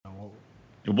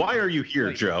Why are you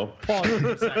here, Joe? Pause for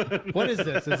a second. What is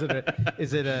this?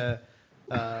 Is it a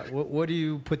what do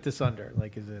you put this under?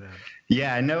 Like, is it a...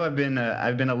 Yeah, I know I've been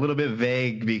a little bit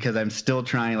vague because I'm still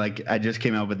trying. Like, I just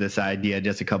came up with this idea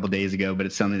just a couple days ago, but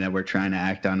it's something that we're trying to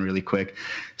act on really quick.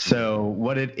 So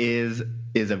what it is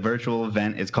a virtual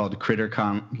event. It's called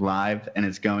CritterCon Live, and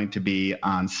it's going to be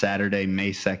on Saturday,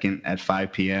 May 2nd at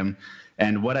 5 p.m.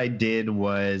 And what I did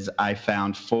was I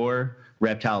found 4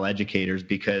 reptile educators,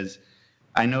 because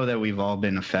I know that we've all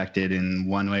been affected in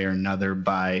one way or another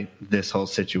by this whole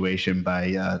situation,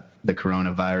 by the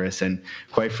coronavirus. And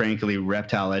quite frankly,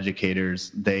 reptile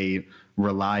educators, they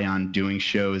rely on doing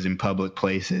shows in public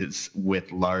places with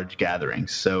large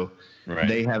gatherings. So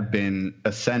they have been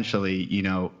essentially,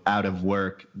 out of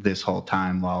work this whole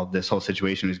time while this whole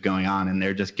situation is going on, and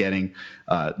they're just getting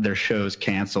their shows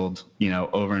canceled,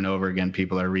 over and over again.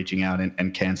 People are reaching out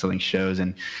and canceling shows,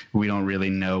 and we don't really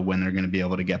know when they're going to be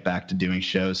able to get back to doing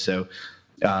shows. So,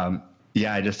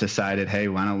 I just decided, hey,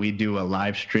 why don't we do a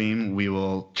live stream? We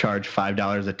will charge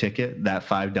 $5 a ticket. That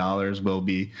 $5 will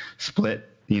be split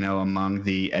among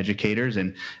the educators,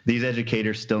 and these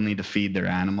educators still need to feed their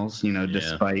animals,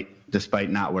 despite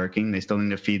not working. They still need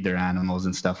to feed their animals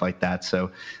and stuff like that.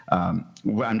 So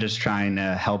I'm just trying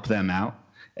to help them out,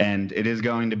 and it is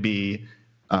going to be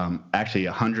actually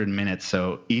 100 minutes.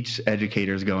 So each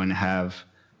educator is going to have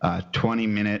a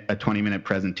 20-minute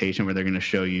presentation where they're going to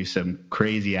show you some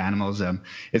crazy animals.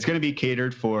 It's going to be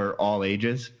catered for all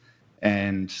ages,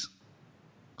 and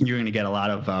you're going to get a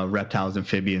lot of reptiles,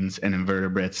 amphibians, and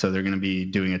invertebrates. So they're going to be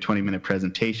doing a 20-minute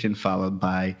presentation followed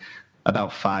by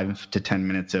about 5 to 10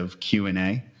 minutes of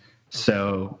Q&A.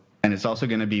 So, and it's also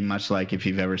going to be much like if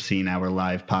you've ever seen our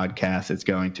live podcast, it's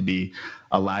going to be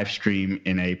a live stream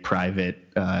in a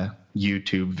private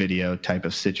YouTube video type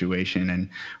of situation. And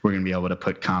we're going to be able to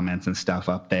put comments and stuff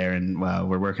up there. And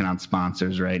we're working on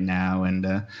sponsors right now.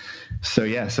 And so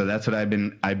that's what I've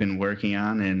been working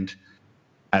on. And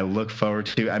I look forward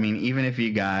to, even if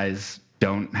you guys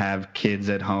don't have kids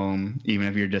at home, even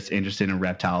if you're just interested in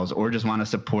reptiles or just want to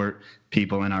support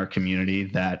people in our community,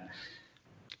 that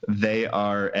they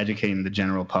are educating the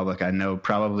general public. I know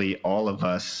probably all of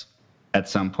us at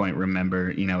some point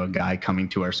remember, a guy coming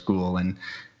to our school and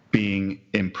being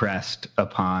impressed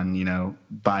upon,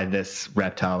 by this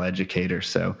reptile educator.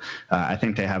 So I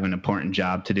think they have an important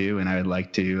job to do, and I would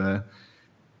like to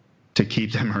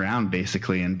keep them around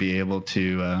basically and be able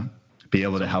to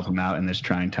help them out in this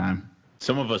trying time.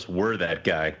 Some of us were that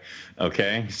guy.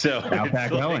 Okay. So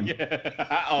Outback Owen.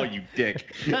 Oh, you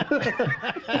dick. Does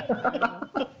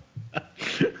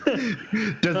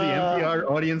the NPR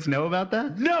audience know about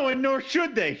that? No, and nor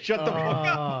should they. Shut the fuck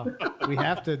up. We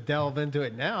have to delve into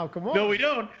it now. Come on. No, we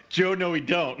don't. Joe, no, we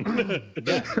don't.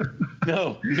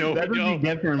 No, we don't. That's what you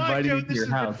get for inviting me to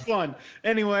your house. This is fun.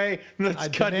 Anyway, let's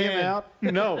cut him out.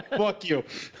 No, fuck you.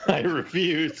 I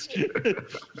refuse.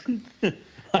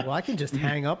 Well, I can just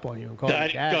hang up on you and call you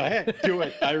Dad. Go ahead. Do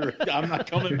it. I'm not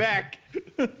coming back.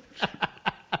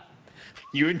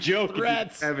 You and Joe can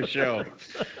have a show.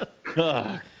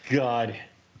 Oh, God.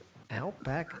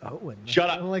 Outback Owen. Shut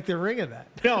up. I don't like the ring of that.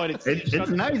 No, and it's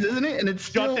nice, isn't it? And it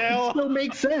still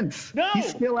makes sense. No.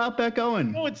 He's still Outback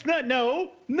Owen. No, it's not.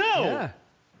 No. Yeah.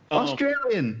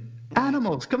 Australian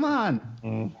animals. Come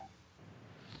on.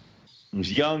 I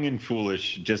was young and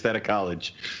foolish, just out of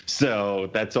college. So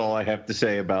that's all I have to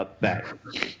say about that.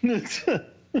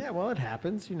 Yeah, well, it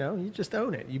happens. You just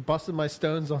own it. You busted my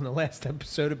stones on the last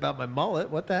episode about my mullet.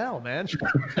 What the hell, man?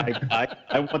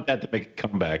 I want that to make a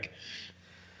comeback.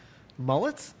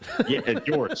 Mullets? Yeah,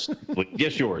 yours.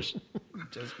 Just yours.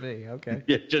 Just me. Okay.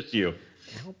 Yeah, just you.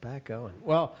 Outback Owen.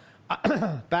 Well,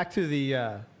 back to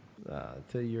the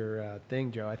to your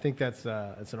thing, Joe. I think that's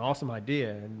it's an awesome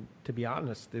idea, and to be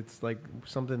honest, it's like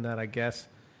something that I guess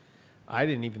I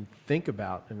didn't even think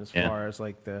about, and as far as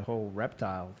like the whole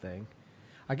reptile thing.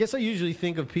 I guess I usually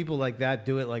think of people like that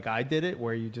do it like I did it,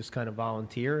 where you just kind of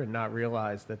volunteer and not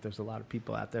realize that there's a lot of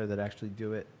people out there that actually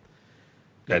do it.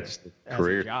 That's the as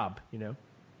career a job,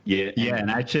 Yeah,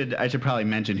 and I should probably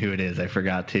mention who it is. I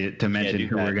forgot to mention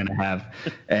who we're going to have.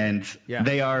 And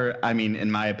they are,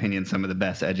 in my opinion, some of the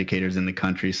best educators in the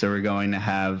country. So we're going to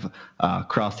have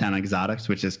Crosstown Exotics,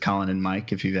 which is Colin and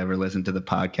Mike, if you've ever listened to the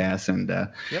podcast. And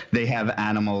they have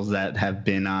animals that have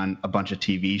been on a bunch of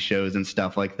TV shows and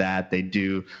stuff like that. They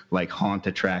do like haunt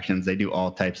attractions. They do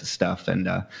all types of stuff and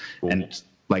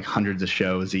like hundreds of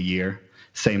shows a year.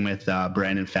 Same with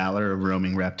Brandon Fowler of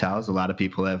Roaming Reptiles. A lot of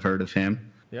people have heard of him.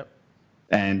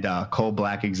 And Cole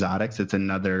Black Exotics, it's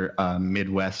another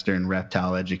Midwestern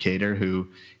reptile educator who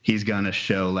he's going to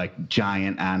show like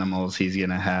giant animals. He's going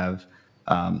to have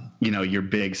your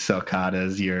big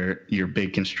sulcatas, your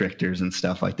big constrictors and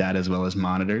stuff like that, as well as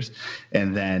monitors.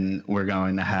 And then we're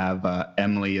going to have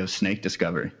Emily of Snake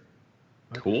Discovery.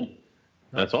 Cool.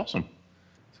 That's awesome.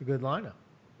 It's a good lineup.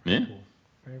 Yeah. Cool.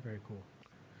 Very, very cool.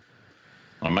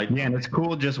 Yeah, and it's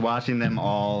cool just watching them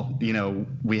all.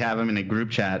 We have them in a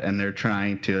group chat, and they're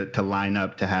trying to line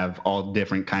up to have all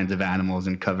different kinds of animals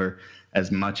and cover as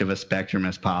much of a spectrum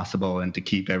as possible, and to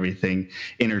keep everything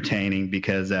entertaining.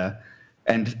 Because,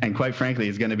 and quite frankly,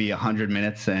 it's going to be 100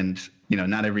 minutes, and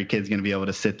not every kid's going to be able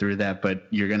to sit through that, but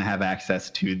you're going to have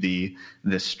access to the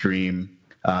stream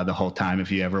the whole time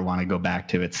if you ever want to go back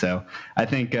to it. So I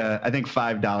think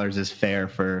 $5 is fair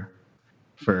for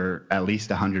at least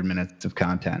 100 minutes of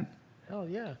content. Oh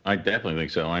yeah, I definitely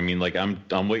think so. I mean, like I'm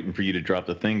waiting for you to drop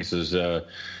the thing, because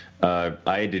I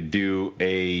had to do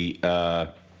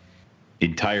a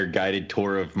entire guided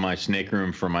tour of my snake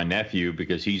room for my nephew,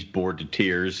 because he's bored to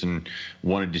tears and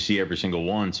wanted to see every single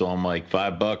one. So I'm like,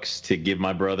 $5 to give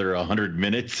my brother 100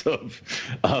 minutes of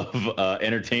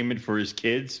entertainment for his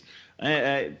kids.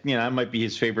 I might be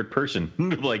his favorite person,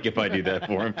 like, if I do that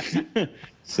for him.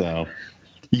 So.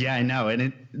 Yeah, I know,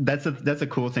 and that's a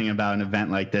cool thing about an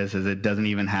event like this, is it doesn't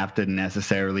even have to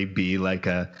necessarily be like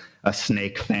a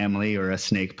snake family or a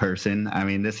snake person. I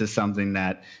mean, this is something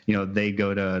that they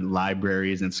go to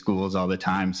libraries and schools all the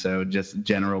time, so just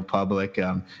general public,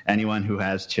 anyone who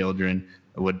has children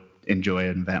would enjoy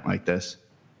an event like this.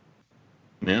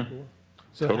 Yeah. Cool.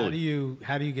 So totally.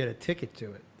 How do you get a ticket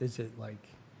to it? Is it like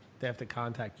they have to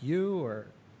contact you, or?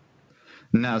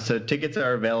 No, so tickets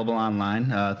are available online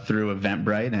through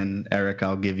Eventbrite, and Eric,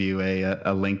 I'll give you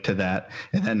a link to that.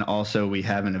 And then also we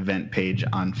have an event page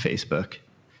on Facebook.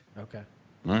 Okay.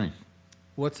 Nice.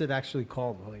 What's it actually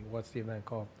called? Like, what's the event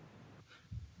called?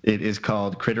 It is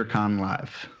called CritterCon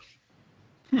Live.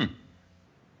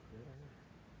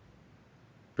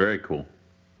 Very cool.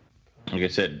 Like I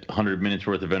said, 100 minutes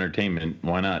worth of entertainment.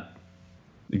 Why not?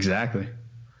 Exactly.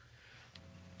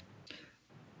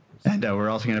 And we're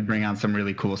also going to bring on some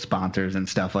really cool sponsors and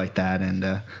stuff like that.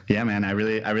 And yeah, man, I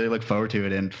really look forward to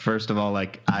it. And first of all,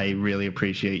 like, I really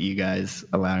appreciate you guys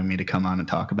allowing me to come on and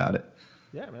talk about it.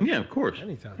 Yeah, man. Yeah, of course.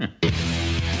 Anytime. Yeah.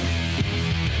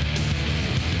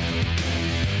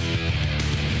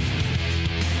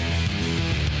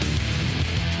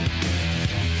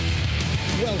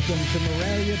 Welcome to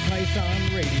Morelia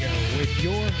Python Radio with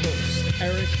your hosts,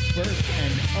 Eric Burke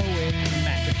and Owen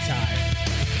McIntyre.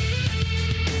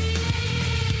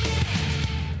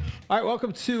 All right,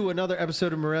 welcome to another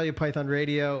episode of Morelia Python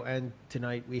Radio, and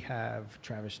tonight we have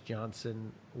Travis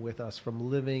Johnson with us from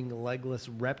Living Legless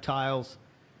Reptiles.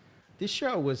 This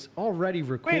show was already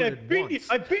recorded once.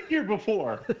 I've been here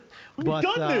before. We've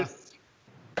done this.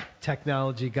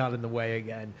 Technology got in the way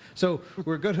again. So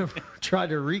we're going to try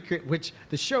to recreate, which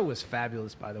the show was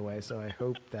fabulous, by the way, so I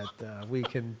hope that we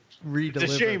can redeliver.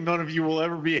 It's a shame none of you will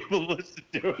ever be able to listen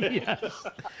to it. Yes.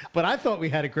 But I thought we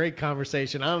had a great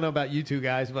conversation. I don't know about you two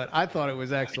guys, but I thought it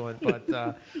was excellent. But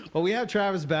well, we have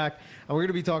Travis back, and we're going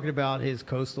to be talking about his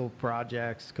coastal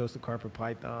projects, coastal carpet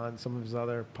python, some of his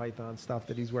other python stuff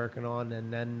that he's working on,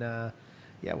 and then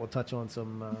yeah, we'll touch on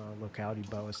some locality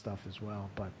boa stuff as well,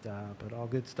 but all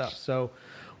good stuff. So,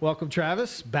 welcome,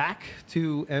 Travis, back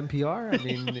to NPR. I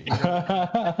mean,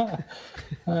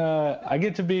 I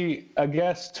get to be a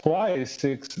guest twice.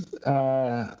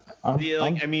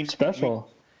 I'm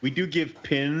special. We do give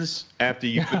pins after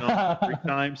you've been on 3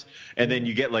 times, and then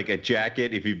you get like a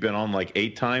jacket if you've been on like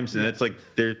 8 times, and that's like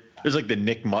there's like the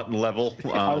Nick Mutton level.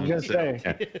 I was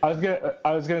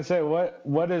gonna say,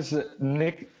 what is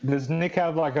Nick? Does Nick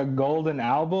have like a golden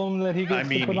album that he gets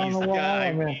to put on the wall?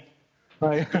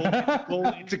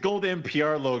 It's a gold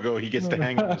NPR logo he gets to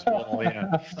hang on his wall.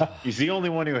 Yeah, he's the only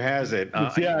one who has it.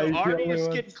 Arnie is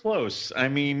getting close. I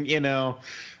mean,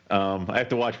 I have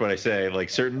to watch what I say. Like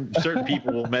certain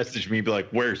people will message me, be like,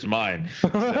 "Where's mine?" So,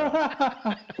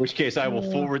 in which case, I will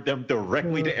forward them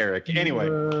directly to Eric. Anyway,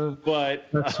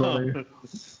 but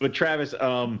Travis,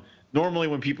 normally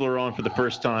when people are on for the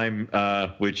first time,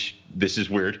 which this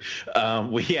is weird,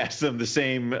 we ask them the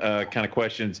same kind of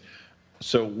questions.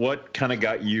 So, what kind of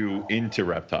got you into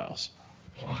reptiles?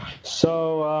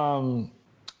 So,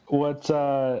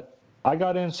 I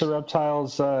got into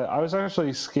reptiles. I was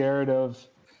actually scared of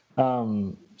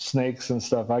snakes and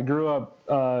stuff. I grew up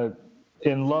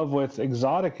in love with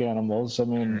exotic animals. I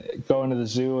mean, going to the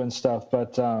zoo and stuff.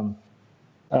 But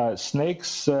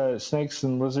snakes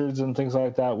and lizards and things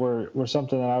like that were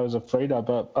something that I was afraid of.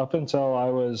 But up until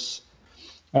I was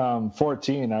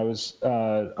 14, I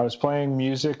was playing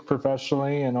music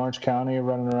professionally in Orange County,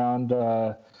 running around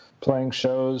playing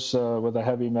shows with a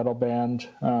heavy metal band.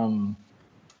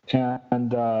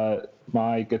 and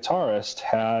my guitarist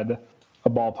had a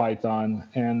ball python,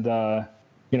 and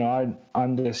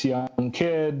I'm this young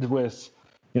kid with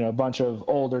a bunch of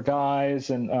older guys,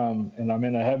 and I'm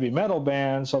in a heavy metal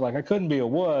band, so like I couldn't be a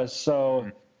wuss, so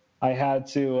I had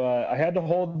to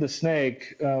hold the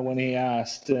snake when he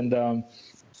asked, and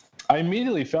I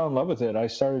immediately fell in love with it. I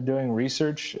started doing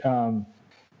research, and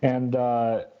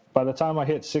by the time I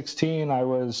hit 16,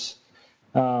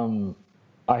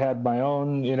 I had my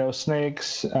own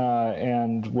snakes,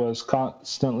 and was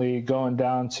constantly going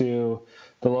down to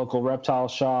the local reptile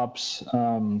shops,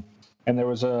 and there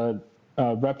was a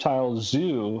reptile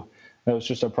zoo that was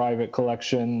just a private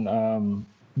collection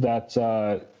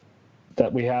that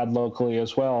we had locally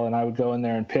as well, and I would go in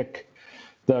there and pick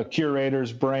the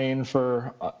curator's brain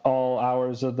for all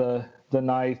hours of the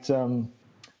night, and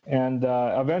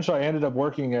eventually I ended up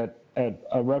working at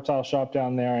a reptile shop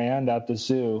down there and at the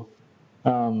zoo,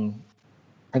 and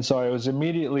so I was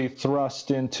immediately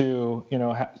thrust into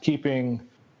keeping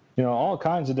all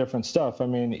kinds of different stuff. I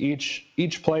mean,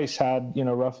 each place had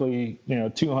roughly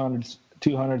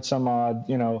 200 some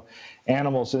odd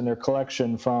animals in their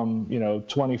collection, from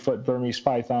 20-foot Burmese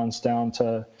pythons down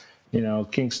to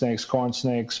king snakes, corn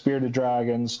snakes, bearded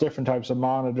dragons, different types of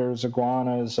monitors,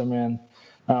 iguanas. I mean,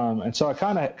 and so I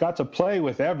kind of got to play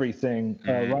with everything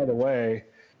right away,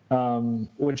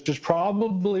 which is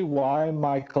probably why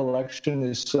my collection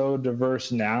is so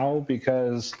diverse now,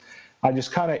 because I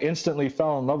just kind of instantly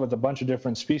fell in love with a bunch of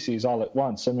different species all at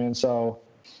once. I mean, so,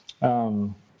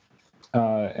 and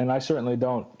I certainly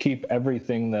don't keep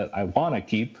everything that I want to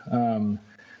keep,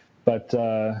 but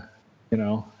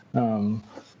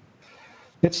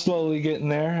it's slowly getting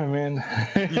there. I mean,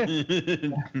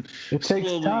 it takes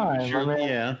slowly, time. Sure. I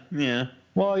mean, yeah.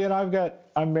 Well,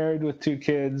 I'm married with 2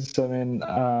 kids. I mean,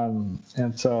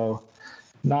 and so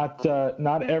not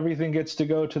everything gets to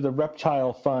go to the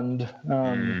reptile fund.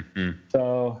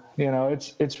 So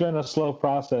it's been a slow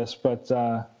process, but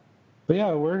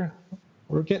yeah, we're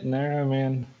getting there. I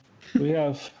mean, we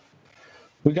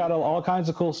got all kinds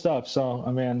of cool stuff. So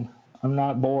I mean, I'm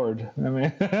not bored. I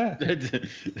mean,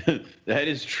 that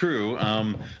is true.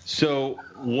 So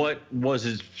what was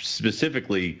it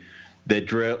specifically that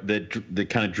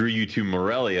kind of drew you to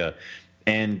Morelia,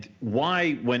 and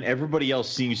why, when everybody else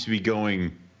seems to be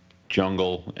going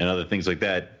jungle and other things like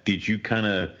that, did you kind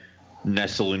of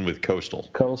nestle in with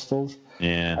coastals?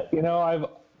 Yeah.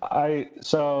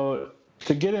 So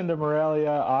to get into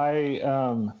Morelia,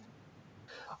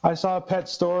 I saw a pet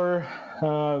store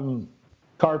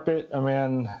carpet. I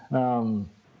mean,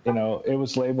 it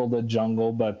was labeled a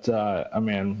jungle, but I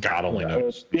mean, God only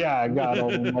knows. God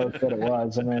only knows what it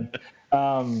was. I mean,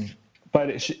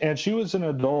 but she was an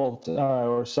adult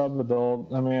or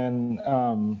sub-adult. I mean,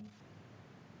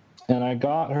 and I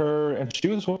got her, and she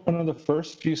was one of the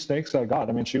first few snakes I got.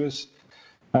 I mean, she was,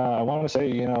 I want to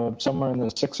say, somewhere in the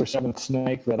 6th or 7th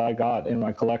snake that I got in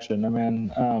my collection. I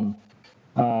mean,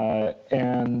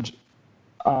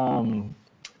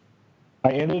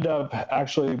 I ended up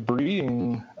actually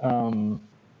breeding.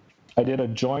 I did a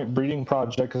joint breeding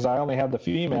project because I only had the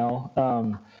female.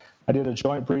 I did a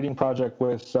joint breeding project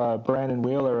with Brandon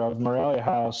Wheeler of Morelia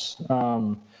House,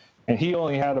 and he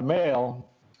only had a male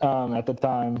at the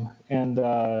time, and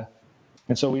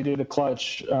so we did a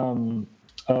clutch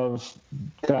of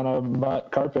kind of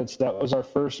mutt carpets. That was our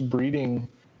first breeding,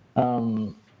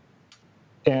 and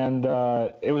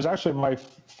it was actually my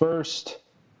first.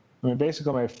 I mean,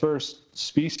 basically my first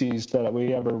species that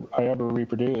I ever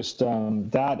reproduced.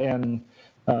 That and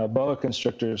boa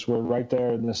constrictors were right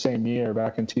there in the same year,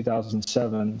 back in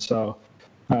 2007. So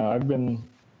I've been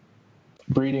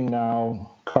breeding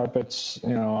now carpets,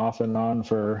 off and on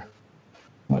for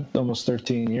almost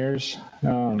 13 years.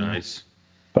 Nice.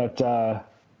 But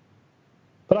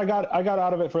I got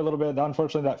out of it for a little bit.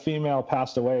 Unfortunately, that female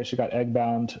passed away. She got egg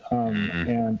bound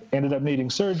and ended up needing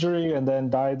surgery, and then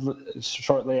died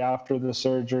shortly after the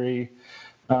surgery.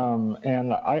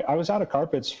 And I was out of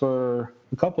carpets for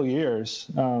a couple years.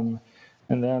 And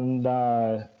then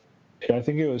I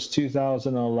think it was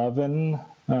 2011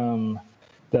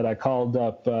 that I called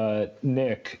up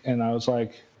Nick, and I was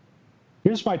like,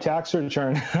 "Here's my tax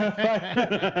return.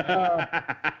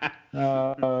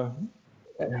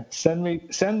 Send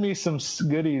me some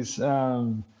goodies."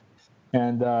 And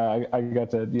I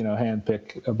got to hand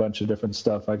pick a bunch of different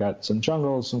stuff. I got some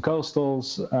jungles, some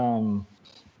coastals.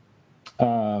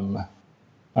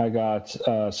 I got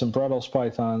some Brettles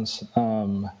pythons,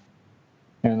 and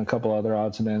a couple other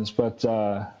odds and ends. But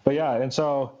yeah, and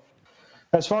so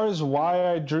as far as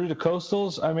why I drew to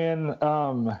coastals, I mean,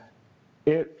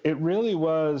 it really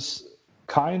was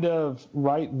kind of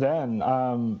right then,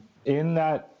 in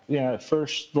that,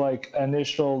 first like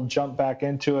initial jump back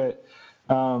into it,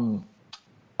 I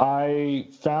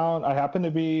happened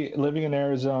to be living in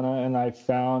Arizona, and I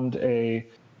found it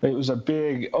was a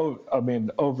big,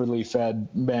 overly fed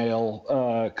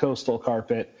male coastal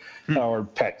carpet, or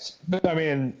pets. I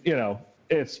mean,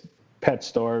 it's pet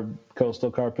store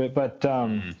coastal carpet, but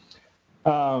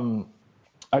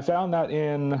I found that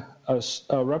in a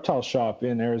reptile shop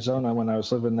in Arizona when I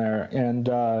was living there, and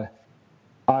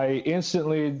I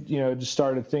instantly, just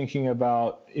started thinking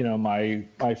about,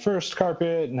 my first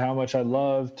carpet and how much I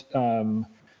loved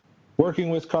working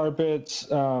with carpets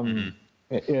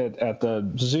at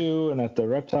the zoo and at the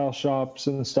reptile shops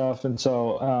and stuff. And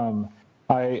so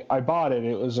I bought it.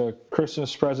 It was a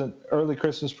Christmas present, early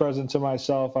Christmas present to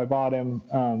myself. I bought him.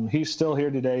 He's still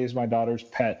here today. He's my daughter's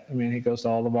pet. I mean, he goes to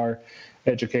all of our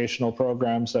educational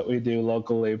programs that we do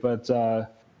locally. But I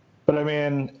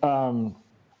mean,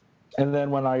 and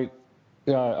then when a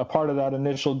part of that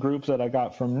initial group that I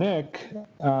got from Nick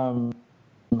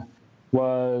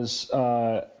was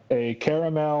a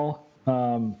caramel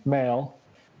male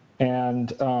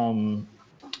and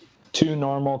 2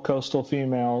 normal coastal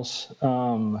females,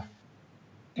 and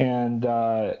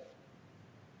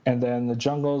then the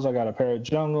jungles. I got a pair of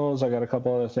jungles. I got a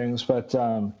couple other things, but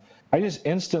I just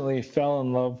instantly fell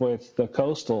in love with the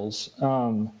coastals.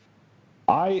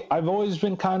 I've always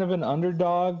been kind of an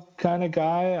underdog kind of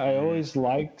guy. I always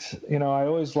liked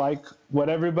what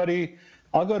everybody.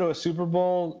 I'll go to a Super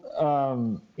Bowl,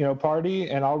 party,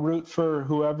 and I'll root for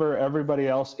whoever everybody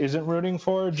else isn't rooting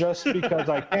for, just because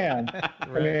I can. Right.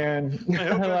 I mean, I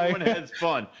hope everyone has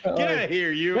fun. Get out of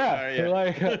here, you.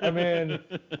 Yeah, I mean,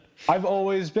 I've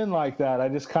always been like that. I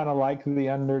just kind of like the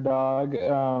underdog,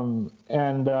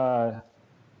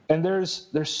 and there's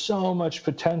so much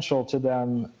potential to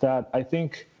them that I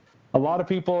think a lot of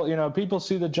people, people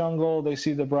see the jungle, they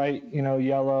see the bright,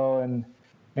 yellow, and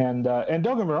don't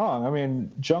get me wrong. I mean,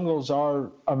 jungles are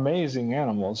amazing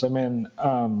animals. I mean,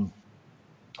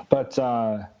 but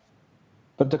the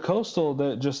coastal,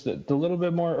 the little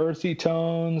bit more earthy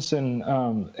tones,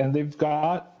 and they've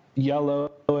got yellow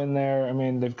in there. I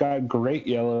mean, they've got great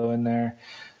yellow in there,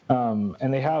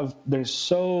 and there's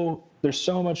so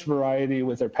much variety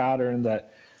with their pattern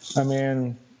that, I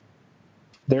mean,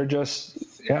 they're just,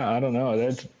 I don't know.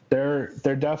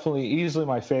 They're definitely easily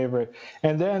my favorite.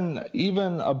 And then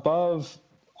even above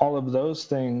all of those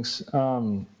things,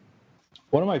 one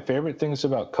of my favorite things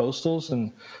about coastals,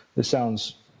 and this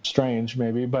sounds strange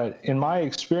maybe, but in my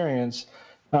experience,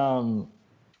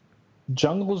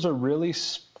 jungles are really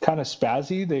kind of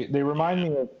spazzy. They remind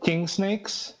me of king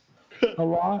snakes a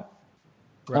lot.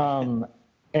 Right.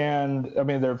 And I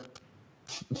mean, they're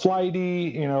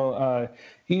flighty,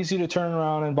 easy to turn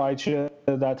around and bite you,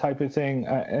 that type of thing.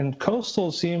 And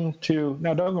coastals seem to,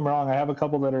 now don't get me wrong, I have a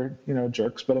couple that are,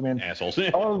 jerks, but I mean, assholes.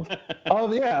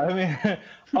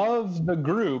 of the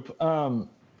group,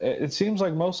 it seems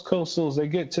like most coastals, they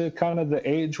get to kind of the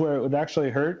age where it would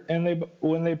actually hurt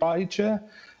when they bite you.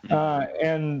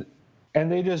 And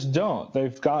they just don't.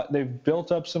 They've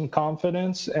built up some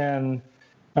confidence, and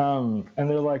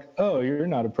they're like, oh, you're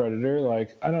not a predator.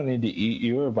 Like, I don't need to eat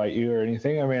you or bite you or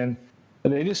anything. I mean,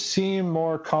 they just seem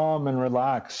more calm and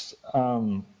relaxed.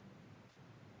 I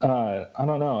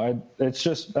don't know.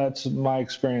 That's my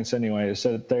experience anyway, is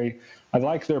that I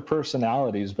like their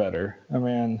personalities better. I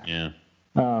mean,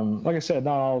 like I said,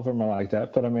 not all of them are like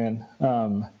that, but I mean,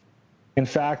 in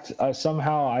fact,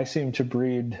 somehow I seem to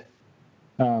breed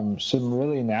some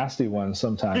really nasty ones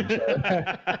sometimes.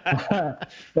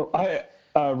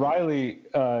 Riley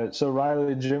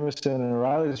Jimison and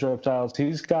Riley's Reptiles,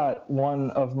 he's got one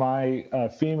of my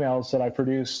females that I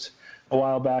produced a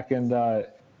while back, and her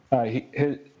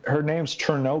name's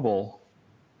Chernobyl.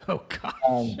 Oh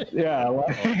God! Yeah,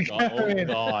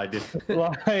 God.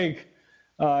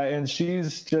 And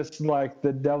she's just like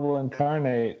the devil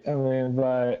incarnate. I mean,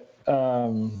 but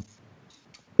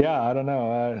I don't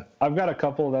know. I've got a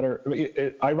couple that are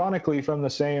ironically from the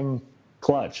same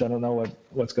clutch. I don't know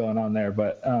what's going on there,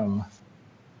 but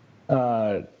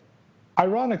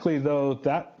ironically though,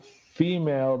 that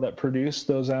female that produced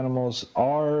those animals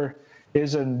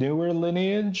is a newer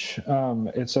lineage.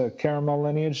 It's a caramel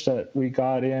lineage that we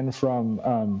got in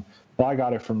from I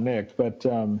got it from Nick, but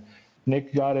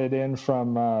Nick got it in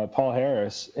from Paul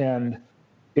Harris, and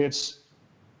it's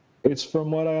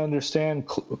from what I understand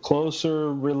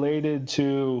closer related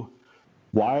to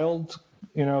wild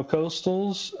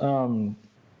coastals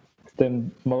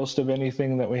than most of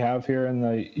anything that we have here in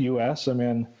the U.S. I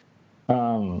mean,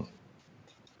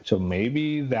 So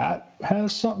maybe that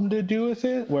has something to do with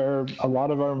it, where a lot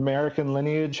of our American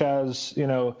lineage has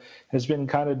been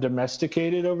kind of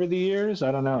domesticated over the years.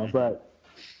 I don't know, but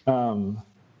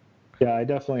yeah, I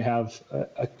definitely have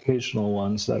occasional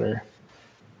ones that are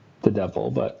the devil,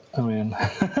 but I mean,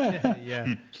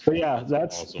 yeah. But yeah,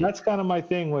 that's kind of my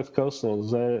thing with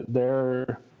coastals.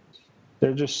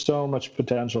 There's just so much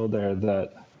potential there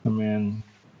that, I mean,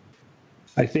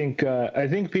 I think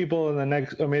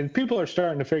people people are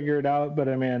starting to figure it out, but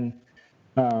I mean,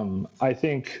 I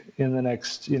think in the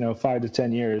next 5 to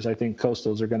 10 years, I think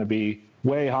coastals are going to be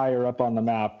way higher up on the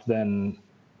map than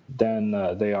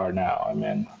they are now. I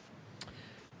mean,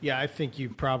 yeah, I think you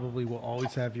probably will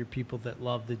always have your people that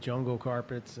love the jungle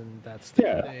carpets and that's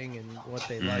their thing and what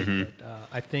they like. But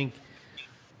I think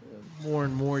more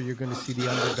and more you're going to see the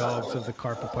underdogs of the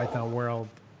carpet python world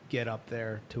get up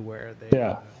there to where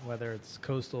they, whether it's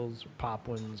coastals or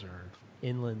popwins or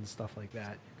inland stuff like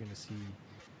that, you're going to see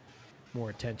more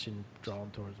attention drawn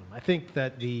towards them. I think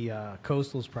that the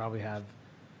coastals probably have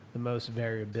the most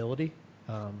variability.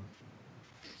 So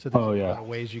there's a lot of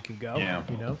ways you can go,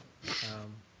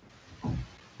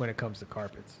 when it comes to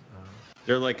carpets.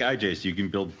 They're like IJs. You can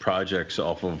build projects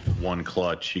off of one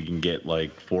clutch. You can get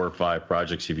like 4 or 5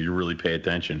 projects if you really pay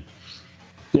attention.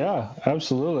 Yeah,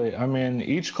 absolutely. I mean,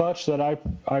 each clutch that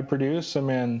I produce, I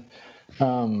mean,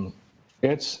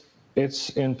 it's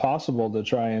impossible to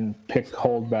try and pick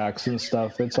holdbacks and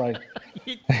stuff. It's like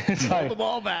it's like the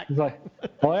ball back. It's like,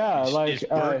 well, yeah, like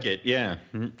just work it, yeah.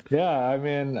 Yeah, I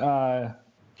mean,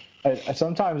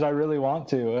 sometimes I really want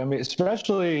to. I mean,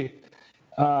 especially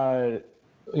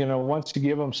once you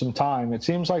give them some time. It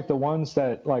seems like the ones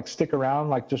that like stick around,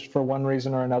 like just for one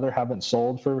reason or another, haven't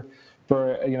sold for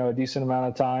a decent amount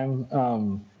of time.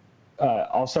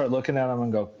 I'll start looking at them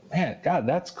and go, man, God,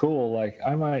 that's cool. Like,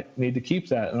 I might need to keep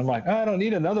that. And I'm like, I don't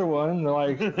need another one. And they're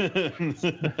like,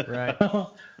 right.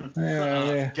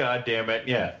 God damn it.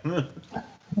 Yeah.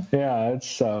 Yeah. It's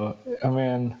so, I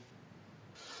mean,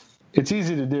 it's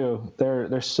easy to do.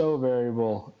 They're so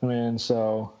variable. I mean,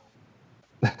 so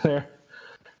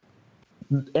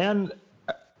and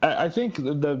I think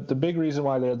the big reason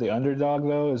why they're the underdog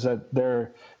though is that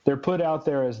they're put out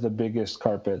there as the biggest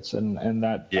carpets, and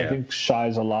that I think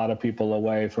shies a lot of people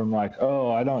away from like, oh,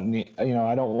 I don't need,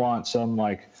 I don't want some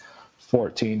like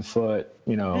 14-foot,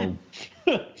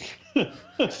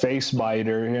 face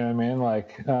biter, you know what I mean?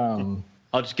 Like,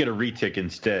 I'll just get a retic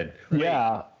instead.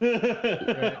 Yeah.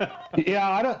 Yeah,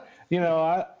 I don't,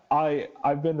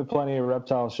 I've been to plenty of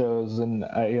reptile shows, and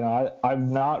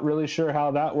I'm not really sure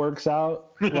how that works out.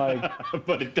 Like,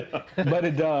 but it does. But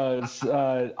it does.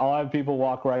 I'll have people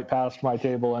walk right past my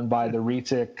table and buy the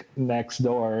retic next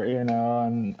door, and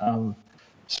I'm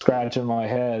scratching my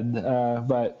head.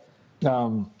 But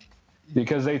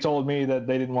because they told me that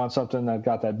they didn't want something that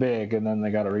got that big, and then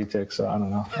they got a retic, so I don't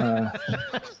know.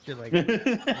 You're like,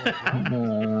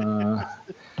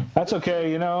 that's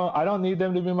okay, I don't need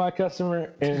them to be my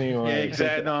customer anyway. Yeah,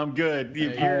 exactly. No, I'm good.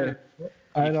 You're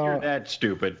that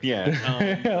stupid. Yeah.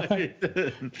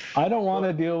 I don't want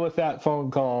to deal with that phone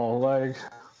call. Like,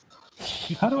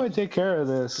 how do I take care of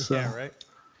this? Yeah, right.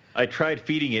 I tried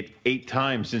feeding it 8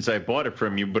 times since I bought it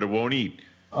from you, but it won't eat.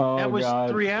 Oh, that was God.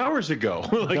 3 hours ago.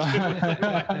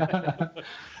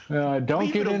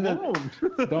 Don't get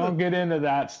into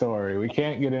that story. We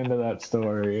can't get into that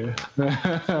story.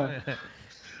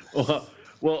 Well,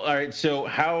 all right. So,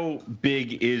 how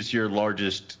big is your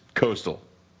largest coastal?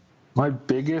 My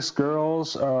biggest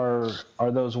girls are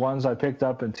those ones I picked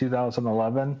up in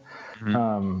 2011.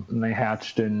 Mm-hmm. And they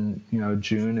hatched in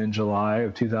June and July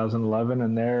of 2011,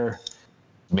 and they're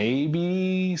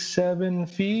maybe 7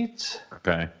 feet.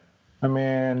 Okay. I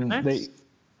mean, they're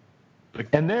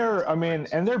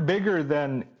bigger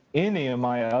than any of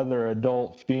my other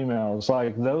adult females.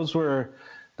 Like, those were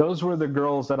the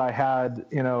girls that I had,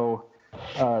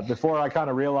 before I kind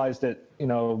of realized that,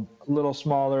 a little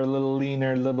smaller, a little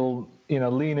leaner,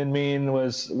 lean and mean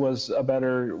was a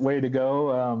better way to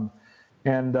go.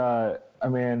 And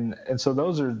so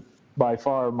those are by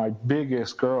far my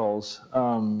biggest girls.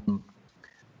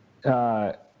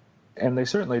 And they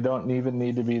certainly don't even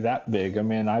need to be that big. I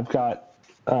mean, I've got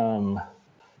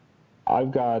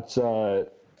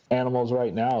animals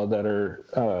right now that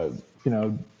are,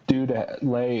 due to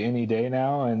lay any day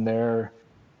now, and they're,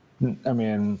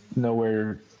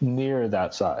 nowhere near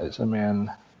that size.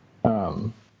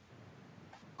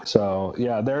 So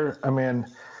yeah,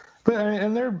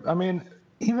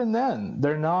 even then,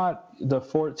 they're not the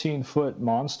 14-foot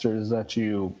monsters that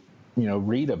you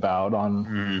read about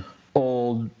on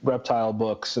old reptile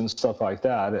books and stuff like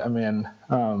that. I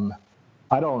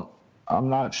I'm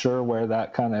not sure where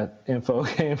that kind of info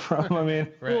came from. I mean,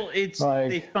 well, it's like,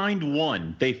 they found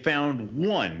one.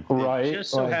 Right. It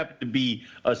just so happened to be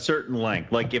a certain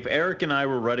length. Like if Eric and I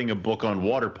were writing a book on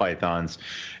water pythons,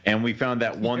 and we found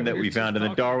that one that we found in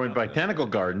the Darwin Botanical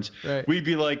Gardens, we'd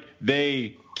be like,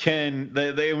 they can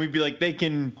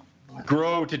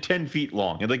grow to 10 feet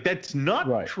long, and like that's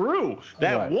not true.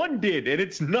 That one did, and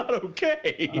it's not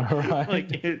okay.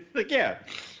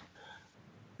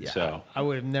 Yeah, so I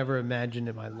would have never imagined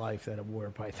in my life that a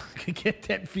water python could get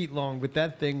 10 feet long, but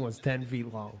that thing was 10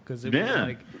 feet long because it was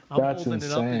like I'm holding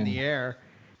it up in the air,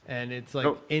 and it's like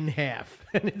in half,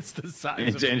 and it's the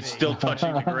size of it's still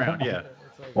touching the ground. Yeah.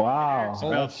 Like,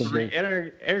 wow.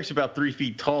 Eric's about 3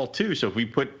 feet tall too. So if we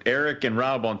put Eric and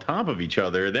Rob on top of each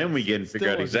other, then we can figure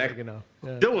out exactly.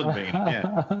 Still wasn't big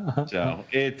enough. Yeah.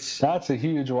 So that's a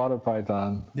huge water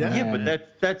python. Yeah, but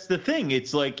that's the thing.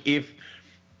 It's like if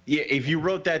you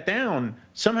wrote that down,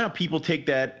 somehow people take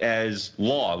that as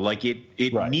law. Like it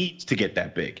needs to get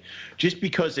that big, just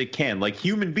because it can. Like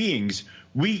human beings,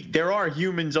 there are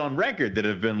humans on record that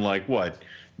have been like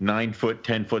 9 foot,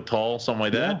 10 foot tall, something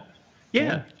like that.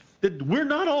 Yeah. We're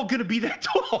not all going to be that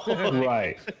tall.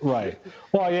 Right.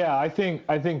 Well, yeah, I think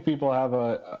people have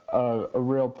a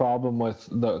real problem with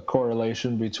the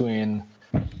correlation between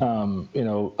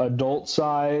adult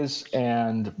size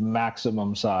and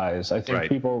maximum size. I think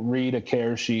people read a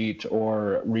care sheet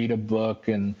or read a book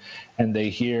and they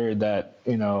hear that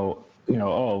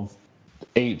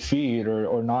 8 feet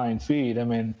or 9 feet. I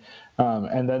mean,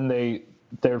 and then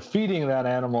they're feeding that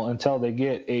animal until they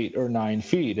get 8 or 9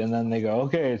 feet, and then they go,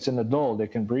 okay, it's an adult, it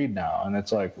can breed now. And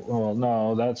it's like, well,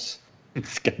 no, that's.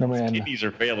 Its kidneys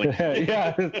are failing.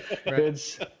 Yeah,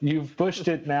 it's you've pushed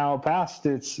it now past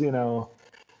its.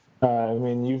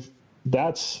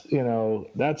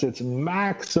 That's its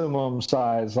maximum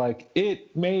size. Like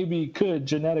it maybe could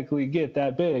genetically get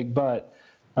that big, but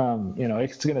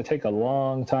it's going to take a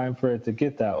long time for it to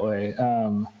get that way.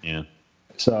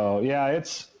 So yeah,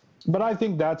 but I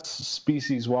think that's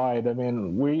species wide. I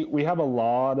mean, we have a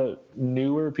lot of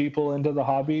newer people into the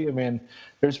hobby. I mean,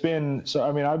 I've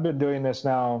been doing this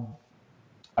now.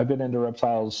 I've been into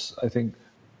reptiles, I think,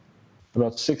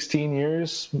 about 16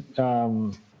 years,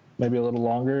 maybe a little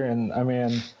longer. And I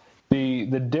mean, the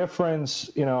difference,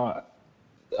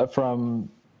 from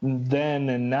then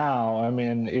and now, I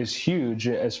mean, is huge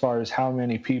as far as how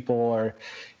many people are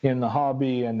in the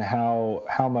hobby and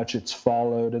how much it's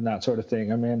followed and that sort of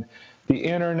thing. I mean, the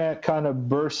internet kind of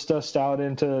burst us out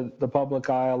into the public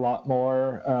eye a lot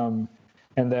more.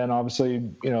 And then obviously,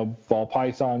 ball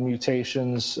python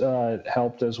mutations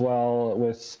helped as well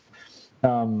with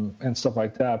and stuff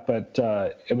like that. But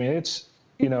I mean, it's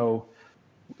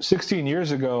 16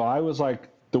 years ago, I was like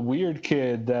the weird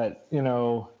kid that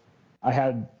I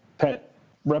had pet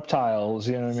reptiles.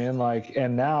 You know what I mean? Like,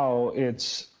 and now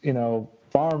it's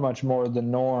far much more the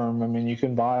norm. I mean, you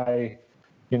can buy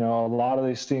a lot of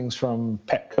these things from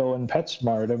Petco and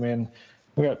PetSmart. I mean,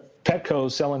 we got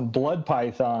Petco selling blood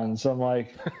pythons. I'm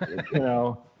like,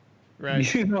 you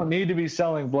don't need to be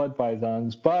selling blood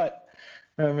pythons, but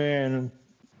I mean,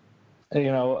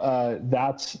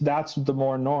 that's the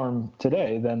more norm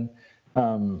today. Then,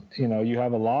 you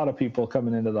have a lot of people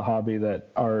coming into the hobby that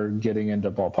are getting into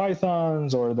ball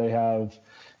pythons, or they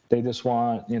just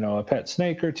want, a pet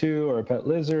snake or two or a pet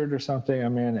lizard or something. I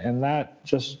mean, and that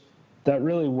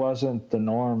really wasn't the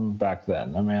norm back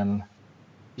then. I mean,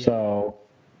 so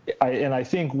I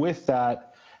think with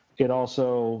that, it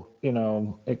also,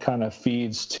 it kind of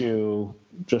feeds to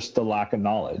just the lack of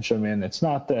knowledge. I mean, it's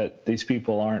not that these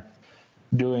people aren't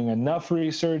doing enough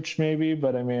research maybe,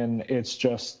 but I mean, it's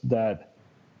just that,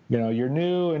 you're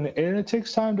new and it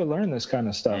takes time to learn this kind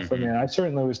of stuff. Mm-hmm. I mean, I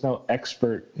certainly was no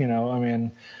expert, I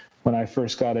mean, when I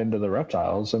first got into the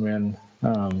reptiles, I mean,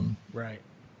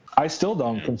 I still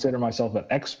don't consider myself an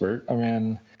expert. I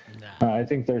mean, I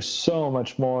think there's so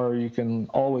much more you can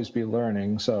always be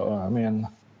learning. So, I mean,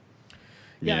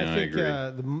 I think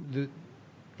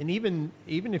and even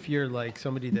if you're like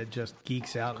somebody that just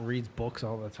geeks out and reads books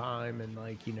all the time, and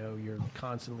like you're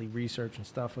constantly researching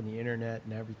stuff on the internet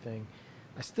and everything,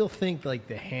 I still think like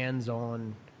the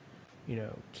hands-on,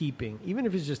 keeping, even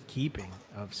if it's just keeping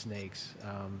of snakes,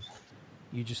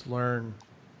 you just learn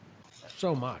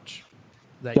so much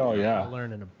that you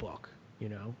learn in a book.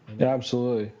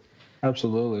 Absolutely.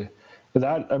 But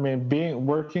that, I mean,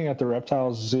 working at the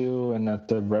reptile zoo and at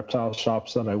the reptile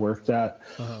shops that I worked at,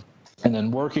 and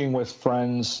then working with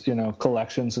friends,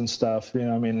 collections and stuff,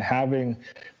 I mean, having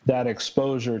that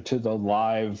exposure to the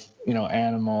live,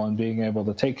 animal and being able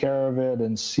to take care of it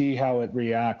and see how it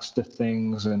reacts to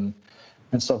things and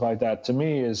stuff like that, to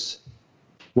me is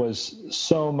was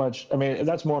so much. I mean,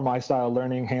 that's more my style,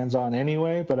 learning hands-on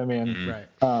anyway. But I mean,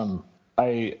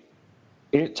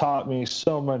 it taught me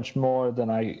so much more than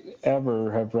I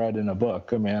ever have read in a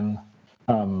book. I mean,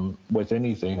 with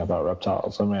anything about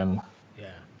reptiles. I mean,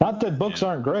 not that books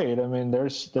aren't great. I mean,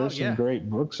 there's some great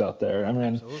books out there. I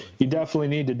mean, you definitely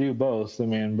need to do both. I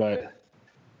mean, but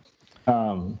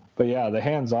yeah, the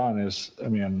hands-on is, I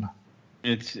mean,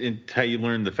 it's how you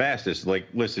learn the fastest. Like,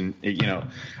 listen,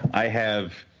 I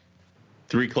have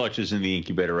 3 clutches in the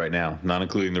incubator right now, not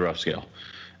including the rough scale.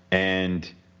 And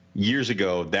years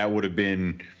ago, that would have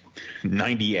been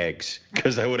 90 eggs,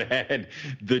 because I would have had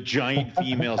the giant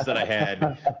females that I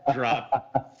had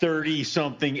drop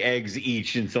 30-something eggs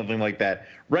each and something like that.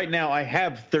 Right now, I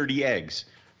have 30 eggs.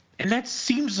 And that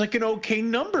seems like an okay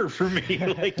number for me.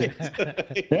 Like,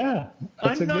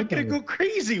 I'm not going to go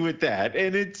crazy with that.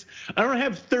 And I don't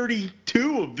have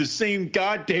 32 of the same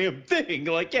goddamn thing.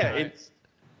 Like, it's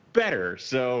better.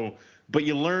 So, but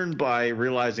you learn by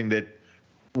realizing that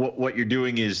what you're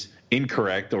doing is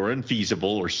incorrect or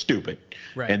unfeasible or stupid.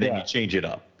 Right. And then you change it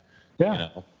up. Yeah.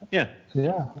 Yeah.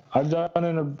 I've done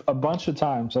it a bunch of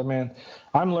times. I mean,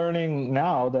 I'm learning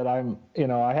now that I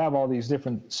have all these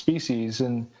different species,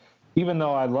 and even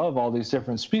though I love all these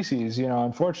different species,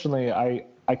 unfortunately,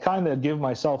 I kind of give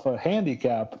myself a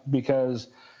handicap because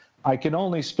I can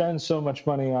only spend so much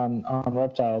money on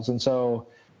reptiles. And so,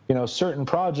 certain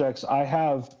projects I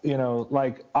have,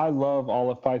 like I love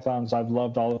olive pythons. I've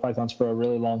loved olive pythons for a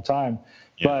really long time,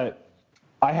 but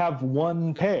I have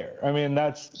 1 pair. I mean,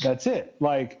 that's it.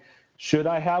 Like, should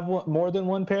I have more than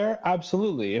 1 pair?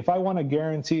 Absolutely. If I want to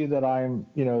guarantee that I'm,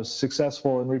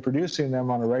 successful in reproducing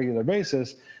them on a regular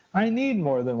basis, I need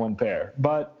more than 1 pair.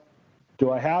 But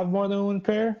do I have more than 1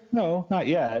 pair? No, not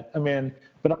yet. I mean,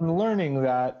 but I'm learning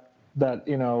that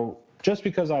just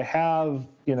because I have,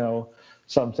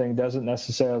 something doesn't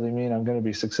necessarily mean I'm going to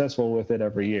be successful with it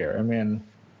every year. I mean,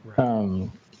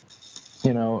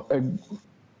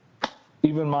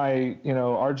 even my,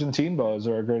 Argentine boas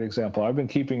are a great example. I've been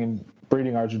keeping and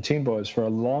breeding Argentine boas for a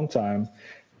long time.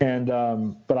 And,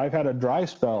 but I've had a dry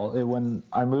spell. When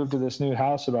I moved to this new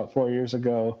house about 4 years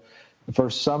ago, for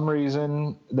some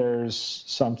reason, there's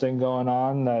something going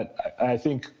on that I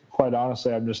think, quite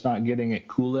honestly, I'm just not getting it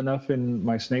cool enough in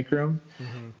my snake room.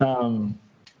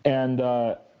 And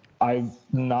I've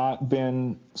not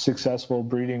been successful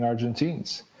breeding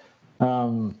Argentines.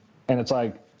 And it's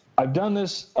like, I've done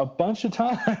this a bunch of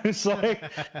times. Like,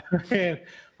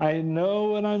 I know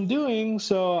what I'm doing,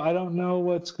 so I don't know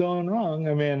what's going wrong.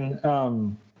 I mean,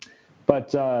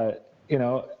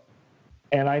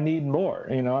 and I need more,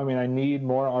 I need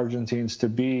more Argentines to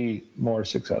be more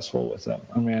successful with them.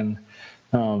 I mean,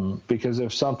 because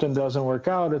if something doesn't work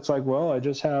out, it's like, well, I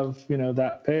just have,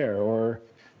 that pair, or,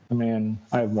 I mean,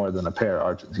 I have more than a pair of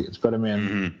Argentines, but I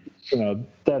mean,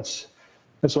 that's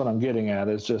what I'm getting at,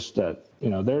 is just that,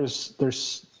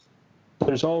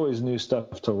 there's always new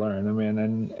stuff to learn. I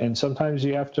mean, and sometimes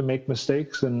you have to make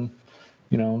mistakes, and,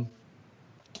 you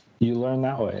learn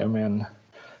that way. I mean,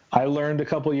 I learned a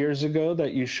couple years ago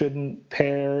that you shouldn't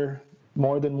pair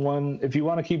more than 1. If you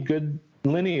want to keep good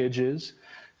lineages,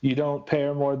 you don't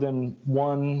pair more than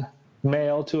 1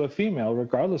 male to a female,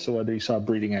 regardless of whether you saw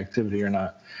breeding activity or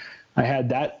not. I had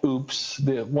that. Oops.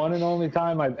 The one and only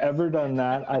time I've ever done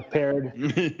that, I paired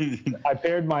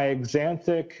my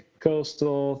Xanthic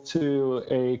coastal to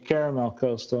a caramel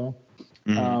coastal,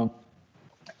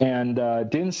 and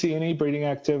didn't see any breeding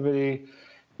activity.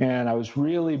 And I was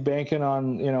really banking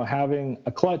on, having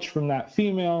a clutch from that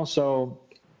female. So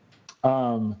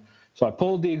I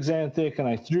pulled the Xanthic and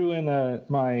I threw in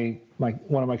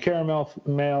one of my caramel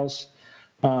males.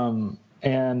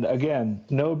 And again,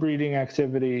 no breeding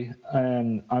activity.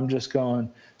 And I'm just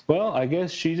going, well, I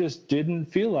guess she just didn't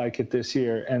feel like it this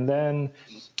year. And then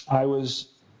I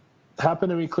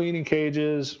happened to be cleaning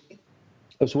cages. I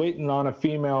was waiting on a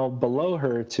female below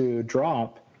her to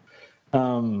drop.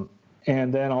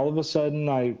 And then all of a sudden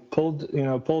I pulled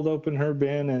open her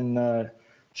bin, and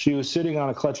she was sitting on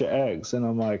a clutch of eggs. And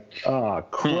I'm like,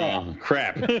 crap.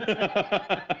 Crap.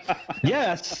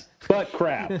 Yes, but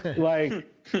crap. Like,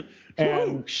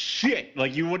 and shit.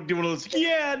 Like, you wouldn't do one of those,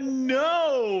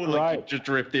 no. Like, right. You just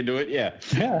drift into it. Yeah.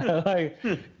 Yeah. Like,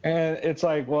 and it's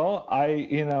like, well, I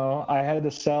had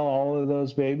to sell all of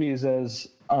those babies as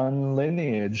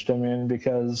unlineaged. I mean,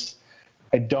 because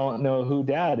I don't know who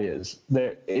dad is.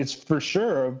 It's for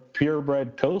sure a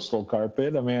purebred coastal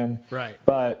carpet. I mean, right.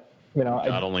 But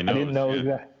God only knows. I didn't know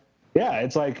that. Yeah,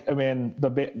 it's like, I mean, the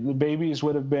babies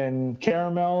would have been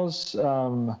caramels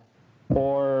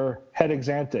or het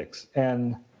Xanthics,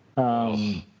 and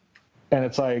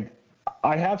it's like,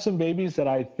 I have some babies that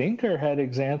I think are het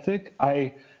exanthic.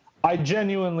 I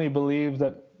genuinely believe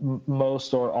that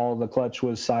most or all of the clutch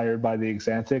was sired by the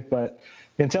exanthic, but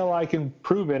until I can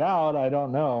prove it out, I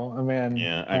don't know. I mean,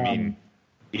 yeah, I mean,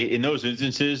 in those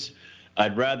instances,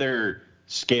 I'd rather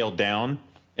scale down.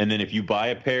 And then if you buy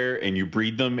a pair and you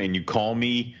breed them and you call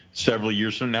me several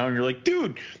years from now and you're like,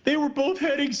 dude, they were both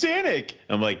het exanthic.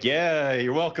 I'm like, yeah,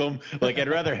 you're welcome. Like, I'd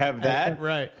rather have that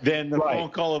than the phone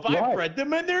call of I bred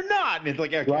them and they're not. And it's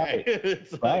like, okay.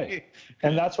 It's like,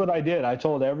 and that's what I did. I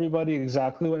told everybody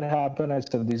exactly what happened. I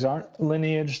said, these aren't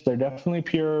lineage. They're definitely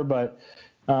pure, but,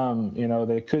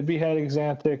 they could be het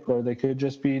exanthic or they could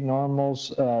just be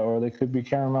normals or they could be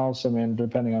caramels. I mean,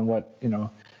 depending on what,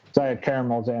 So I had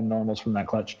caramels and normals from that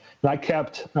clutch. And I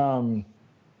kept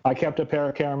a pair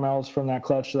of caramels from that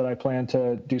clutch that I plan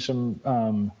to do some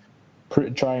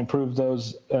try and prove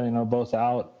those both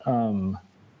out.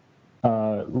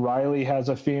 Riley has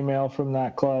a female from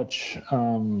that clutch,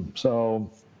 so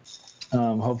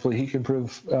hopefully he can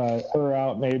prove her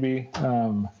out maybe.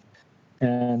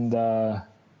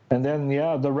 And then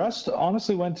the rest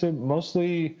honestly went to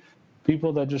mostly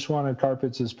people that just wanted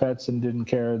carpets as pets and didn't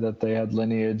care that they had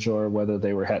lineage or whether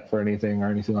they were het for anything or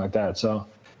anything like that. So,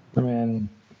 I mean,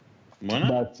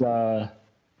 and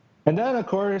then of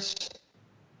course,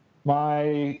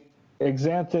 my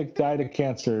exanthic died of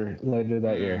cancer later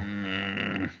that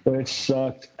year, which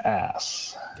sucked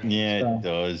ass. Yeah, it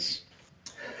does.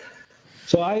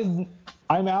 So I'm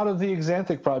out of the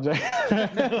exanthic project.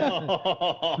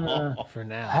 For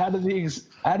now. Out of the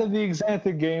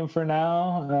exanthic game for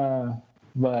now.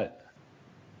 But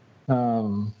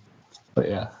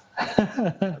yeah.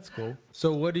 That's cool.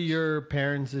 So what are your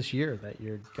pairings this year that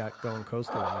you got going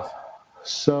coastal-wise?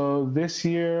 So this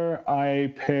year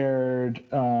I paired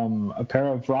a pair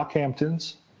of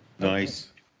Rockhamptons. Nice.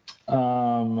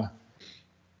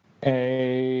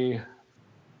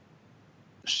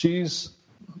 She's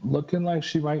looking like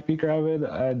she might be gravid.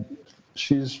 I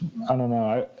don't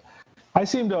know. I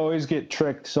seem to always get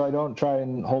tricked, so I don't try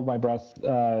and hold my breath.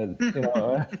 Do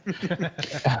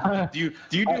you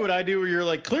do what I do, where you're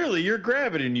like, clearly you're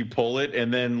gravid, and you pull it,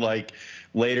 and then like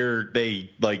later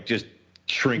they like just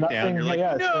shrink down. You're like,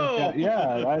 no.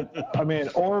 I mean,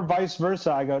 or vice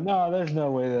versa. I go, no, there's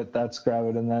no way that's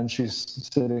gravid, and then she's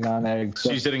sitting on eggs.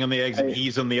 So she's sitting on the eggs, and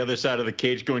he's on the other side of the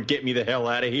cage, going, "Get me the hell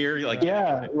out of here!" You're like,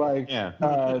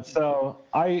 so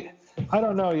I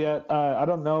don't know yet. I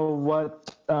don't know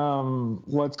what's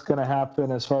going to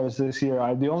happen as far as this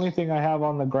year. The only thing I have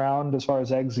on the ground as far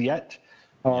as eggs yet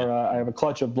are I have a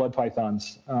clutch of blood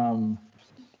pythons.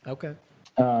 Okay.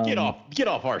 Get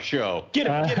off our show. Get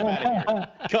him out of here.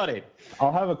 Cut it.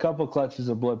 I'll have a couple clutches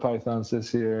of blood pythons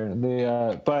this year.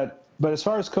 But as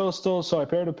far as coastal, so I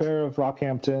paired a pair of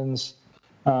Rockhamptons.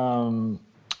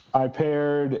 I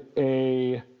paired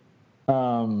a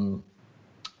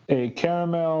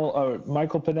caramel,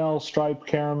 Michael Pinnell striped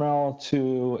caramel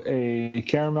to a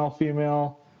caramel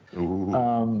female.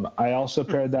 I also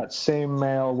paired that same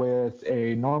male with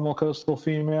a normal coastal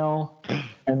female,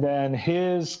 and then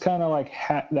his kind of like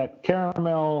that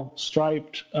caramel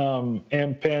striped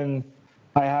M pin.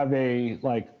 I have a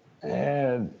like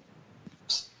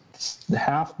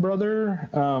half brother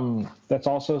that's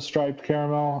also striped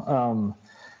caramel.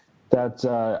 That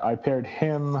I paired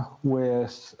him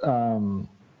with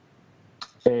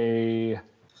a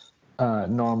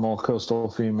normal coastal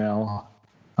female.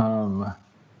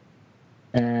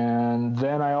 And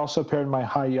then I also paired my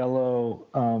high yellow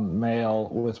male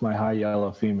with my high yellow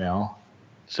female.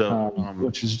 So,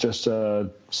 which is just a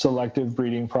selective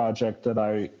breeding project that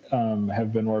I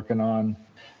have been working on.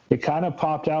 It kind of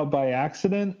popped out by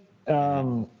accident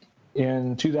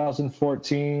in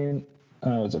 2014.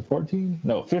 Was it 14?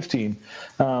 No, 15.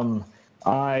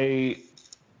 I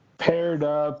paired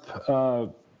up.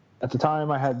 At the time,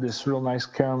 I had this real nice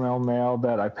caramel male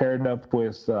that I paired up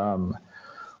with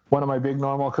one of my big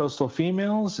normal coastal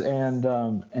females, and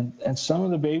some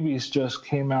of the babies just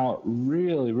came out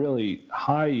really, really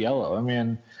high yellow. I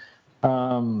mean,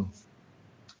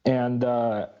 and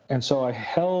so I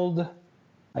held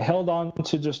on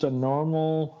to just a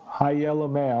normal high yellow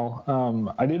male.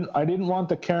 I didn't want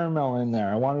the caramel in there.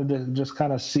 I wanted to just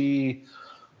kind of see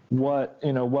what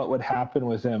would happen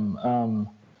with him.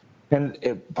 And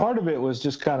part of it was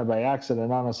just kind of by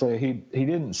accident. Honestly, he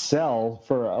didn't sell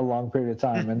for a long period of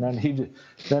time, and then he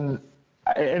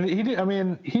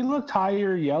looked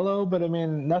higher yellow, but I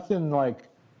mean nothing like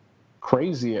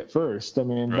crazy at first. I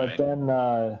mean, right. But then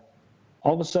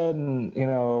all of a sudden,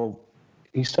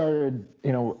 he started,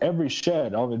 every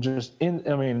shed,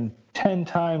 10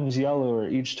 times yellower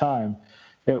each time.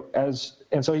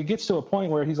 and so he gets to a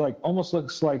point where he's like, almost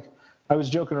looks like, I was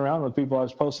joking around with people. I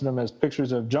was posting them as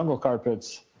pictures of jungle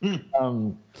carpets.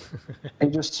 And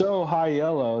just so high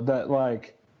yellow that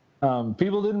like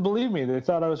people didn't believe me. They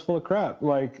thought I was full of crap,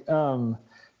 like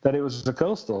that it was a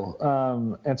coastal.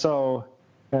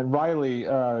 And Riley,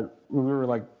 we were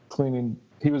like cleaning.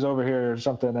 He was over here or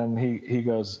something, and he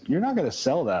goes, "You're not going to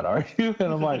sell that, are you?"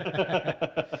 And I'm like,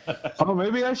 "Oh,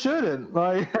 maybe I shouldn't."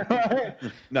 Like,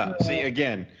 no. See,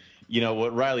 again,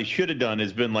 what Riley should have done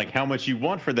is been like, "How much you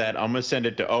want for that? I'm gonna send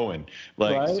it to Owen."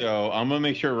 Like, right? So I'm gonna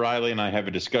make sure Riley and I have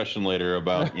a discussion later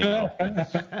about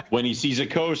when he sees a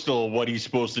coastal, what he's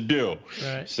supposed to do.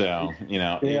 Right. So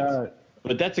yeah.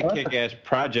 But that's a kick-ass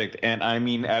project, and I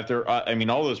mean,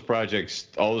 all those projects,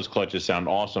 all those clutches sound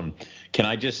awesome. Can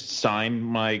I just sign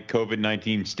my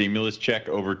COVID-19 stimulus check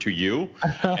over to you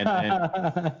and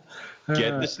then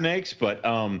get the snakes? But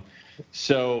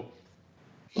so,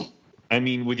 I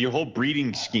mean, with your whole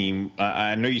breeding scheme,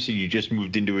 I know you said you just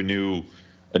moved into a new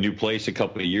place a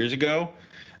couple of years ago.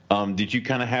 Did you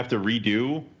kind of have to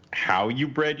redo how you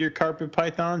bred your carpet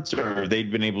pythons, or have they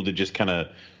been able to just kind of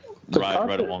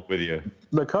right along with you?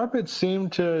 The carpets seem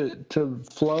to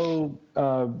flow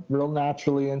real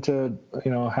naturally into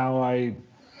how I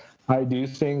do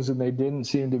things, and they didn't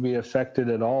seem to be affected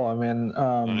at all. I mean,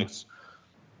 nice.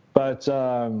 But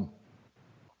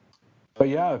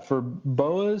yeah, for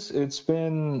boas, it's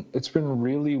been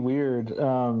really weird.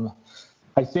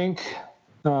 I think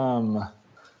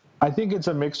it's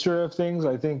a mixture of things.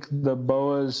 I think the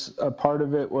boas, a part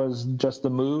of it was just the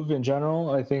move in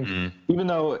general. I think even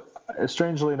though,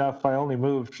 strangely enough, I only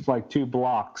moved like 2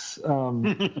 blocks. I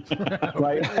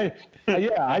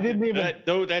didn't even.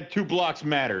 That 2 blocks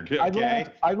mattered. Okay.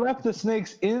 I left the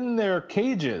snakes in their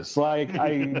cages. Like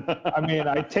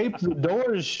I taped the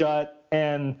doors shut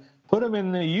and put them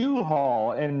in the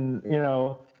U-Haul, and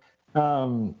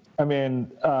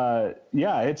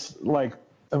it's like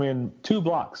 2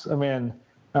 blocks.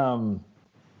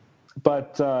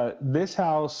 But this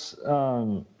house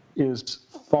is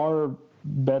far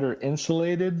better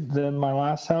insulated than my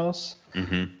last house.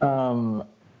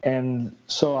 And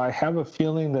so I have a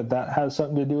feeling that has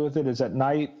something to do with it. Is at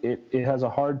night it has a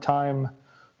hard time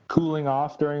cooling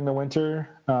off during the winter,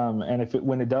 and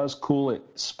when it does cool, it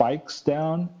spikes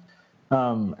down,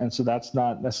 and so that's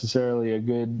not necessarily a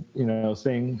good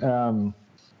thing.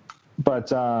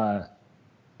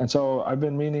 And so I've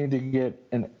been meaning to get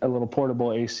a little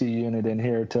portable AC unit in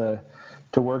here to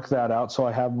work that out, so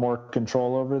I have more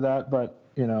control over that. But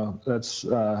that's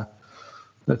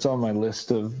on my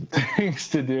list of things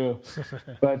to do.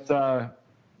 But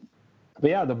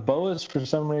yeah, the boas, for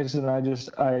some reason, I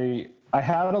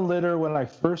had a litter when I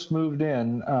first moved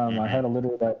in. I had a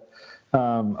litter that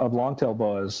of longtail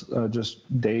boas,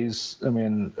 just days,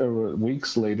 or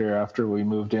weeks later after we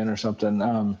moved in or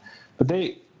something. But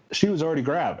she was already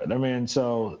gravid.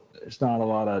 So it's not a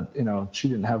lot of, she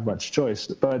didn't have much choice.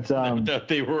 But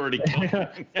they were already coming.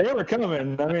 They were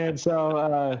coming.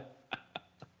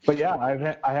 But yeah,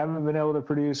 I haven't been able to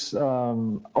produce.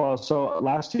 So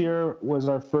last year was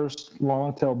our first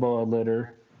longtail boa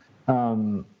litter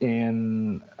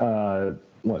in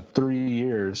 3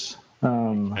 years.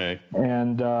 Okay.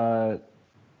 And I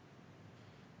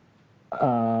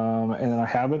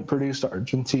haven't produced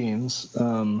Argentines.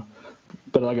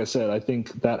 But like I said, I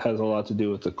think that has a lot to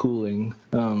do with the cooling.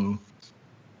 And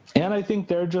I think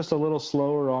they're just a little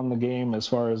slower on the game as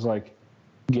far as like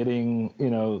getting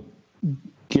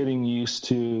used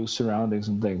to surroundings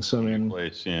and things. So new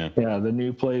place, yeah, the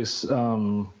new place.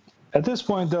 At this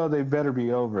point, though, they better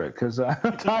be over it, because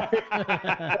I'm tired.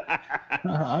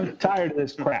 I'm tired of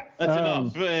this crap. That's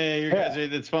enough. You guys,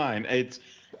 it's fine. It's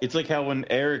like how when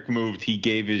Eric moved, he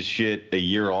gave his shit a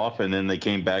year off, and then they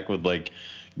came back with like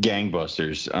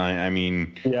gangbusters.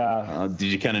 Yeah. Did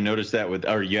you kind of notice that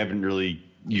or you haven't really?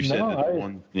 You said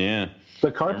one. Yeah.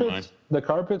 The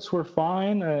carpets were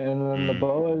fine, and then the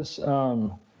boas.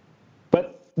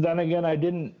 But then again, I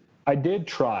did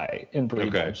try and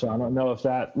breed them, so I don't know if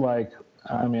that I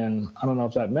don't know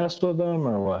if that messed with them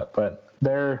or what, but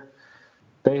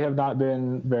they have not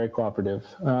been very cooperative.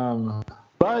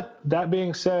 But that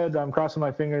being said, I'm crossing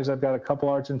my fingers. I've got a couple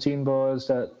Argentine boas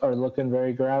that are looking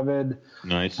very gravid.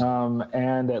 Nice.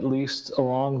 And at least a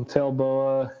long-tail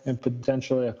boa and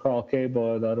potentially a Carl K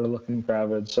boa that are looking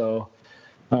gravid. So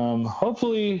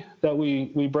hopefully that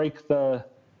we break the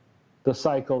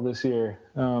cycle this year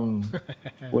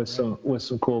with some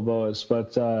cool boas.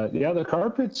 But the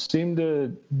carpets seem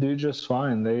to do just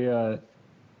fine. They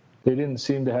didn't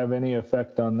seem to have any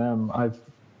effect on them. I've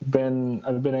been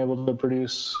able to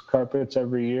produce carpets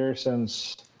every year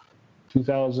since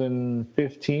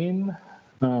 2015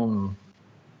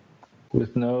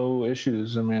 with no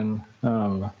issues. I mean,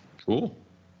 cool.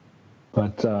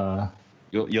 But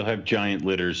you'll have giant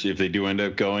litters if they do end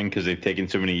up going because they've taken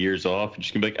so many years off. You're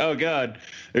just gonna be like, oh god,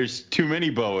 there's too many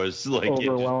boas. Like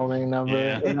overwhelming number.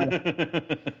 Yeah.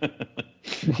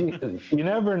 You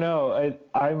never know.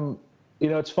 I'm.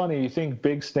 It's funny. You think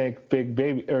big snake, big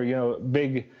baby, or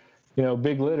big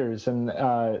litters, and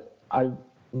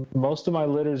most of my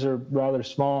litters are rather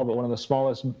small. But one of the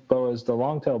smallest boas, the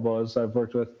longtail boas I've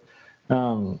worked with,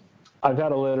 I've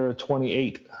had a litter of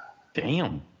 28.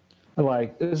 Damn.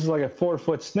 Like, this is like a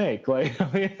 4-foot snake. Like,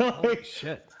 Holy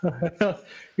shit.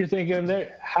 You're thinking,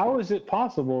 how is it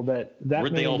possible that Where'd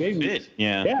many they all babies? fit?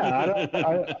 Yeah.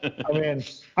 Yeah.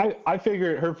 I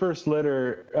figured her first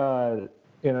litter,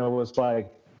 was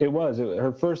like,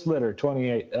 her first litter,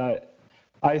 28.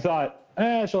 I thought,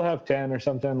 she'll have 10 or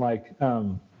something like,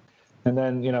 and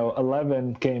then,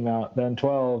 11 came out, then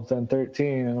 12, then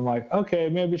 13. And I'm like, okay,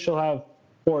 maybe she'll have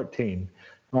 14.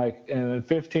 Like, and then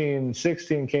 15,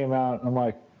 16 came out, and I'm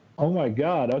like, oh my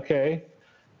God, okay.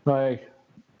 Like,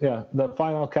 yeah, the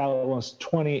final count was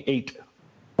 28.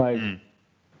 Like,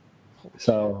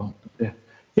 so,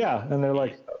 yeah, and they're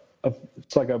like,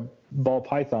 it's like a ball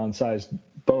python sized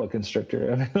boa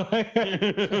constrictor.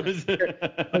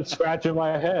 I'm scratching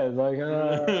my head, like,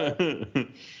 and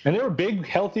they were big,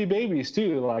 healthy babies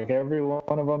too. Like, every one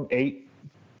of them ate,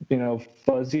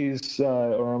 fuzzies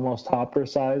or almost hopper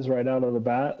size right out of the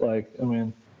bat. Like,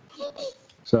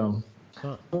 so,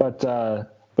 but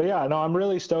yeah, no, I'm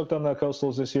really stoked on the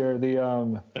coastals this year.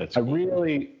 That's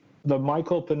cool. The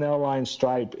Michael Pinnell line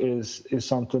stripe is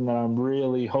something that I'm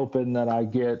really hoping that I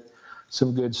get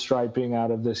some good striping out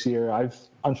of this year. I've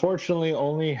unfortunately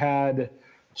only had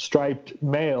striped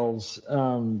males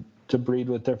to breed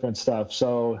with different stuff.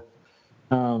 So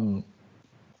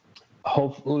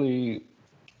hopefully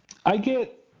I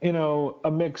get,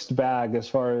 a mixed bag as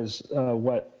far as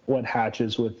what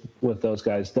hatches with those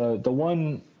guys. The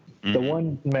one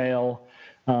male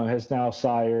has now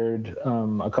sired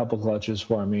a couple clutches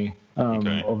for me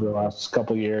over the last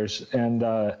couple years, and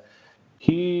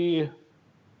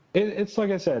it's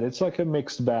like I said, it's like a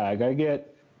mixed bag. I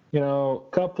get a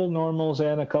couple normals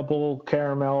and a couple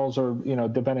caramels, or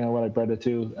depending on what I bred it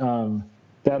to,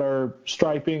 that are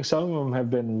striping. Some of them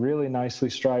have been really nicely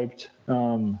striped.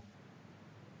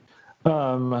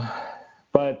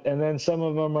 But then some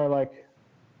of them are like,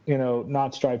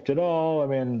 not striped at all.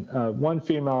 One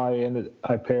female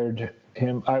I paired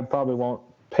him. I probably won't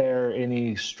pair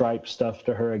any striped stuff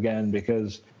to her again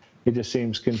because it just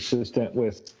seems consistent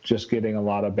with just getting a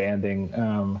lot of banding.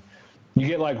 You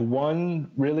get like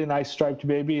one really nice striped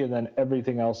baby, and then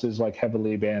everything else is like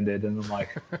heavily banded, and I'm like,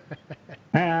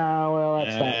 well,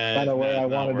 that's not kind of where I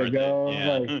wanted to go.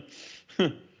 Yeah.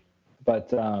 Like,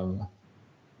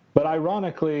 but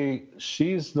ironically,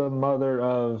 she's the mother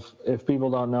of, if people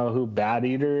don't know who Bat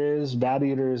Eater is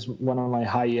one of my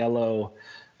high yellow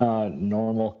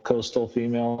normal coastal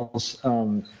females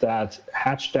that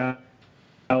hatched out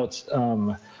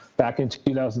back in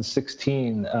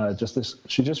 2016.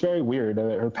 She's just very weird.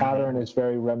 Her pattern is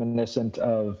very reminiscent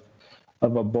of a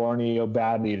Borneo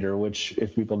Bat Eater, which,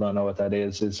 if people don't know what that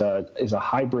is a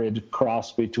hybrid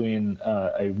cross between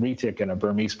a retic and a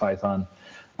Burmese python.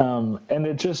 And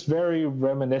it's just very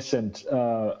reminiscent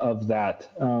of that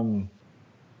kind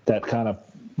of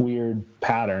weird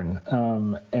pattern.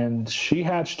 And she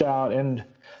hatched out, and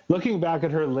looking back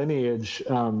at her lineage,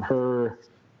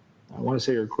 I want to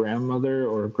say her grandmother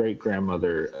or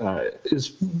great-grandmother is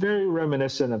very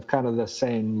reminiscent of kind of the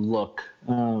same look.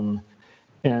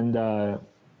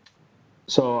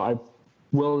 So I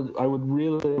would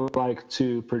really like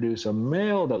to produce a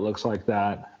male that looks like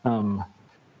that.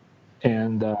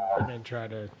 And then try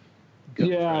to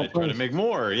try to make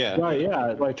more. Yeah. Right.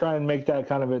 Yeah. Like, try and make that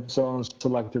kind of its own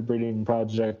selective breeding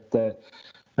project.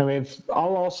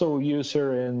 I'll also use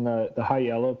her in the high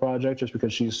yellow project just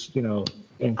because she's,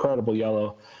 incredible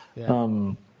yellow.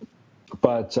 Yeah.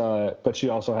 But she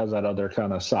also has that other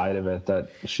kind of side of it, that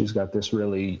she's got this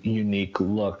really unique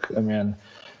look.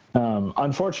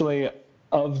 Unfortunately,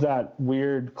 of that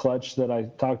weird clutch that I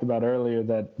talked about earlier,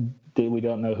 that we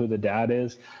don't know who the dad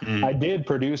is, I did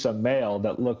produce a male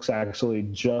that looks actually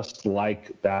just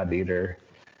like Bat Eater.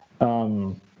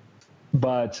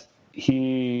 But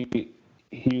he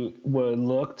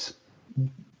looked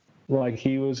like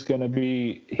he was a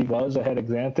head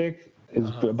exanthic,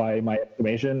 by my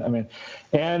estimation.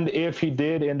 And if he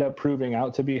did end up proving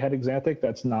out to be head exanthic,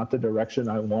 that's not the direction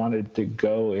I wanted to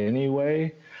go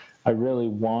anyway. I really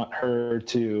want her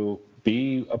to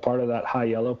be a part of that high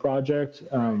yellow project.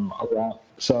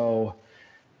 So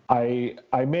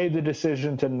I made the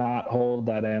decision to not hold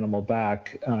that animal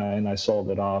back, and I sold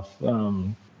it off.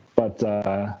 But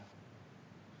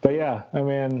yeah, I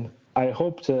mean, I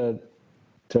hope to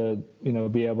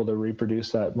be able to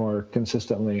reproduce that more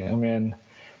consistently. I mean,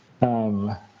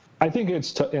 I think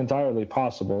it's entirely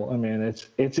possible. I mean,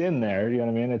 it's in there. You know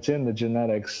what I mean? It's in the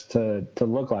genetics to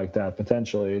look like that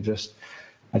potentially.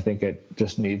 I think it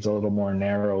just needs a little more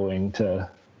narrowing to,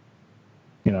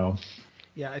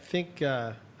 Yeah, I think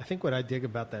what I dig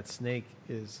about that snake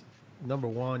is, number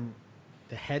one,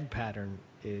 the head pattern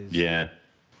is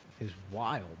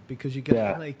wild, because you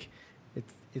get like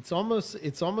it's almost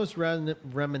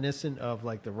reminiscent of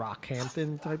like the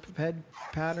Rockhampton type of head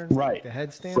pattern, right? Like the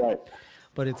headstand, right?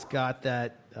 But it's got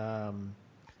that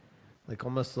like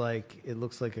almost like it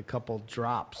looks like a couple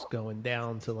drops going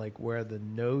down to like where the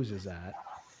nose is at,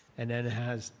 and then it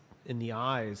has in the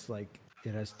eyes like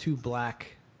it has two black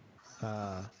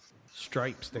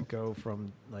stripes that go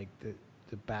from like the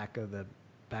back of the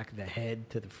head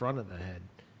to the front of the head.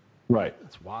 Right.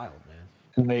 It's wild, man.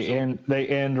 And they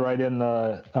end right in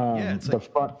the the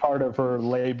front part of her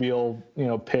labial,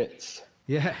 pits.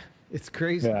 Yeah, it's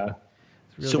crazy. Yeah.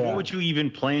 So what would you even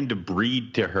plan to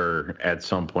breed to her at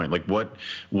some point? Like what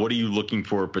are you looking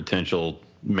for a potential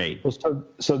mate? Well,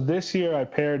 so this year I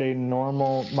paired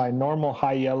my normal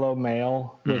high yellow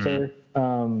male with her,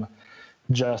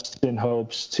 just in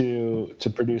hopes to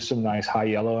produce some nice high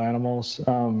yellow animals.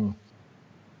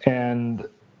 And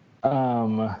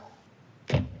I'm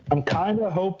kind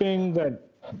of hoping that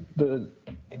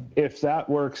if that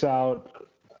works out,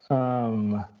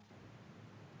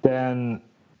 then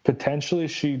potentially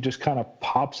she just kind of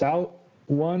pops out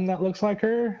one that looks like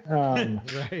her. Right.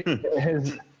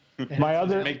 My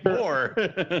other make more.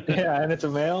 Yeah, and it's a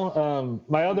male.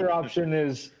 My other option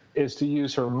is to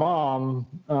use her mom.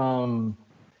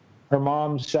 Her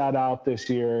mom sat out this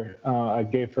year. I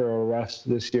gave her a rest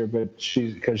this year, but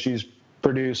because she's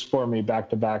produced for me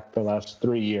back to back the last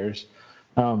 3 years.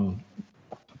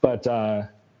 But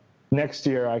next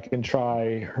year I can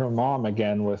try her mom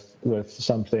again with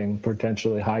something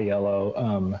potentially high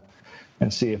yellow,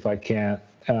 and see if I can't.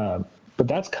 But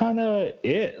that's kind of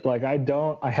it. Like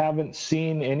I haven't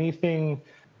seen anything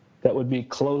that would be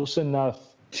close enough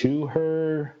to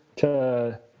her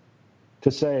to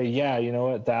say, yeah, you know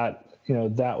what,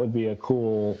 that would be a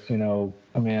cool,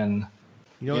 I mean.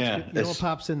 What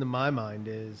pops into my mind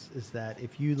is that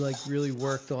if you like really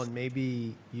worked on,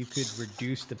 maybe you could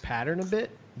reduce the pattern a bit,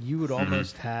 you would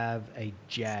almost have a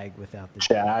jag without the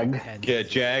jag. Yeah,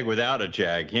 jag without a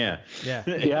jag. Yeah. Yeah.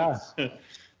 Yeah.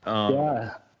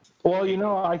 Yeah.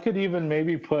 Well, I could even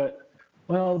maybe put,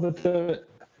 the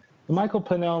Michael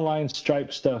Pennell line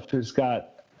stripe stuff it's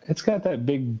got that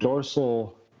big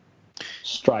dorsal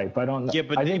stripe. I don't know. Yeah,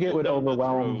 but I think it would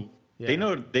overwhelm.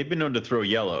 Yeah. They've been known to throw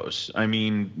yellows. I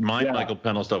mean, Michael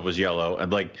Pennell stuff was yellow,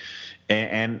 and I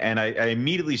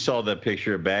immediately saw that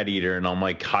picture of Bad Eater, and I'm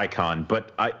like, Hycon,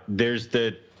 but there's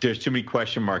too many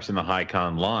question marks in the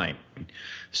Hycon line.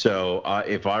 So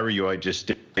if I were you, I'd just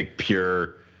stick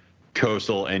pure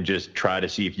coastal and just try to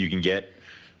see if you can get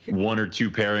one or two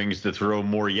pairings to throw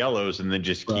more yellows, and then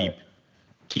just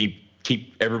keep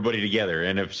everybody together.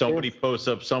 And if somebody posts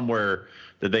up somewhere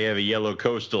that they have a yellow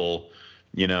coastal,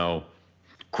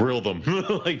 grill them.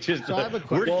 Like, just so I have a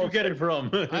question. Where did you get it from?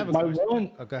 I have a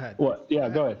question. Go ahead. What? Yeah,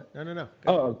 go ahead. No.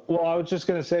 Oh, well, I was just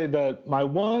going to say that my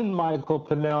one Michael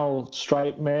Pennell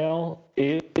stripe male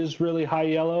is really high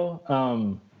yellow.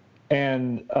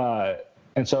 And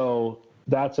so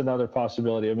that's another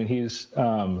possibility. I mean,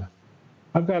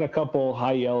 I've got a couple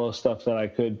high yellow stuff that I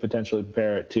could potentially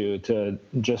pair it to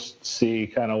just see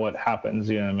kind of what happens.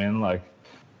 You know what I mean? Like,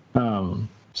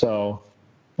 so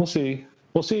we'll see.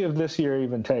 We'll see if this year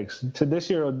even takes. This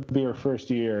year would be her first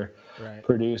year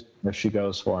produced if she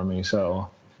goes for me. So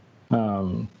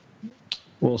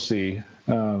we'll see.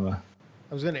 I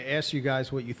was going to ask you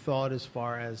guys what you thought as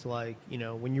far as like,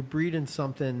 when you're breeding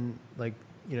something like,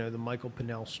 the Michael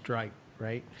Pennell stripe,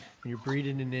 right? And you're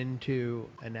breeding it into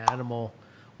an animal,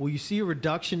 will you see a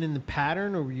reduction in the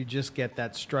pattern, or will you just get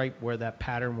that stripe where that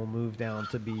pattern will move down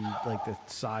to be like the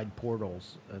side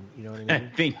portals? And you know what I mean?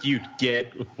 I think you'd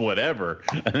get whatever.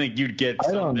 I think you'd get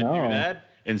some that do that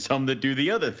and some that do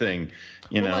the other thing.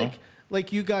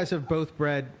 Like you guys have both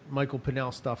bred Michael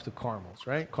Pennell stuff to caramels,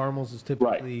 right? Caramels is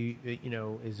typically,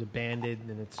 is a banded,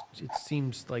 and it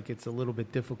seems like it's a little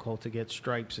bit difficult to get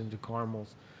stripes into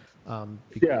caramels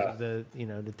because of the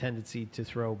the tendency to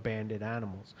throw banded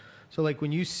animals. So like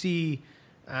when you see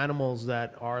animals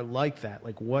that are like that,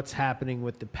 like what's happening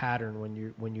with the pattern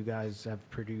when you guys have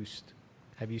produced?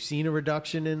 Have you seen a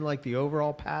reduction in like the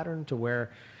overall pattern to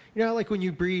where, You know, like when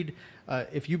you breed,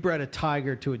 if you bred a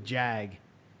tiger to a jag,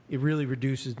 it really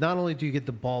reduces. Not only do you get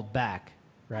the bald back,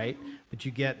 right, but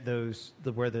you get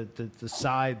where the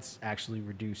sides actually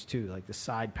reduce too, like the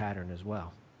side pattern as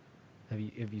well. Have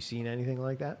you seen anything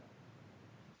like that?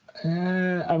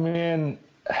 I mean,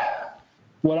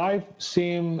 what I've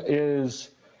seen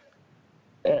is,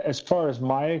 as far as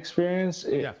my experience,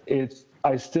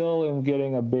 I still am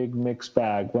getting a big mixed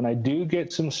bag. When I do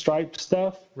get some striped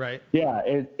stuff, right? Yeah,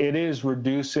 it is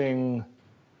reducing.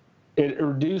 It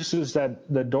reduces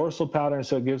the dorsal pattern,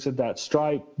 so it gives it that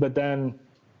stripe. But then,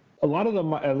 a lot of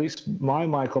at least my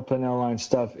Michael Pinnell line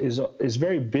stuff is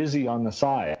very busy on the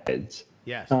sides.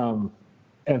 Yes.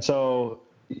 And so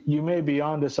you may be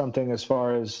onto something as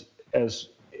far as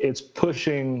it's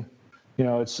pushing. You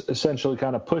know, it's essentially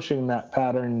kind of pushing that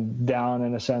pattern down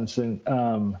in a sense, and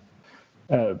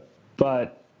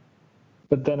but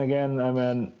then again, I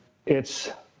mean,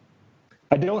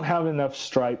 I don't have enough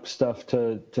stripe stuff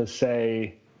to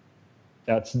say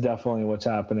that's definitely what's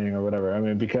happening or whatever. I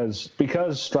mean, because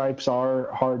stripes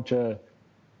are hard to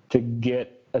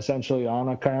get essentially on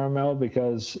a caramel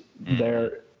because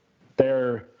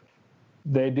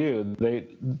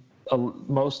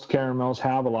most caramels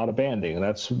have a lot of banding.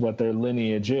 That's what their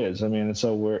lineage is. I mean,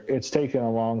 so it's taken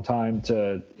a long time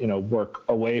to, work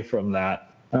away from that.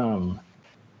 And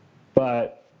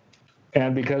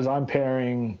because I'm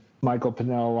pairing Michael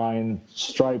Pinnell line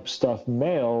stripe stuffed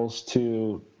males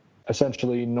to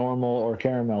essentially normal or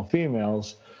caramel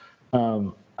females,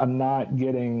 I'm not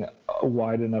getting a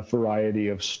wide enough variety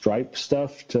of stripe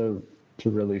stuff to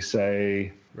really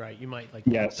say. Right, you might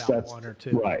yes, that's one or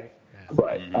two. Right, yeah.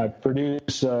 Right. I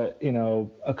produce a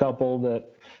couple that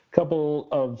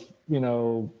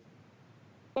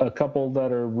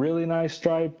are really nice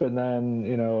stripe, and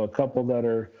then a couple that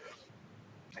are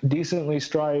decently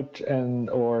striped and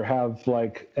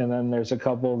then there's a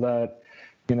couple that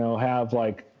have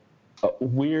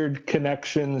weird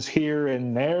connections here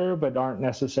and there but aren't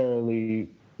necessarily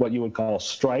what you would call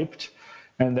striped,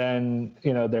 and then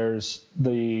there's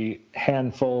the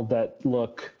handful that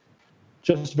look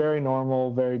just very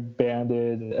normal, very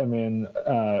banded,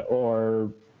 or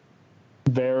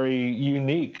very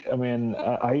unique. I mean,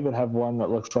 I even have one that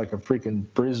looks like a freaking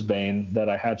Brisbane that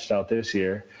I hatched out this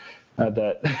year.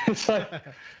 That it's like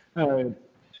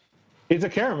it's a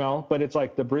caramel, but it's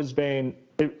like the Brisbane.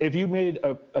 If you made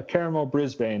a caramel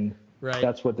Brisbane, right,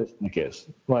 that's what this thing is.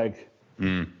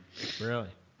 Really?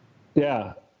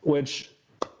 Yeah. Which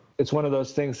it's one of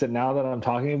those things that now that I'm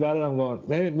talking about it, I'm going,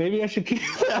 maybe I should keep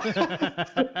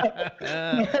that.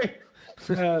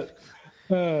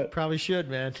 Probably should,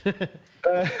 man.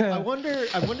 I wonder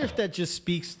if that just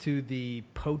speaks to the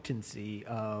potency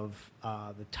of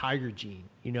the tiger gene,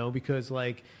 because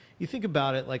you think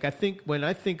about it, when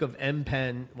I think of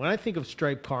M-Pen, when I think of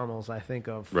striped caramels, I think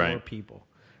of four people,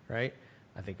 right?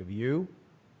 I think of you,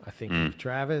 I think of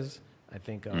Travis, I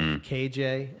think of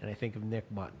KJ, and I think of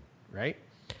Nick Mutton, right?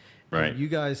 Right. And you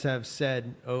guys have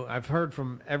said, I've heard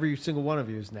from every single one of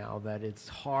you now that it's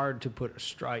hard to put a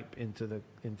stripe into the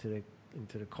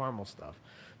caramel stuff.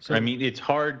 So, I mean, it's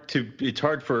hard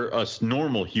for us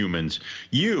normal humans,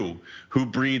 you who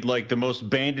breed like the most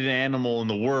banded animal in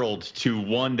the world, to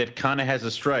one that kind of has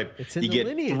a stripe. It's in you the get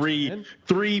lineage,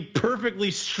 three perfectly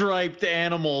striped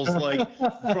animals, like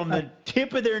from the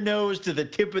tip of their nose to the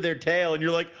tip of their tail, and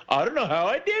you're like, I don't know how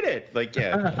I did it. Like,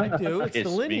 yeah, I do. It's the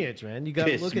lineage, man. You got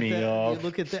to look at that. You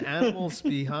look at the animals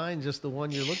behind just the one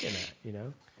you're looking at.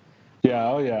 Yeah.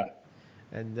 Oh yeah.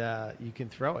 And you can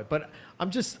throw it, but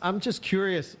I'm just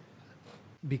curious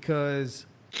because,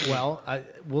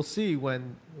 we'll see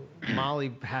when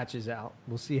Molly hatches out.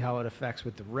 We'll see how it affects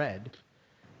with the red,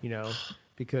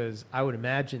 because I would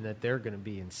imagine that they're going to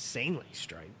be insanely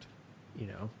striped,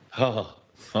 Oh.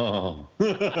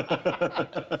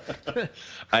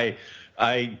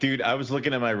 Dude, I was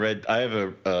looking at my red. I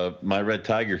have my red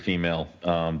tiger female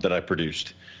that I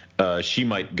produced. She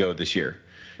might go this year,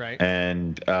 right?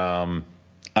 And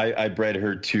I bred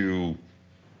her to,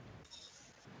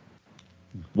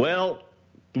 well,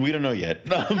 we don't know yet,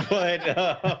 but one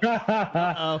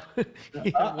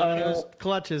of those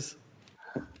clutches.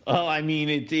 Oh, I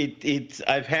mean, it's.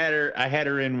 I had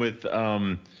her in with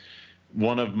my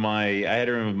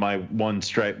one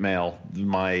striped male,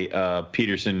 my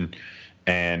Peterson,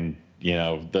 and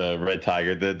the red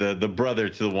tiger, the brother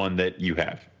to the one that you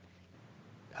have.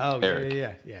 Oh,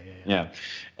 Eric. Yeah.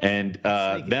 And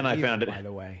then I found it. By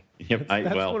the way, yep,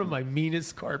 that's one of my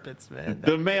meanest carpets, man.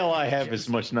 The male I have is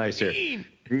much nicer.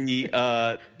 The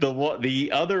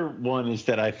other one is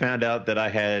that I found out that I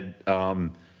had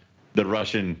the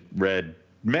Russian red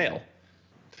male.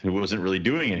 It wasn't really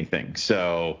doing anything.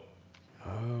 So.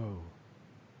 Oh.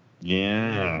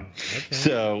 Yeah. Okay.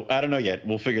 So I don't know yet.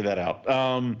 We'll figure that out.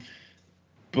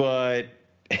 But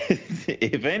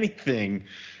if anything,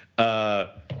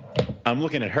 I'm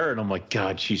looking at her and I'm like,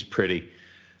 God, she's pretty.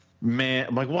 Man,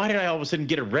 I'm like, why did I all of a sudden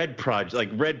get a red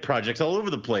projects all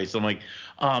over the place? I'm like,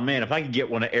 oh man, if I could get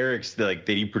one of Eric's that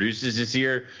he produces this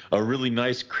year, a really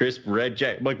nice crisp red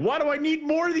jack. I'm like, why do I need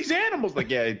more of these animals?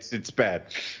 Like, yeah, it's bad.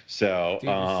 So,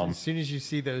 dude, as soon as you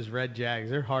see those red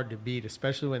jags, they're hard to beat,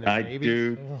 especially when they're babies.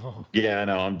 Do. Oh. Yeah,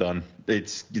 no, I'm done.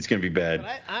 It's gonna be bad.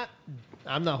 But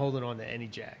I'm not holding on to any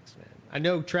jags, man. I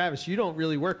know, Travis, you don't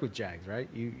really work with jags, right?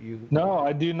 You No,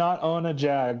 I do not own a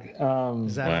jag.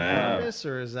 Is that on purpose,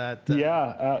 or is that?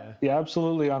 Yeah,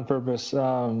 absolutely on purpose.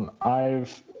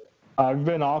 I've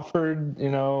been offered,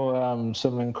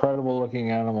 some incredible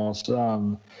looking animals,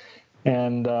 and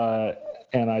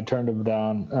I turned them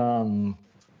down.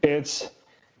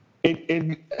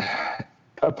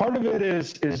 A part of it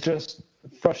is just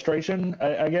frustration,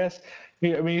 I guess.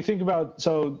 I mean, you think about,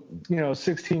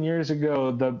 16 years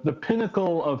ago, the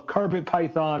pinnacle of carpet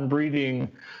python breeding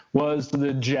was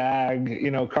the jag,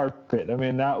 carpet. I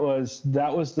mean, that was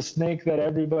the snake that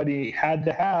everybody had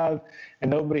to have,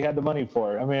 and nobody had the money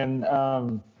for. I mean,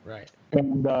 right.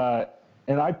 And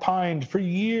I pined for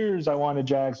years. I wanted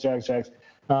jags.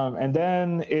 And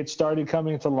then it started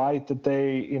coming to light that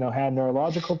they, had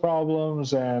neurological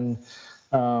problems, and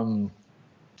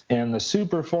the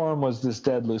super form was this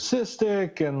dead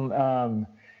leucistic, and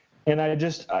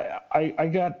I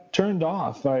got turned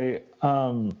off. I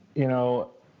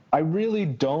really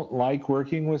don't like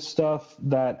working with stuff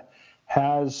that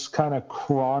has kind of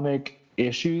chronic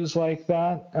issues like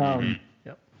that.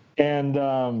 Yep. And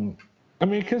I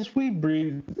mean, because we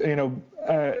breed,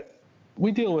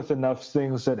 we deal with enough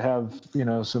things that have,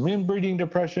 some inbreeding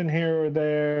depression here or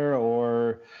there,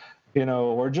 or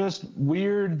just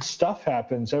weird stuff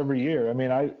happens every year. I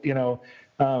mean,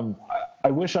 I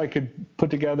wish I could put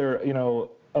together,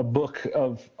 a book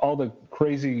of all the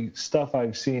crazy stuff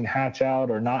I've seen hatch out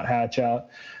or not hatch out.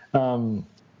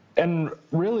 And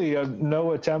really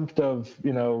no attempt of,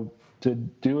 to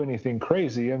do anything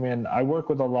crazy. I mean, I work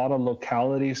with a lot of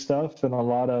locality stuff and a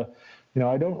lot of,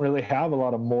 I don't really have a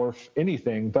lot of morph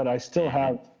anything, but I still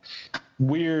have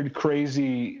weird,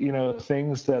 crazy,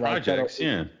 things that projects.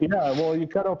 Yeah. Well, you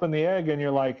cut open the egg and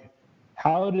you're like,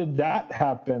 how did that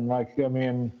happen? Like, I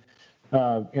mean,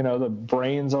 the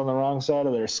brain's on the wrong side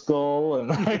of their skull, and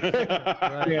like,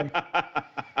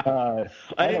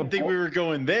 I didn't think we were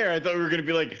going there. I thought we were going to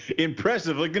be like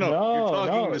impressive, like you're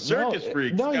talking to circus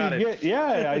freaks. No,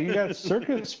 you got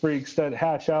circus freaks that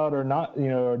hatch out or not,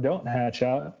 or don't hatch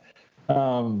out.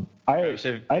 Have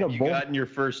you gotten your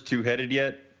first two-headed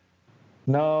yet?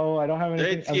 No, I don't have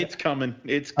anything. It's coming.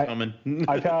 It's coming.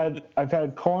 I've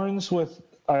had corn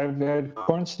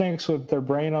snakes with their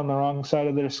brain on the wrong side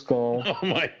of their skull. Oh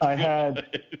my God.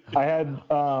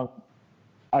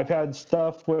 I've had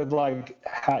stuff with like,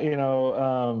 I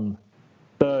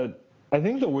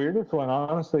think the weirdest one,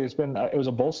 honestly, it was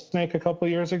a bull snake a couple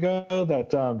of years ago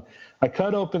that I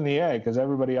cut open the egg because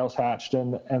everybody else hatched,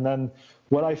 and then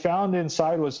what I found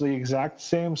inside was the exact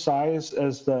same size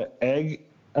as the egg,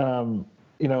 and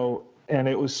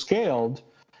it was scaled.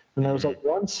 And there was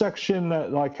one section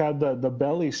that like had the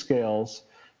belly scales,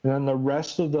 and then the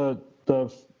rest of the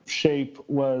shape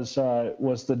was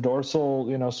the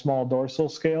dorsal, small dorsal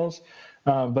scales,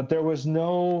 but there was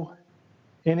no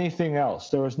anything else.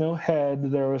 There was no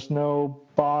head. There was no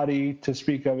body to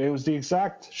speak of. It was the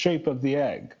exact shape of the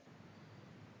egg.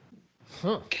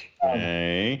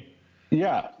 Okay.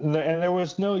 Yeah, and there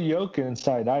was no yolk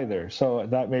inside either. So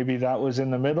maybe that was in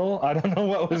the middle. I don't know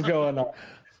what was going on.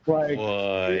 Like,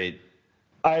 what?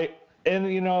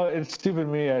 It's stupid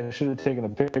me. I should have taken a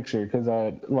picture because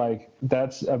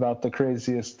that's about the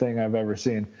craziest thing I've ever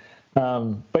seen.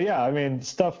 But yeah, I mean,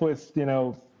 stuff with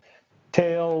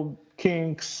tail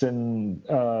kinks, and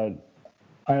I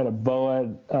had a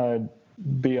boa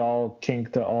be all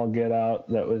kinked to all get out.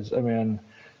 That was, I mean,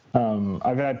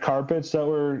 I've had carpets that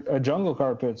were jungle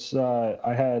carpets.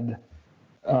 I had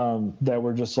that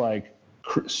were just like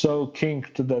so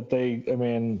kinked that they, I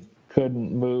mean,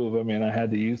 couldn't move. I mean, I had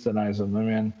to euthanize them. I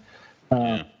mean,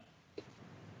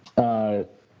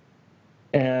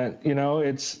 and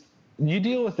it's, you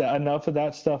deal with enough of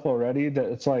that stuff already that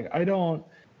it's like, I don't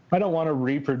want to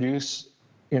reproduce,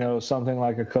 something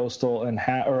like a coastal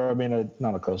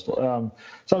not a coastal,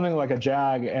 something like a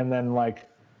jag, and then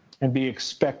and be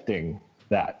expecting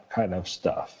that kind of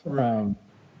stuff. Right.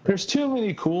 There's too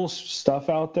many cool stuff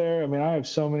out there. I mean, I have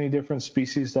so many different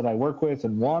species that I work with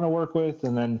and want to work with,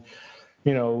 and then,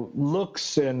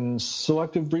 looks and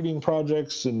selective breeding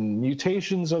projects and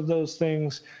mutations of those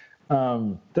things,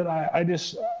 that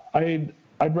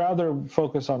I'd rather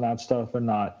focus on that stuff and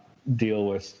not deal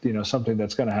with, something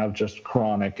that's going to have just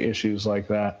chronic issues like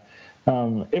that.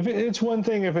 If it's one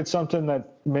thing, if it's something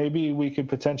that maybe we could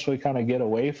potentially kind of get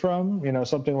away from,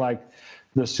 something like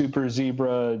the super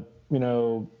zebra,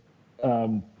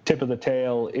 tip of the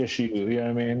tail issue,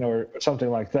 or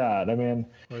something like that.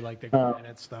 Or like the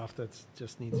granite stuff that's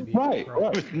just needs to be right.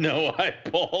 With no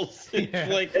eyeballs.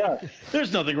 It's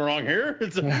there's nothing wrong here.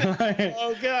 It's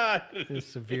oh God. It's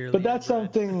severely. But that's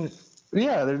inbred. something.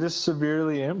 Yeah, they're just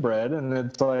severely inbred, and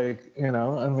it's like,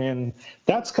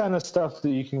 that's kind of stuff that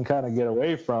you can kind of get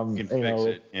away from. You can fix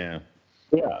it. Yeah.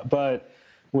 Yeah, but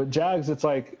with Jags, it's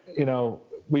like,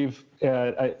 we've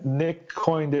Nick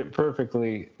coined it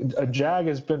perfectly. A Jag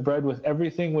has been bred with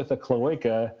everything with a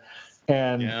cloaca,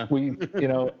 and we,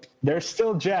 they're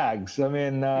still Jags. Still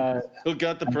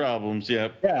got the problems.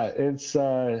 Yep. Yeah, it's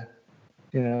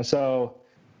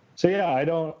So yeah, I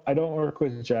don't work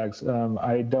with Jags.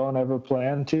 I don't ever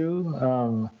plan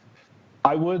to.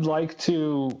 I would like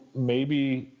to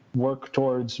maybe work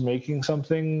towards making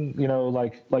something,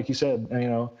 like you said,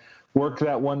 work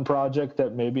that one project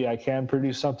that maybe I can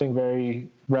produce something very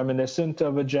reminiscent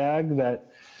of a Jag that,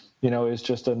 is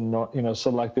just a,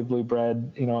 selectively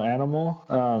bred, animal.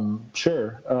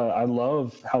 Sure. I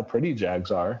love how pretty Jags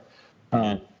are.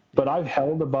 But I've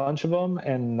held a bunch of them,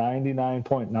 and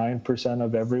 99.9%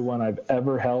 of everyone I've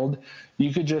ever held,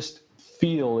 you could just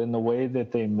feel in the way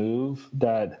that they move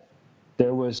that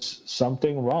there was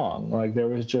something wrong. Like there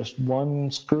was just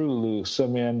one screw loose.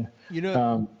 The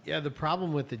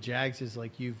problem with the Jags is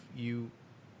like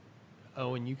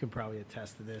Owen, you can probably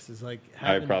attest to this, is like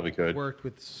I probably could worked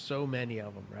with so many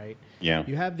of them, right? Yeah.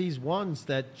 You have these ones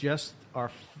that just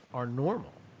are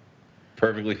normal.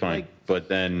 Perfectly fine, but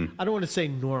then I don't want to say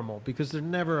normal because they're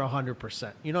never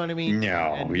 100%. You know what I mean?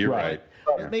 No, you're right.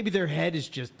 Maybe their head is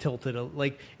just tilted.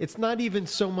 Like it's not even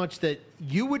so much that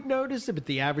you would notice it, but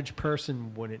the average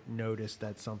person wouldn't notice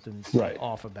that something's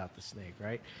off about the snake,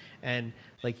 right? And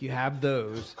like you have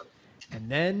those, and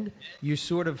then you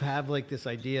sort of have like this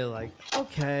idea, like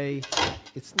okay,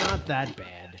 it's not that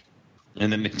bad.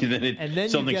 And then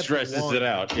something stresses it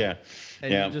out, yeah.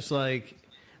 And you're just like.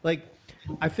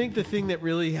 I think the thing that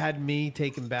really had me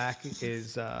taken back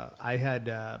is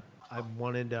I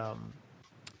wanted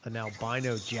an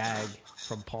albino Jag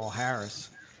from Paul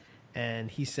Harris, and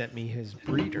he sent me his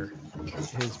breeder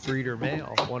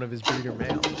male, one of his breeder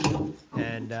males.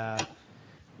 And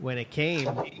when it came,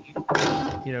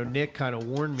 Nick kind of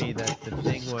warned me that the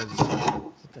thing was,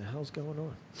 what the hell's going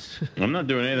on? I'm not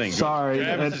doing anything. Sorry.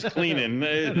 Travis is cleaning.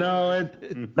 No,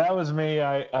 that was me.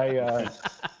 I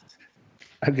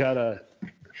got a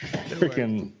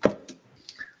freaking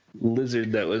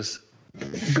lizard that was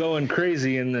going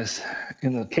crazy in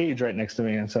the cage right next to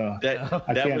me, and so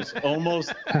it's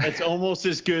almost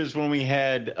as good as when we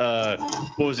had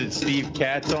what was it, Steve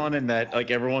Katz on, and that like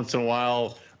every once in a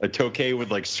while a Tokay would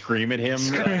like scream at him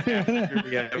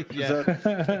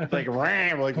like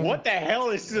ram, like what the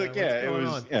hell is like it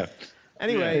was on?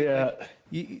 Anyway,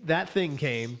 that thing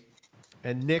came,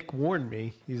 and Nick warned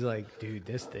me. He's like, dude,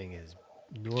 this thing is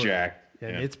normal. Jack.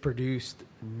 And it's produced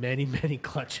many, many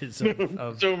clutches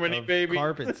of so many of baby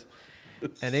carpets.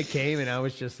 And it came, and I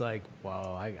was just like,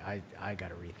 "Whoa, I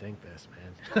gotta rethink this,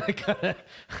 man. I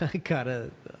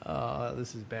gotta.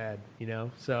 This is bad,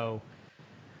 So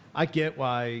I get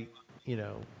why,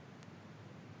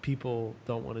 people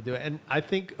don't want to do it, and I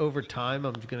think over time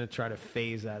I'm gonna try to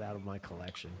phase that out of my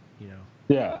collection.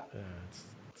 Yeah. It's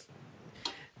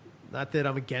not that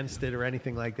I'm against it or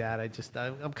anything like that.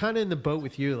 I'm kind of in the boat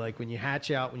with you. Like when you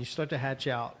start to hatch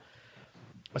out,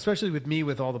 especially with me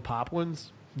with all the pop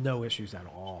ones, no issues at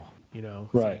all.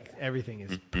 It's like everything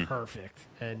is perfect,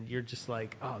 and you're just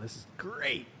like, oh, this is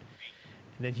great.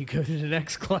 And then you go to the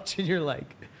next clutch, and you're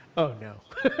like, oh no,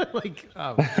 like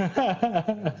oh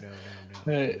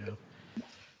no.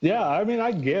 Yeah, I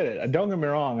get it. Don't get me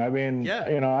wrong.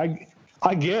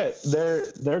 I get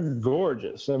they're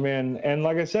gorgeous. And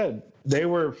like I said, they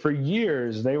were for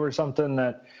years. They were something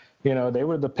that, they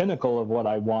were the pinnacle of what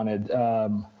I wanted.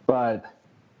 But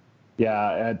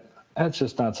yeah, that's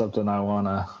just not something I want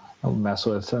to mess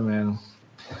with.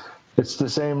 It's the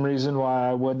same reason why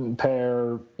I wouldn't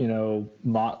pair,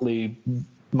 motley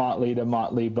to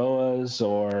motley boas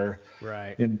or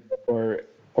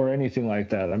or anything like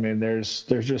that.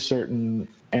 There's just certain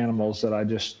animals that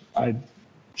I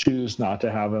choose not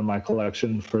to have in my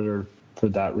collection for for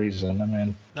that reason. I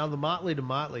mean, now the Motley to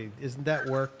Motley, isn't that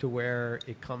work to where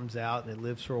it comes out and it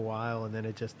lives for a while and then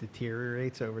it just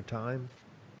deteriorates over time?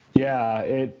 Yeah,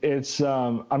 it's.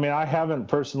 I mean, I haven't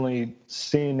personally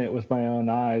seen it with my own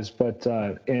eyes, but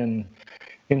in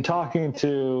talking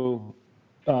to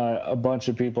a bunch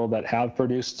of people that have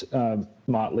produced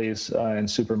Motleys and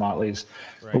Super Motleys,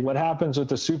 right. What happens with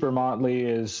the Super Motley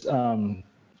is, well,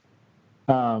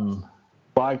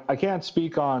 I can't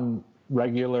speak on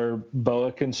regular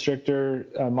boa constrictor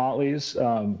Motleys,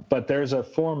 but there's a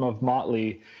form of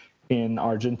Motley in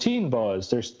Argentine boas.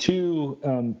 There's two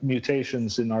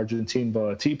mutations in Argentine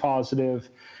boa, T positive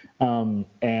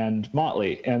and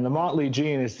Motley. And the Motley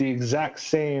gene is the exact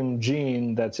same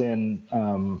gene that's in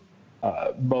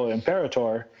boa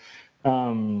imperator,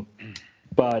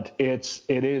 but it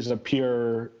is a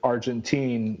pure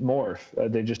Argentine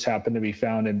morph. They just happen to be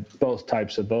found in both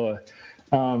types of boa.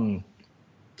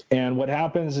 And what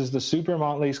happens is the Super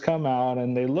Motleys come out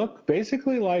and they look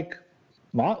basically like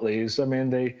Motleys. I mean,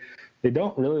 they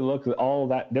don't really look all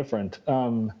that different.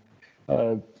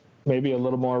 Maybe a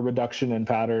little more reduction in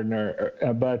pattern,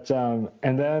 but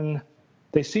and then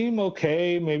they seem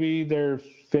okay. Maybe they're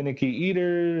finicky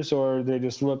eaters, or they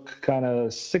just look kind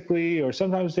of sickly, or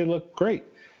sometimes they look great.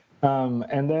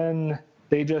 And then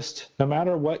they just, no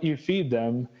matter what you feed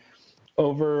them,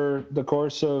 over the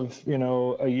course of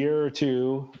a year or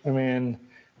two, I mean,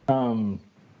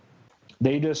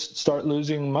 they just start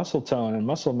losing muscle tone and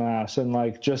muscle mass, and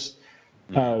like just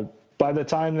by the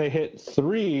time they hit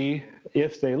 3,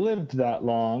 if they lived that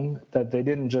long, that they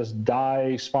didn't just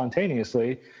die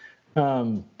spontaneously,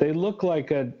 they look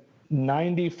like a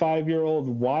 95-year-old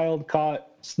wild-caught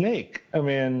snake. I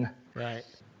mean, right.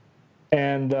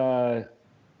 And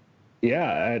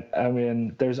yeah, I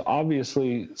mean, there's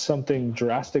obviously something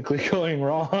drastically going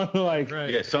wrong. Like, right.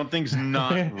 Yeah, something's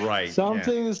not right.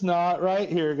 Something's not right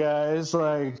here, guys.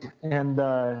 Like, and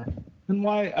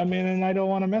why? I mean, and I don't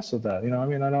want to mess with that. I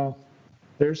mean, I don't.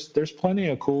 There's plenty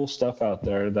of cool stuff out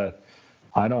there that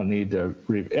I don't need to.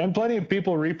 And plenty of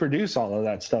people reproduce all of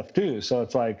that stuff too. So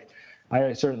it's like,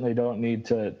 I certainly don't need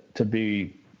to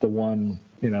be the one,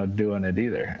 doing it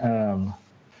either.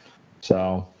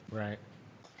 So. Right.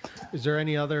 Is there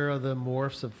any other of the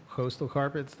morphs of coastal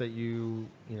carpets that you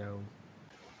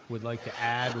would like to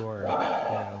add, or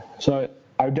So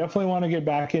I definitely want to get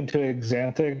back into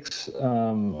exanthics.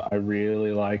 I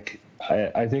really like.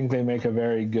 I think they make a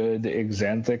very good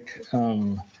exanthic,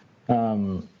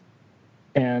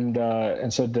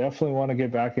 and so definitely want to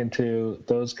get back into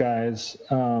those guys.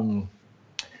 I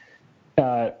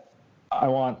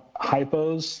want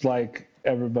hypos like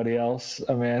everybody else.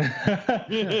 I mean.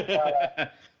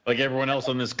 Like everyone else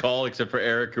on this call, except for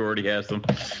Eric, who already has them.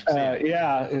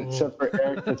 Yeah, except for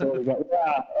Eric, that's already got.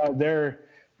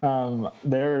 Yeah,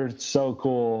 they're so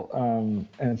cool.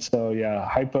 And so yeah,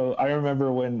 hypo. I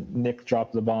remember when Nick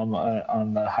dropped the bomb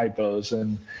on the hypos,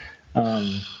 and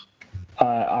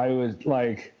I was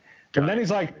like, and then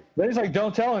he's like,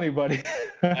 don't tell anybody.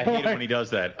 I hate it when he does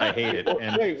that. I hate it.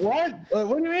 And wait, what?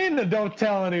 What do you mean? Don't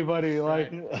tell anybody?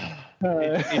 Like.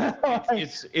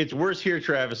 It's worse here,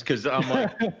 Travis, because I'm like,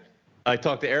 I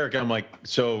talked to Eric. I'm like,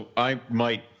 so I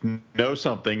might know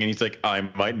something, and he's like, I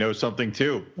might know something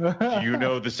too. Do you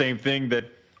know the same thing that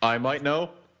I might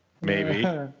know? Maybe.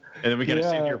 And then we gotta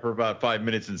sit here for about 5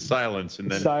 minutes in silence,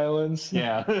 and then silence.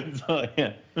 Yeah.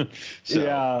 Yeah. So,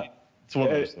 yeah. It's one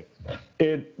of those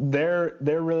things. They're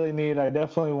really neat. I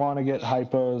definitely want to get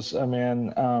hypos. I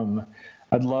mean,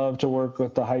 I'd love to work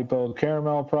with the Hypo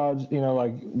Caramel project,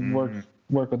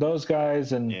 work with those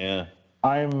guys. And yeah.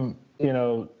 I'm,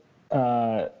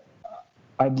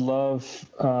 I'd love,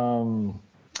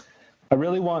 I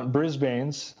really want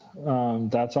Brisbane's.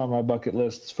 That's on my bucket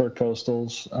list for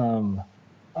coastals.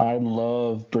 I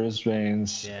love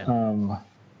Brisbane's. Yeah.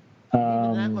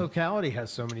 That locality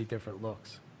has so many different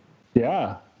looks.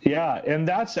 Yeah. Yeah. And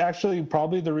that's actually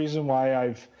probably the reason why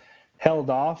I've held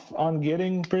off on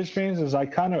getting Brisbane's, is I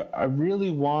really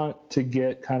want to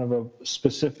get kind of a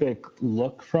specific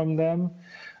look from them.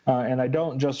 And I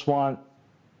don't just want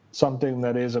something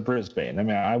that is a Brisbane. I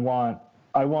mean, I want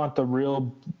the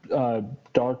real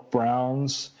dark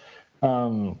browns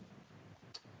and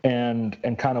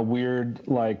kind of weird,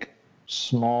 like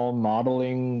small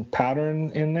modeling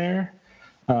pattern in there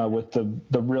with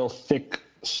the real thick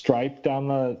stripe down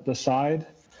the side.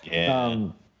 Yeah.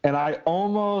 And I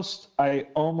almost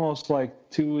like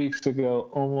 2 weeks ago,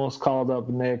 almost called up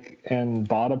Nick and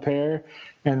bought a pair.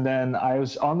 And then I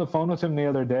was on the phone with him the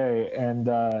other day, and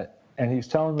he's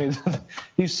telling me that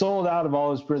he's sold out of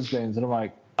all his Brisbanes. And I'm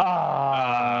like,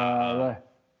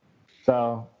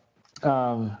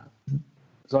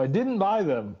 So I didn't buy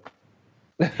them.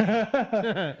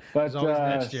 But always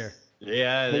next year.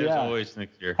 Yeah, there's always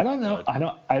next year. I don't know.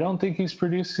 I don't think he's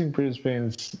producing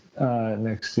Brisbane's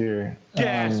next year.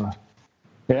 Yes.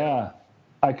 Yeah,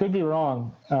 I could be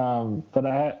wrong, but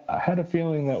I had a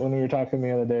feeling that when we were talking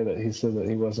the other day that he said that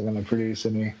he wasn't going to produce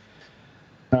any.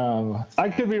 I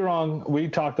could be wrong. We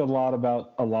talked a lot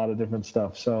about a lot of different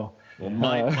stuff. So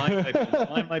mine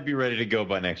might be ready to go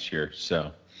by next year.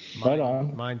 So right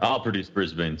on. Mine I'll produce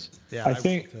Brisbane's. Yeah,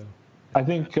 I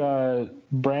think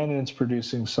Brandon's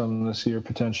producing some this year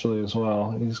potentially as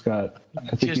well.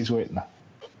 He's waiting.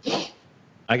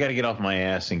 I got to get off my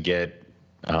ass and get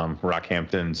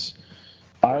Rockhampton's.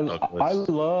 I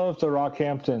love the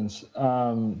Rockhamptons.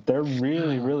 They're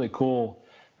really, really cool.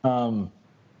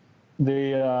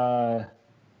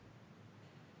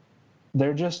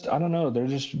 They're just, I don't know,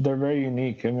 they're very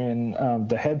unique. I mean,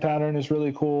 the head pattern is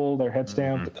really cool. Their head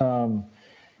stamp,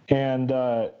 and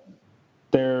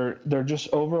they're just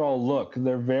overall look.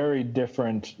 They're very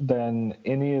different than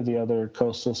any of the other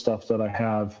coastal stuff that I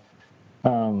have.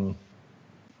 And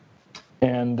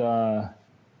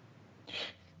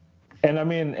I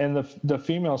mean, and the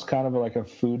female's kind of like a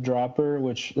food dropper,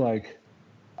 which like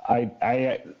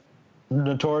I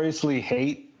notoriously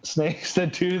hate snakes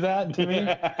that do that to me.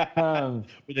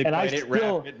 And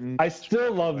I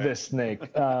still love this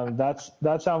snake.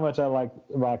 That's how much I like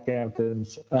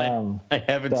Rockhamptons. I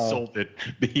haven't sold it,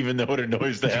 even though it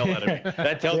annoys the hell out of me.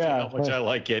 That tells you how much I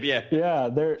like it. Yeah. Yeah,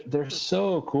 they're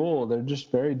so cool. They're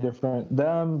just very different.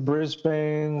 Them,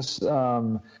 Brisbane's.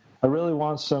 I really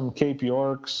want some Cape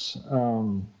Yorks.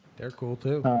 They're cool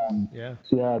too. Yeah,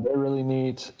 they're really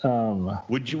neat.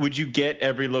 Would you get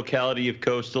every locality of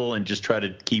coastal and just try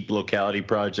to keep locality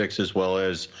projects as well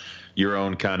as your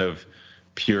own kind of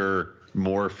pure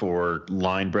morph or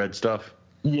line bred stuff?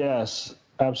 Yes,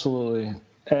 absolutely.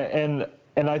 And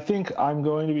I think I'm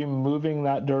going to be moving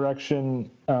that direction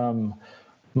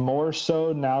more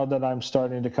so now that I'm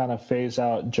starting to kind of phase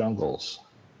out jungles.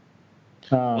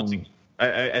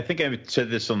 I think I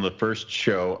said this on the first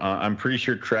show. I'm pretty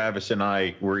sure Travis and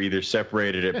I were either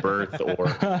separated at birth or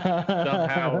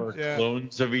somehow are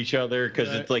clones of each other,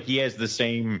 because it's like he has the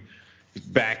same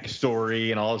backstory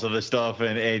and all this other stuff,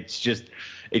 and it's just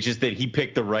that he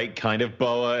picked the right kind of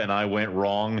boa and I went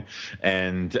wrong,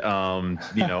 and all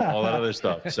that other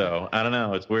stuff. So I don't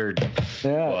know. It's weird.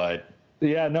 Yeah. But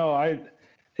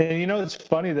it's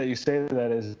funny that you say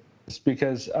that is.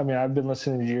 Because I mean, I've been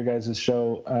listening to your guys'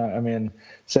 show.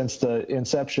 Since the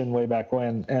inception way back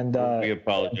when, and we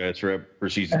apologize for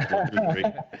season 4 through 3.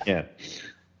 Yeah,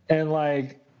 and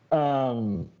like,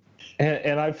 and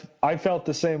I felt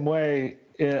the same way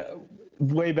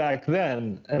way back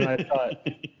then, and I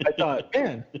thought,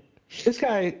 man, this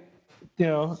guy,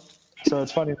 So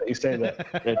it's funny that you say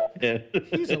that.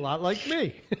 He's a lot like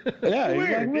me. Yeah, he's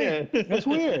like me. That's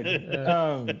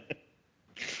weird.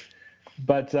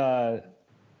 But I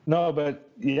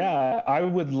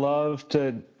would love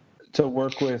to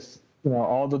work with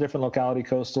all the different locality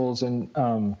coastals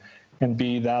and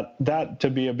be that to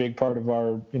be a big part of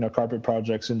our carpet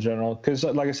projects in general. Because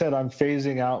like I said, I'm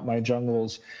phasing out my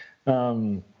jungles.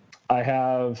 I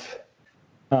have,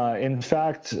 in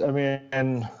fact,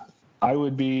 and I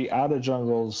would be out of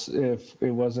jungles if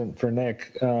it wasn't for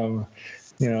Nick. But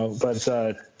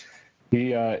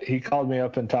he called me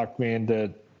up and talked me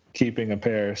into keeping a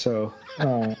pair, so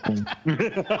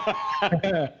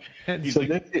he's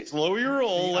like, slow your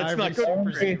roll. Let's not go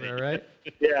zebra, right?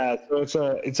 Yeah,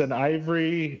 so it's an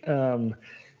ivory male,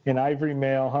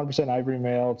 100% ivory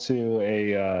male to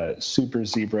a super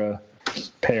zebra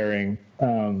pairing,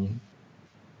 and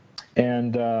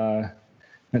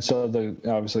so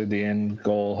obviously the end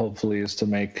goal hopefully is to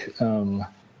make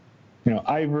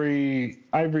ivory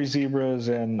zebras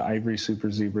and ivory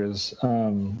super zebras.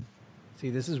 See,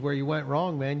 this is where you went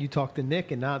wrong, man. You talked to Nick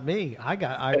and not me. I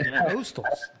got ivory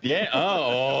coastals. Yeah.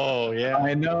 Oh, yeah.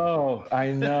 I know.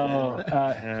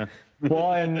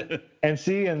 Well, and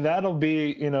that'll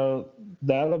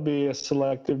be a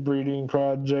selective breeding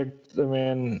project. I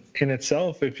mean, in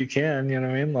itself, if you can, you know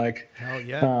what I mean? Like, hell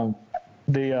yeah.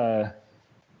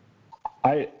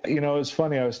 It's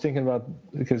funny. I was thinking about,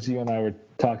 because you and I were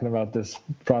talking about this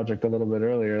project a little bit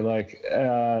earlier. Like,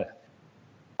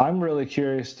 I'm really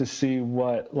curious to see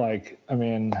do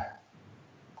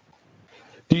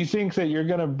you think that you're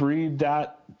going to breed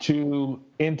that into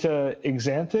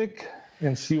Exantic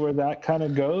and see where that kind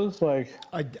of goes? Like,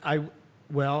 I'll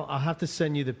have to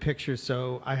send you the picture.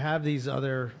 So I have these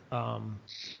other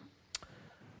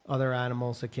other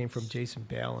animals that came from Jason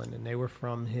Balin, and they were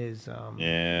from his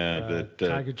the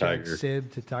Tiger Jag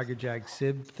Sib to Tiger Jag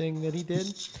Sib thing that he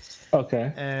did.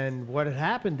 Okay. And what had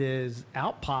happened is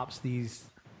out pops these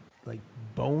like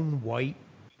bone white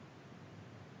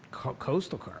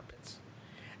coastal carpets.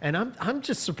 And I'm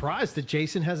just surprised that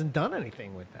Jason hasn't done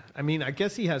anything with that. I mean, I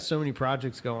guess he has so many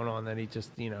projects going on that he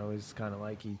just, is kind of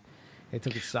like he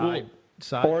took it side.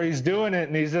 Or he's doing it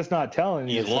and he's just not telling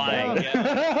you. He's lying.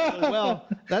 Well,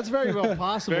 that's very well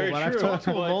possible. Very but true. I've talked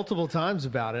to him multiple times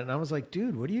about it, and I was like,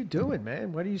 "Dude, what are you doing,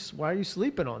 man? Why are you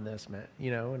sleeping on this, man?"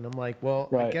 And I'm like, "Well,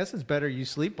 right. I guess it's better you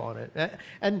sleep on it."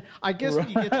 And I guess when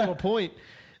you get to a point,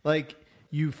 like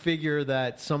you figure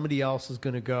that somebody else is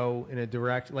going to go in a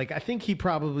direct. Like I think he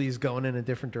probably is going in a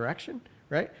different direction,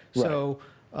 right? So.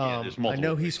 I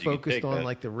know he's focused on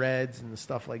like the reds and the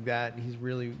stuff like that, and he's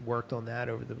really worked on that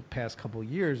over the past couple of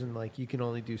years, and like you can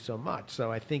only do so much.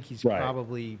 So I think he's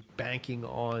probably banking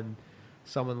on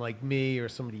someone like me or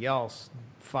somebody else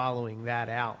following that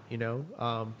out,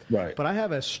 Right. But I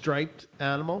have a striped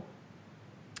animal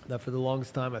that for the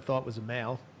longest time I thought was a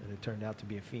male, and it turned out to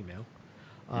be a female,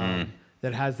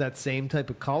 that has that same type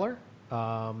of color.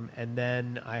 And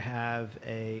then I have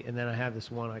this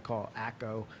one I call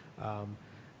Akko.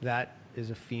 That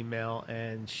is a female,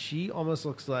 and she almost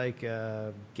looks like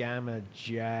a Gamma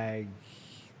Jag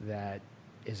that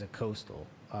is a coastal,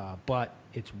 but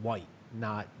it's white,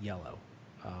 not yellow.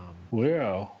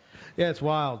 Wow. Yeah, it's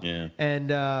wild. Yeah. And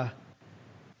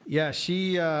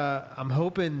she. I'm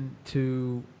hoping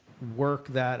to work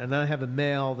that, and then I have a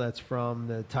male that's from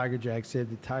the Tiger Jag Sib,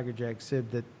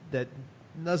 that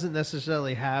doesn't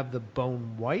necessarily have the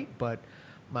bone white, but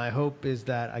my hope is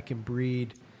that I can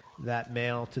breed that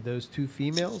male to those two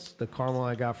females, the caramel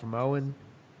I got from Owen,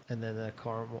 and then the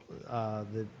caramel,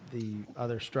 the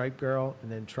other striped girl,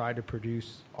 and then try to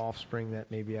produce offspring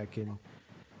that maybe I can.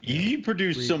 You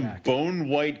produce some bone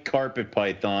white carpet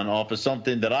python off of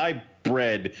something that I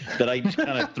bred that I just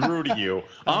kind of threw to you.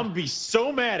 I'm gonna be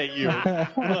so mad at you.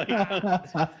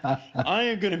 I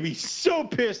am gonna be so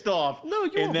pissed off. No,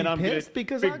 you won't be pissed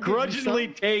because begrudgingly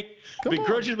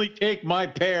take my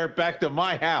pair back to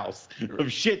my house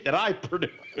of shit that I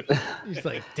produced. He's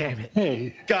like, damn it.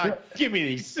 Hey, God, give me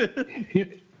these.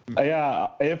 Yeah,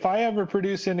 if I ever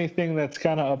produce anything that's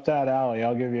kind of up that alley,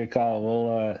 I'll give you a call.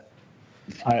 We'll.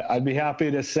 I'd be happy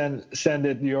to send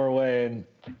it your way, and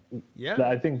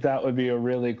I think that would be a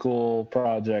really cool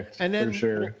project for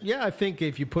sure. Yeah, I think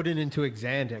if you put it into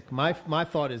Exantic, my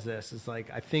thought is this: is like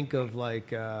I think of like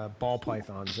ball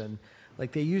pythons, and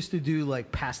like they used to do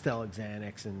like pastel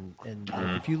Exantics, and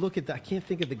like, if you look at that, I can't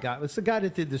think of the guy. It's the guy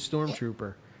that did the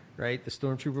Stormtrooper, right? The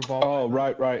Stormtrooper ball. Oh,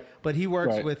 right. But he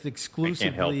works with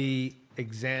exclusively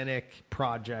Exantic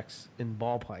projects in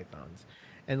ball pythons,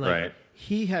 and like.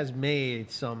 He has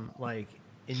made some like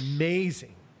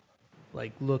amazing,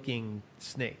 like looking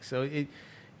snakes. So it,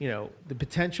 the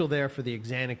potential there for the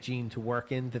Exantic gene to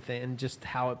work in the thing, and just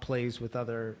how it plays with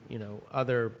other,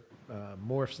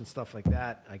 morphs and stuff like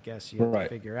that. I guess you have to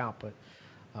figure out. But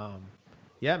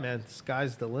yeah, man, the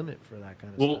sky's the limit for that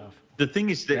kind of stuff. The thing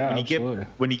is that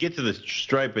when you get to the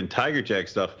stripe and Tiger Jag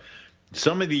stuff.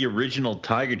 Some of the original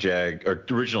Tiger Jag or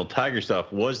original Tiger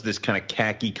stuff was this kind of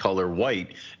khaki color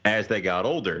white as they got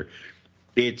older.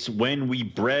 It's when we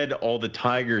bred all the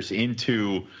tigers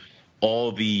into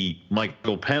all the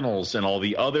Michael Pennells and all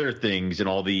the other things and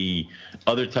all the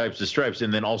other types of stripes,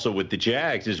 and then also with the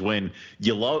Jags is when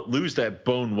you lose that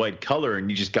bone white color and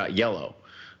you just got yellow.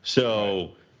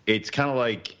 So it's kind of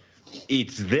like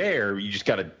it's there. You just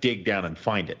got to dig down and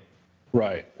find it.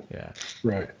 Right. Yeah.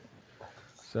 Right.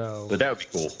 So, but that would be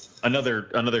cool.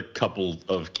 Another couple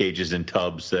of cages and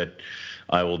tubs that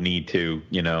I will need to,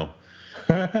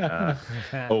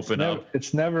 open up.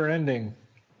 It's never ending.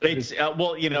 It's it's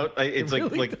really like it's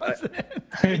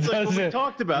like what we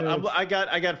talked about. Yeah.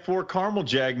 I got 4 caramel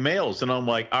Jag males, and I'm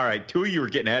like, all right, 2 of you are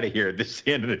getting out of here. This is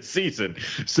the end of the season,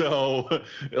 so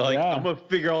I'm gonna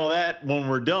figure all that when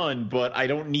we're done. But I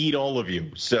don't need all of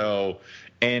you, so.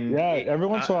 And every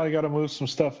once in a while you got to move some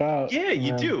stuff out. Yeah,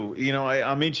 you do.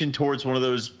 I'm inching towards one of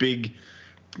those big,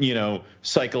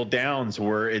 cycle downs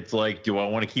where it's like, do I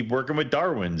want to keep working with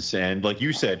Darwin's? And like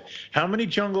you said, how many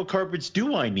jungle carpets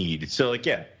do I need? So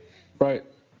right.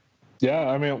 Yeah,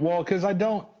 I mean, because I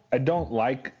don't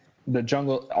like the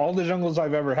jungle. All the jungles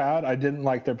I've ever had, I didn't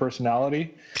like their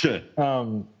personality.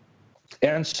 And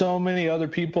so many other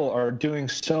people are doing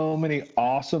so many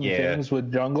awesome things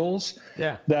with jungles.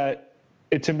 Yeah. That.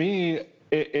 To me,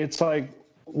 it's like,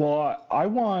 well,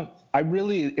 I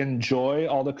really enjoy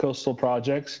all the coastal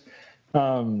projects.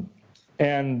 And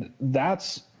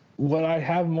that's what I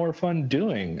have more fun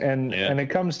doing. And it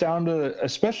comes down to,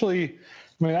 especially,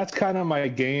 I mean, that's kind of my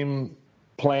game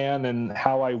plan and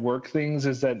how I work things,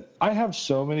 is that I have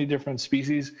so many different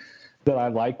species that I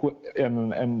like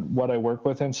and what I work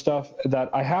with and stuff, that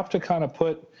I have to kind of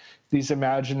put these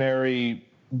imaginary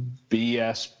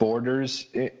BS borders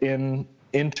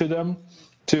into them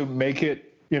to make it,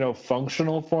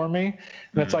 functional for me.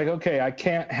 And it's like, okay, I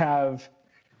can't have,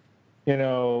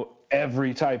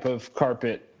 every type of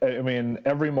carpet. I mean,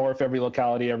 every morph, every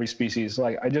locality, every species.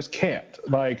 Like, I just can't.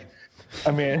 Like,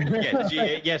 I mean,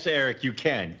 yes, Eric, you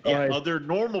can. Yeah, like, other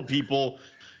normal people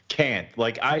can't.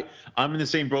 Like, I'm in the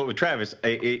same boat with Travis.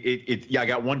 I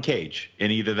got one cage, and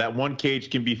either that one cage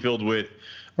can be filled with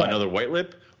another white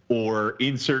lip or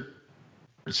insert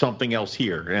something else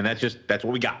here, and that's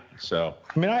what we got. So,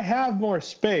 I mean, I have more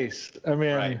space. I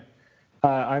mean,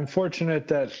 I'm fortunate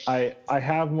that I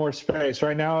have more space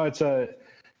right now. It's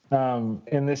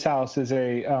in this house is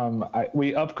we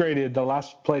upgraded. The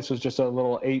last place was just a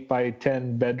little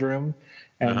 8x10 bedroom,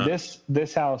 and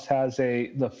this house has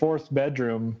the fourth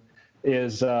bedroom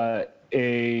is a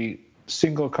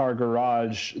single car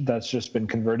garage that's just been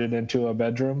converted into a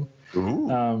bedroom.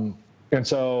 Ooh. And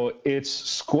so it's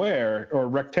square or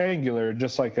rectangular,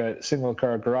 just like a single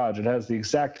car garage. It has the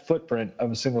exact footprint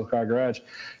of a single car garage,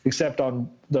 except on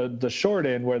the short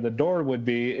end where the door would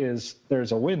be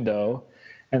there's a window.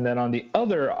 And then on the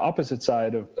other opposite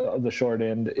side of the short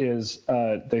end is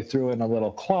they threw in a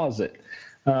little closet.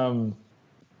 And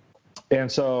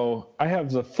so I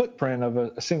have the footprint of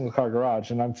a single car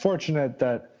garage. And I'm fortunate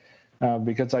that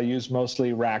because I use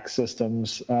mostly rack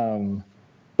systems,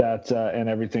 and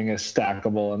everything is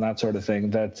stackable and that sort of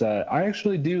thing, that I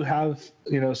actually do have,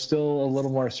 still a little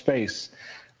more space,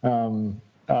 even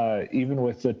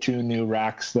with the 2 new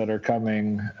racks that are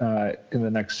coming in the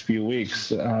next few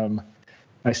weeks.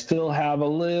 I still have a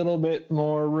little bit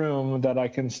more room that I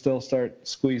can still start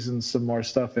squeezing some more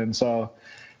stuff in. So,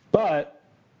 but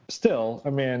still,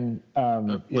 I mean,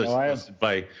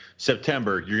 by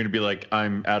September, you're going to be like,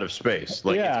 I'm out of space.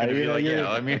 Like, yeah, it's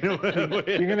gonna be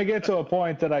you're going to get to a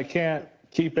point that I can't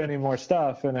keep any more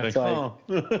stuff, and it's I don't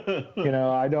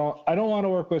want to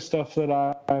work with stuff that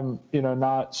I'm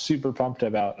not super pumped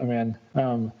about. I mean,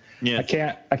 I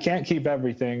can't keep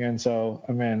everything, and so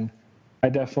I mean,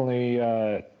 I've definitely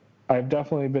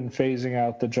been phasing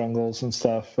out the jungles and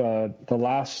stuff.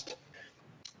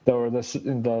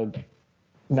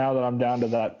 Now that I'm down to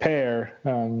that pair,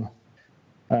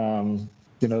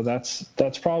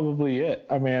 that's probably it.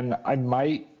 I mean,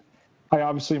 I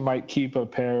obviously might keep a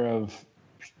pair of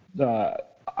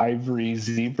ivory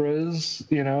zebras,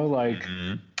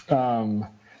 to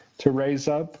raise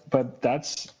up, but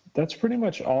that's pretty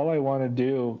much all I want to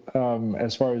do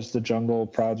as far as the jungle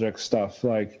project stuff.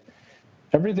 Like,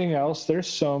 everything else, there's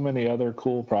so many other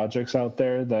cool projects out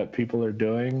there that people are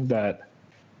doing that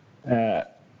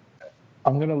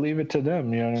I'm going to leave it to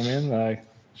them. You know what I mean? Like,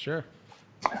 sure.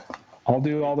 I'll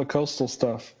do all the coastal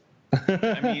stuff.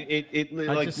 I mean,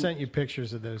 I just sent you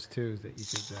pictures of those too that you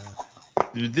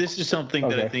could. This is something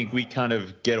that I think we kind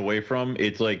of get away from.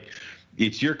 It's like,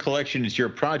 it's your collection, it's your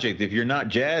project. If you're not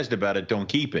jazzed about it, don't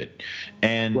keep it.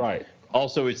 And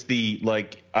also, it's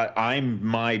I'm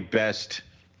my best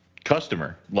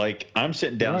customer. Like, I'm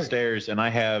sitting downstairs and I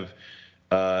have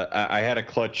I had a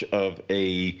clutch of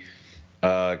a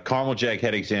caramel jag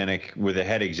head exanic with a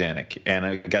head exanic, and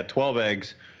I got 12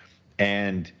 eggs,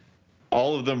 and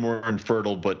all of them were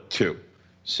infertile but 2.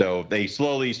 So they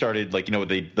slowly started,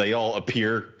 they all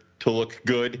appear to look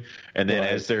good, and then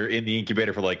as they're in the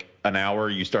incubator for like an hour,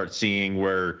 you start seeing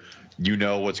where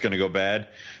what's going to go bad.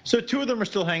 So 2 of them are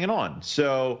still hanging on.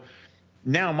 So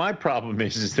now my problem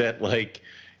is that, like,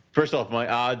 first off, my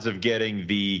odds of getting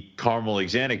the caramel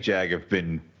exanic jag have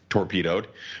been torpedoed,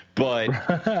 but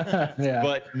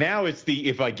but now it's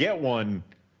if I get one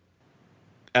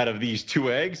out of these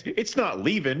 2 eggs, it's not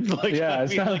leaving. Like,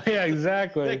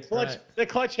 exactly. The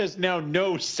clutch has now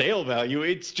no sale value.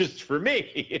 It's just for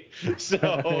me.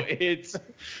 So it's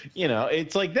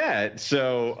it's like that.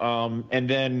 So and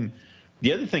then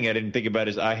the other thing I didn't think about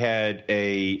is I had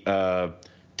a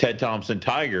Ted Thompson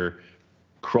Tiger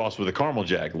crossed with a caramel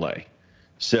jag lay.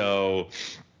 So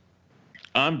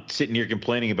I'm sitting here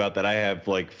complaining about that. I have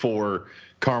like 4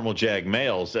 caramel jag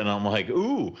males, and I'm like,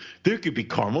 ooh, there could be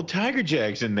caramel tiger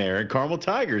jags in there and caramel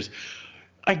tigers.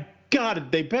 I got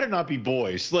it. They better not be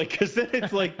boys, like, because then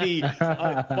it's like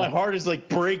my heart is like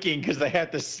breaking because I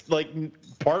have to like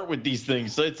part with these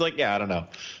things. So it's like, I don't know.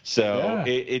 So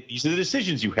these are the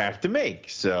decisions you have to make.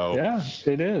 So yeah,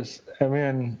 it is. I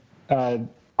mean, I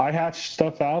hatch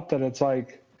stuff out that it's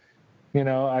like,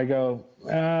 I go,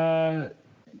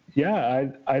 yeah,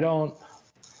 I don't.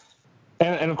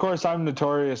 And of course, I'm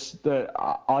notorious that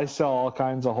I sell all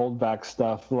kinds of holdback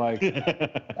stuff. Like,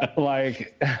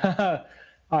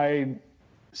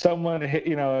 someone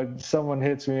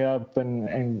hits me up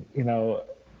and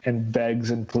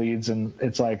begs and pleads, and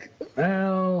it's like,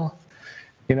 well,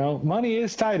 money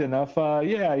is tight enough.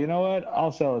 Yeah, you know what?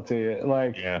 I'll sell it to you.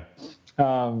 Like, yeah.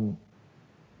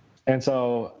 And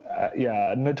so,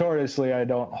 notoriously, I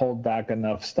don't hold back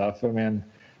enough stuff. I mean,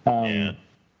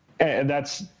 and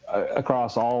that's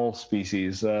across all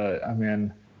species.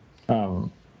 And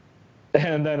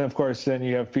then of course, then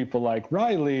you have people like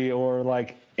Riley or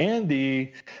like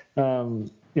Andy,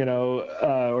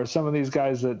 or some of these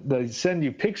guys that they send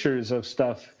you pictures of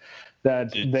stuff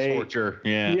that torture.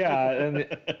 Yeah. And,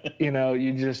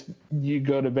 you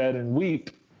go to bed and weep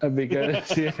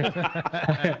because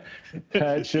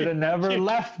I should have never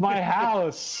left my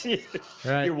house.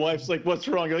 Right. Your wife's like, "What's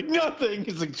wrong?" You're like, "Nothing."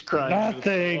 He's like crying.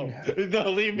 Nothing. No,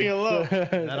 leave me alone.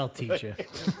 That'll teach you.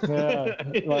 Yeah,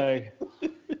 like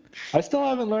I still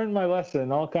haven't learned my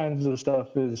lesson. All kinds of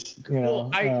stuff is,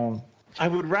 I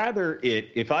would rather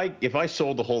if I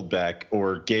sold a holdback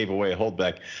or gave away a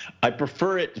holdback, I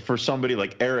prefer it for somebody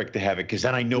like Eric to have it, because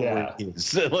then I know where it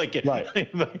is. Like, right.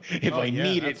 if I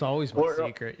need it, that's always my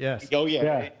secret. Yes. Oh yeah.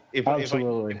 Yeah, If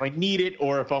absolutely. if I need it,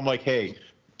 or if I'm like, "Hey,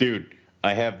 dude,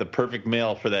 I have the perfect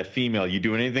male for that female. You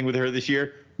doing anything with her this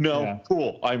year?" No, Yeah.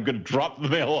 Cool. I'm gonna drop the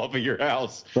mail off of your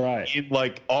house in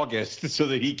like August so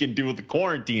that he can do the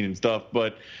quarantine and stuff.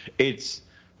 But it's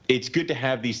good to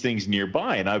have these things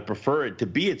nearby, and I prefer it to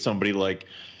be at somebody like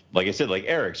I said, like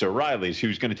Eric's or Riley's,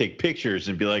 who's going to take pictures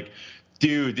and be like,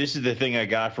 "Dude, this is the thing I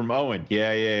got from Owen."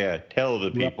 Yeah. Tell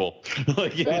the people.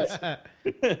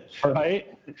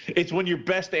 Right. It's when your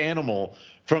best animal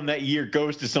from that year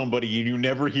goes to somebody and you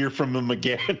never hear from them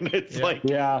again. It's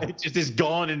it just is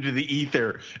gone into the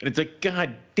ether, and it's like,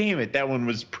 God damn it, that one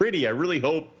was pretty. I really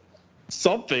hope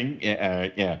something.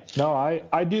 Yeah. No,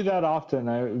 I do that often.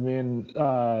 I mean,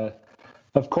 of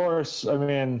course, I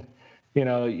mean, you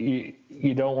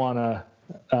don't want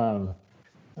to.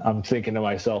 I'm thinking to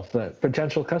myself that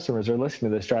potential customers are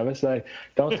listening to this, Travis. I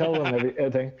don't tell them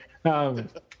everything.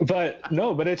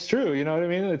 But it's true. You know what I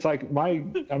mean? It's like my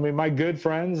good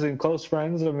friends and close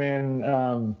friends. I mean,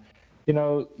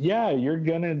 you're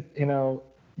gonna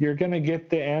get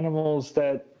the animals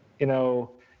that,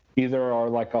 either are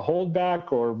like a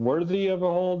holdback or worthy of a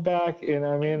holdback. You know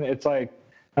what I mean? It's like,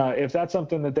 if that's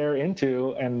something that they're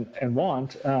into and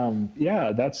want,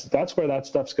 that's where that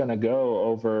stuff's going to go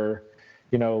over,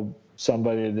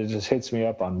 somebody that just hits me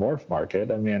up on Morph Market.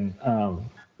 I mean,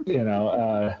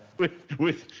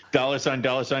 with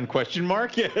 $sign question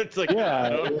mark. Yeah. It's like,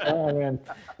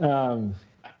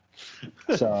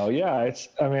 so yeah,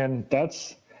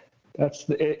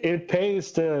 it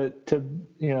pays to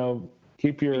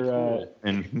keep your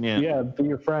be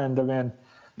your friend. I mean,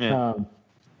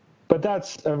 but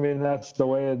that's the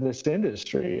way of this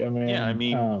industry. I mean,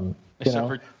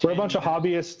 we're a bunch of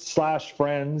hobbyists /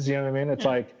 friends. You know what I mean? It's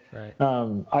like, right.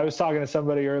 I was talking to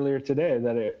somebody earlier today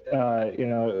that it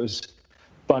was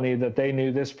funny that they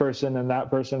knew this person and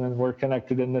that person and were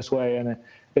connected in this way, and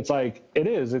it's like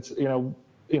it's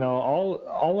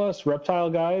all us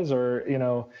reptile guys,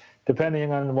 or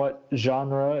depending on what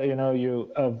genre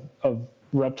of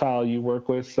reptile you work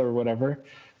with or whatever.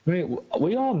 I mean,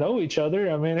 we all know each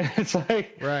other. I mean, it's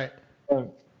like, right.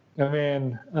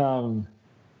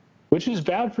 Which is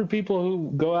bad for people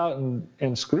who go out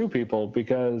and screw people,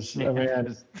 because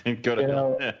it's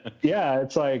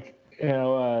like,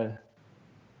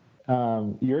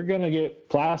 you're gonna get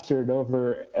plastered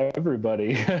over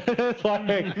everybody.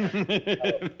 Like,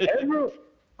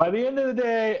 by the end of the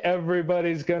day,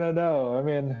 everybody's gonna know. I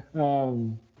mean, I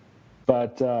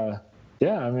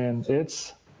mean,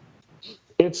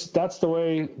 that's the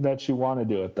way that you want to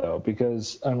do it, though,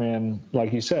 because I mean,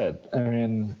 like you said, I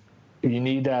mean, you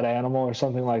need that animal or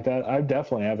something like that. I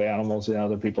definitely have animals in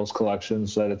other people's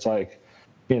collections that it's like,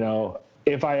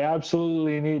 if I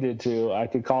absolutely needed to, I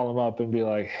could call them up and be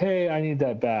like, "Hey, I need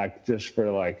that back just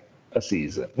for like a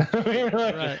season."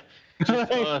 Right.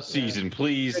 Just a season,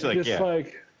 please.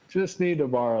 Just need to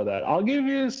borrow that. I'll give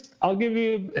you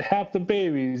half the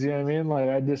babies. You know what I mean? Like,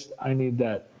 I need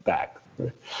that back.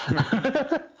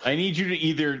 I need you to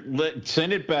either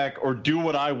send it back or do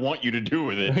what I want you to do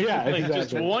with it. Yeah, exactly.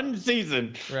 Just one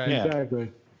season. Right. Yeah. Exactly.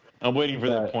 I'm waiting for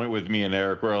that point with me and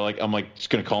Eric where I'm just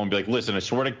gonna call him and be like, "Listen, I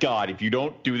swear to God, if you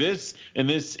don't do this and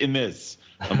this and this,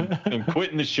 I'm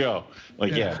quitting the show."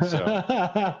 Like, yeah.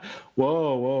 So.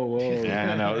 Whoa.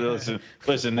 Yeah, I know.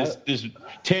 Listen. This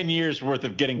 10 years worth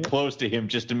of getting close to him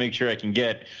just to make sure I can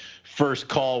get first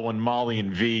call when Molly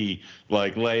and V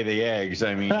lay the eggs.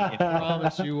 I mean, I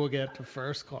promise you will get the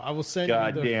first call. I will send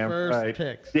you the first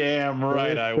picks. Damn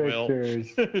right, I will.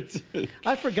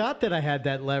 I forgot that I had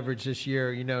that leverage this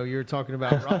year. You were talking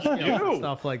about rough scales and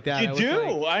stuff like that. You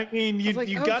do. I mean, you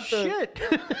got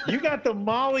you got the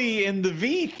Molly and the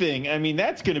V thing. I mean,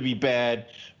 that's going to be bad.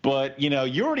 But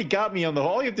you already got me on the.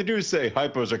 All you have to do is say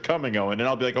hypos are coming, Owen, and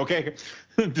I'll be like, okay,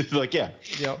 yeah.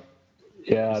 Yep.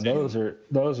 Yeah, those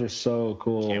are so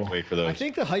cool. Can't wait for those. I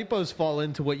think the hypos fall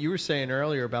into what you were saying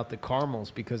earlier about the caramels,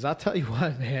 because I'll tell you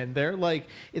what, man, they're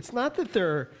it's not that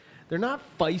they're not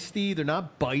feisty, they're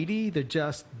not bitey, they're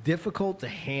just difficult to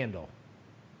handle.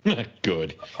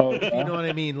 Good. Oh, You know what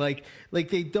I mean?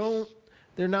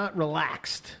 They're not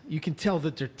relaxed. You can tell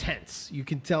that they're tense. You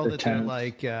can tell that they're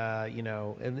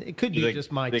and it could be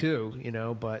just my two,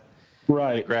 but.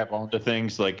 Right. Grab onto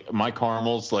things like my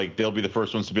caramels, they'll be the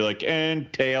first ones to be like,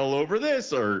 and tail over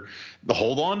this or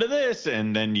hold on to this.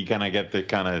 And then you kind of get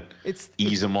to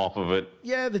ease them off of it.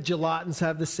 Yeah, the gelatins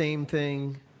have the same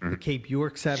thing. The Cape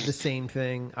Yorks have the same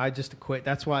thing. I just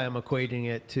that's why I'm equating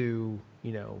it to,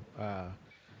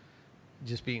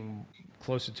 just being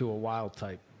closer to a wild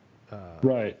type.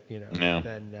 Right.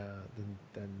 Than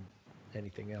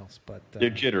anything else. But they're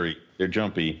jittery. They're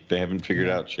jumpy. They haven't figured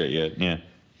out shit yet. Yeah.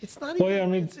 It's not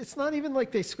even. It's not even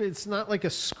like it's not like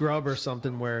a scrub or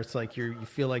something where it's like you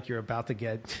feel like you're about to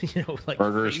get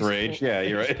murderous rage. Yeah,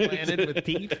 you're right. Planted with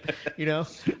teeth.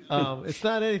 It's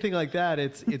not anything like that.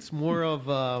 It's more of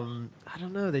I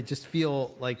don't know. They just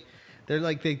feel like they're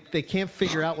they can't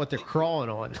figure out what they're crawling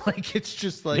on. It's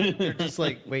just they're just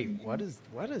wait, what is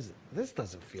this?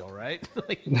 Doesn't feel right.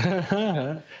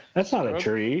 That's not a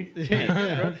tree.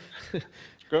 Yeah.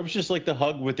 Scrubs just like to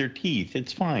hug with their teeth.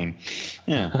 It's fine.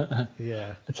 Yeah.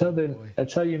 Yeah. That's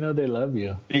how you know they love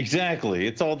you. Exactly.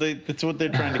 That's what they're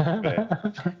trying to convey.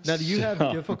 Now, do you have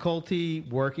difficulty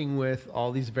working with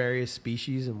all these various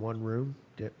species in one room?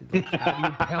 How do you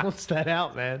balance that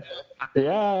out, man?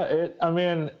 Yeah,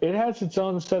 it has its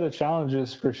own set of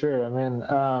challenges for sure. I mean,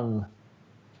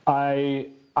 I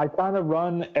kind of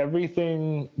run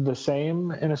everything the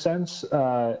same in a sense.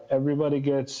 Everybody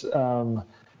gets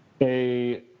or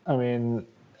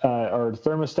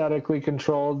thermostatically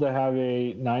controlled to have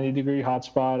a 90-degree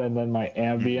hotspot, and then my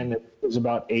ambient is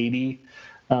about 80.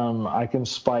 I can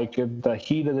spike at the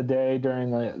heat of the day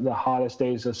during the hottest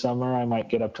days of summer. I might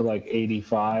get up to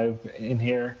 85 in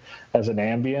here as an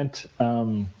ambient,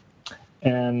 and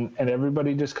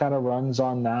everybody just kind of runs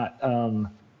on that. And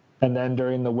then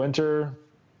during the winter,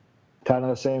 kind of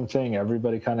the same thing.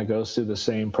 Everybody kind of goes through the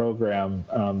same program.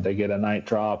 They get a night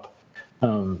drop.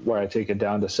 Where I take it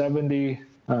down to 70,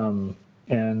 and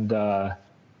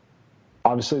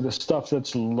obviously the stuff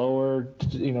that's lower,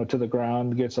 to the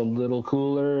ground gets a little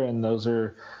cooler, and those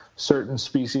are certain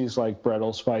species like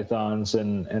Brettles pythons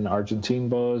and Argentine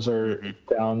boas are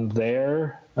down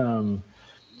there. The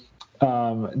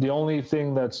only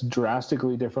thing that's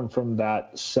drastically different from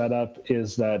that setup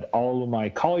is that all of my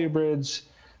colubrids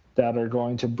that are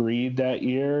going to breed that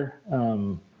year,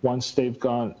 once we've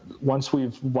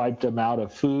wiped them out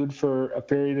of food for a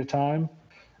period of time,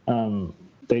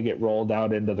 they get rolled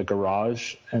out into the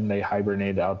garage and they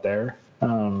hibernate out there.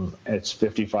 It's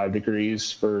 55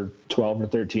 degrees for 12 to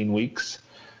 13 weeks.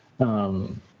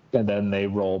 And then they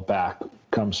roll back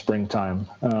come springtime.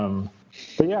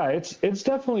 But yeah, it's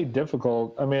definitely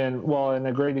difficult. I mean, and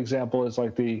a great example is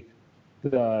like the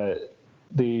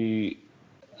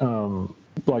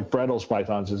Brettles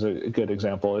pythons is a good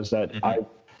example, is that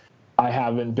I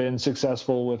haven't been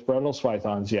successful with Brettles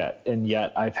pythons yet, and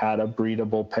yet I've had a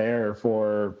breedable pair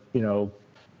for,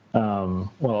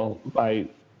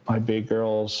 my big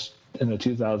girls in the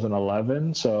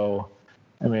 2011. So,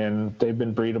 I mean, they've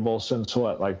been breedable since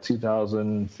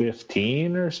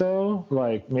 2015 or so,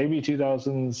 maybe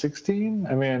 2016.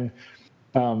 I mean,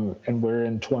 and we're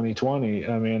in 2020.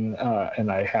 I mean, and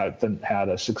I haven't had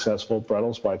a successful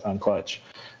Brettles python clutch.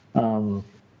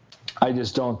 I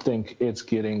just don't think it's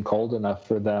getting cold enough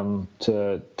for them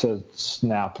to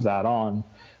snap that on.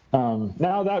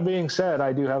 Now, that being said,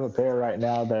 I do have a pair right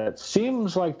now that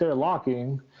seems like they're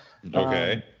locking.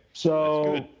 Okay.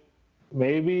 So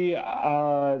maybe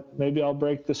I'll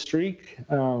break the streak.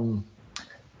 But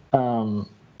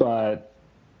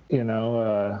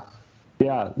yeah,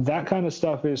 that kind of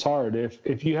stuff is hard.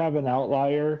 If you have an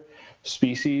outlier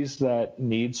species that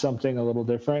needs something a little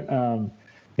different,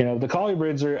 the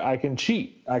colubrids I can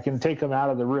cheat. I can take them out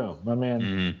of the room. I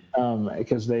mean,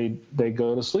 because they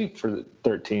go to sleep for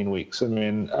 13 weeks. I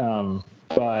mean,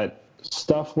 but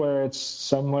stuff where it's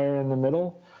somewhere in the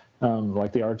middle,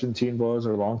 like the Argentine boas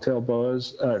or long-tailed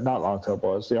boas, not long-tailed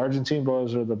boas, the Argentine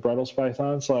boas or the Brettles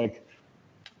pythons, like,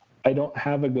 I don't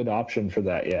have a good option for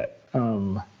that yet.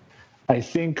 I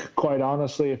think, quite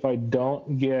honestly, if I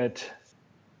don't get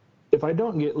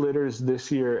litters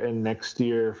this year and next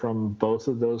year from both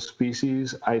of those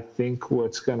species, I think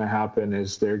what's going to happen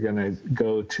is they're going to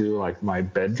go to like my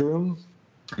bedroom,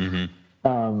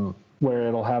 where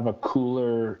it'll have a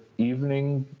cooler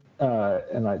evening,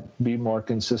 and I'd be more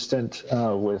consistent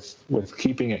with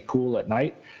keeping it cool at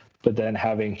night, but then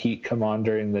having heat come on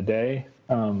during the day.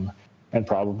 And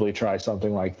probably try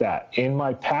something like that. In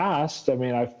my past, I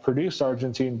mean, I've produced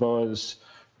Argentine boas,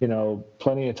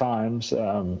 plenty of times,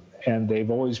 and they've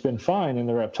always been fine in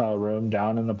the reptile room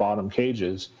down in the bottom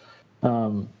cages.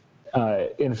 In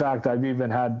fact, I've even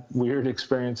had weird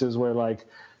experiences where, like,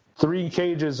 3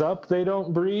 cages up, they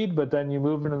don't breed, but then you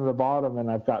move into the bottom and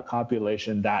I've got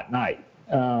copulation that night.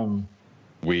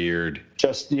 Weird.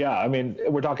 I mean,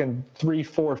 we're talking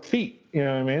 3-4 feet, you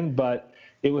know what I mean? But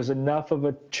it was enough of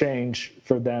a change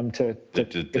for them to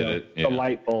the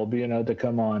light bulb, to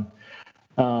come on,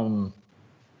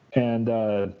 and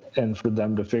for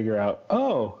them to figure out,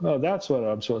 oh, that's what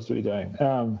I'm supposed to be doing.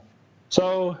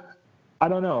 So I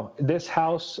don't know. This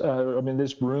house,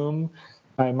 this room,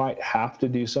 I might have to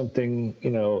do something,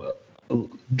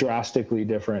 drastically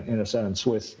different in a sense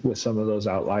with some of those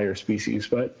outlier species.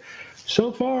 But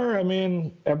so far, I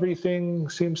mean, everything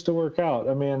seems to work out.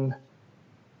 I mean.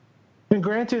 And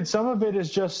granted, some of it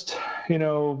is just,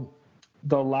 the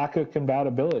lack of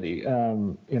compatibility.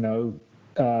 Some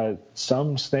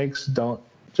snakes don't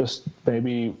just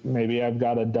maybe I've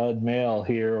got a dud male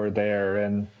here or there,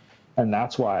 and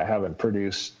that's why I haven't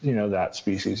produced, that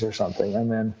species or something. And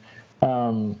then,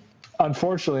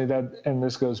 unfortunately, and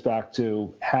this goes back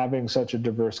to having such a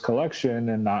diverse collection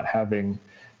and not having,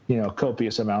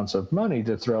 copious amounts of money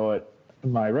to throw at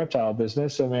my reptile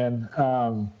business. I mean,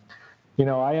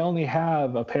 I only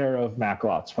have a pair of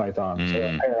Maclots pythons, or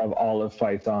a pair of olive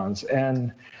pythons.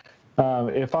 And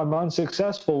if I'm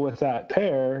unsuccessful with that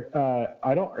pair,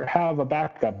 I don't have a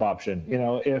backup option.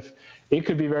 If it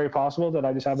could be very possible that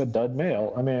I just have a dud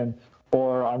male, I mean,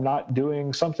 or I'm not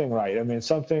doing something right. I mean,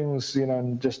 something's,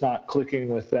 just not clicking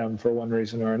with them for one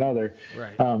reason or another.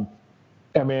 Right.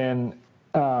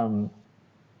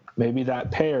 Maybe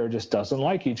that pair just doesn't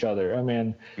like each other. I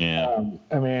mean,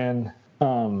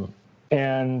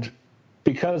 and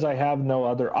because I have no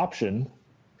other option,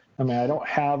 I mean, I don't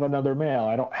have another male,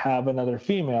 I don't have another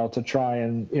female to try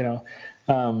and,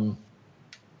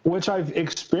 which I've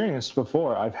experienced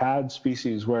before. I've had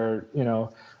species where,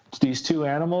 these 2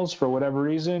 animals, for whatever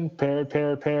reason,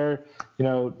 pair,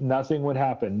 nothing would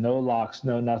happen. No locks,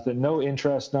 no nothing, no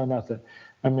interest, no nothing.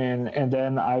 I mean, and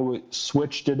then I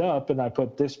switched it up and I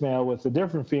put this male with a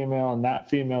different female and that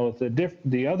female with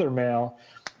the other male.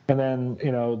 And then,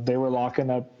 they were locking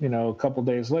up, a couple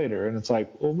days later. And it's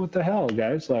like, well, what the hell,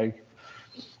 guys? Like,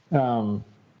 from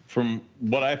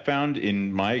what I found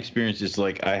in my experience is,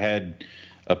 like, I had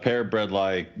a pair bred,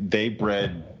 like, they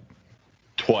bred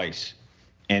twice.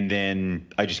 And then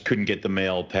I just couldn't get the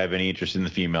male to have any interest in the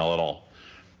female at all.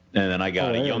 And then I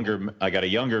got a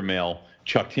younger male,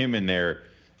 chucked him in there,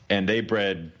 and they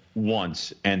bred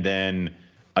once. And then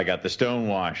I got the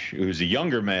Stonewash, who's a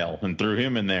younger male, and threw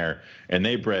him in there, and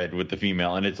they bred with the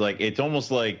female. And it's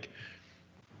almost like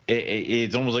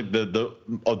the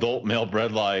adult male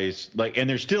bred lies, like, and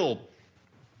they're still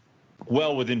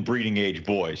well within breeding age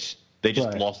boys. They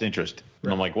just lost interest.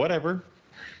 And I'm like, whatever.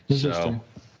 So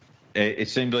it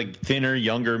seemed like thinner,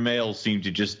 younger males seem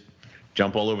to just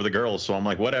jump all over the girls. So I'm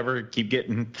like, whatever, keep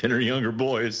getting thinner, younger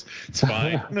boys. It's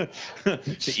fine.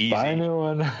 It's easy. Buy a new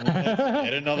one.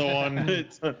 Get another one.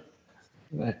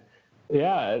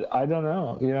 Yeah, I don't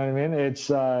know. You know what I mean? It's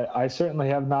I certainly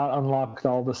have not unlocked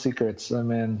all the secrets. I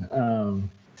mean,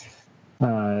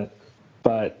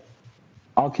 but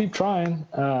I'll keep trying.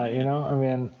 I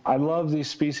mean, I love these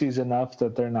species enough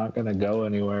that they're not going to go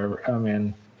anywhere. I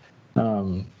mean,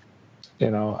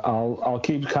 I'll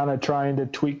keep kind of trying to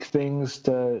tweak things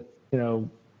to,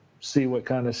 see what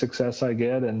kind of success I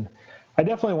get. And I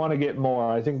definitely want to get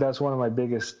more. I think that's one of my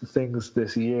biggest things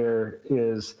this year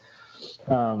is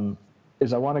I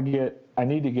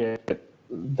need to get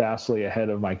vastly ahead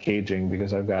of my caging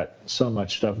because I've got so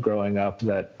much stuff growing up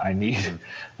that I need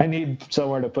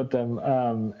somewhere to put them.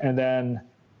 And then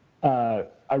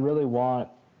I really want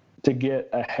to get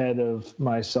ahead of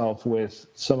myself with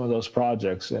some of those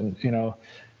projects. And,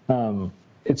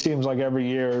 it seems like every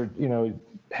year,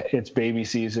 it's baby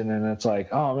season, and it's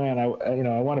like, oh man, I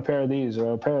want a pair of these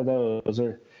or a pair of those,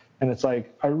 and it's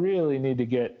like, I really need to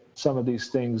get some of these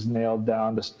things nailed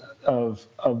down of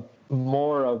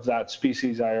more of that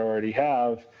species I already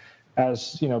have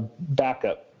as,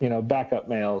 backup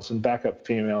males and backup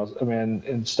females. I mean,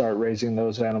 and start raising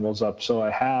those animals up so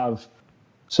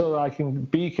I can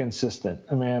be consistent.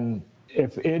 I mean,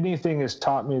 if anything has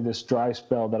taught me this dry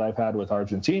spell that I've had with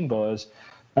Argentine boas,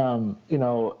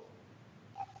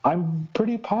 I'm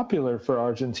pretty popular for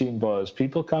Argentine boas.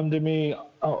 People come to me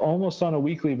almost on a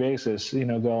weekly basis,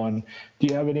 going, do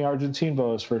you have any Argentine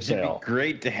boas for sale? It'd be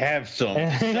great to have some.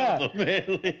 And,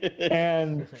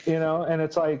 and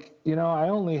it's like, I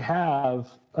only have,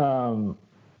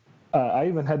 I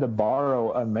even had to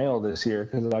borrow a male this year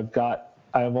because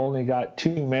I've only got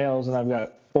 2 males and I've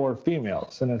got 4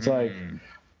 females. And it's like,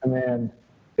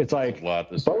 it's like,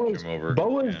 boas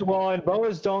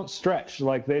don't stretch.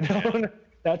 Like they don't,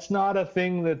 that's not a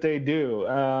thing that they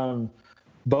do.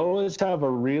 Boas have a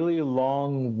really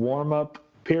long warm-up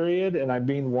period, and I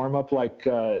mean warm-up like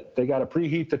they got to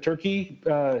preheat the turkey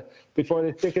before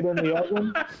they stick it in the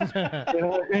oven. You know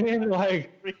what I mean? Like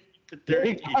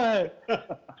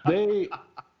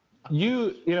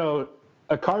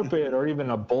a carpet or even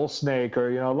a bull snake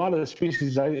or a lot of the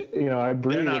species I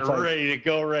breed. They're not ready to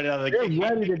go right out of the cage.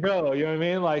 They're ready to go. You know what I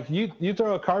mean? Like you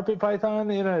throw a carpet python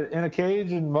in a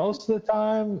cage, and most of the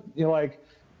time like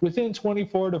within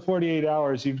 24 to 48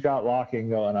 hours you've got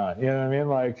locking going on. You know what I mean?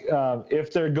 Like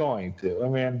if they're going to. I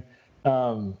mean,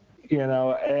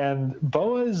 and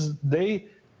boas they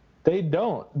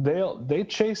don't. They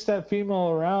chase that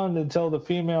female around until the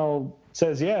female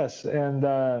says yes, and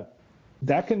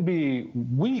that can be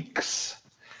weeks.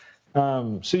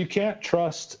 So you can't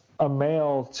trust a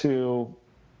male to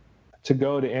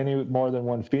go to any more than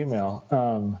one female.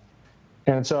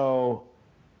 And so,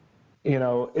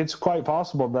 it's quite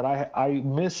possible that I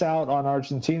miss out on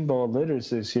Argentine boa litters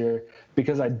this year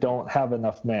because I don't have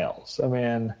enough males. I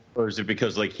mean, or is it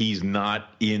because like he's not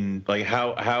in, like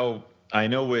how I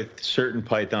know with certain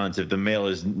pythons, if the male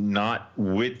is not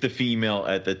with the female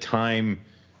at the time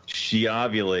she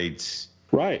ovulates,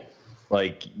 right,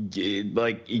 like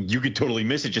you could totally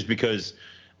miss it just because,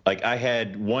 like I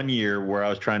had one year where I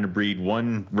was trying to breed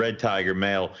one red tiger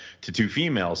male to 2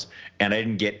 females, and I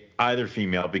didn't get either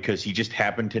female because he just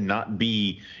happened to not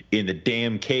be in the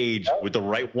damn cage with the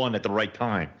right one at the right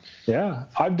time. Yeah,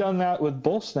 I've done that with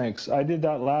bull snakes. I did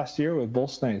that last year with bull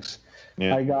snakes.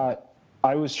 Yeah.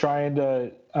 I was trying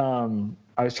to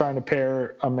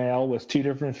pair a male with 2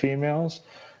 different females,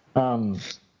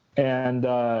 and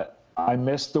I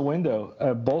missed the window.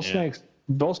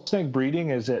 Bull snake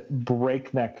breeding is at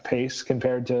breakneck pace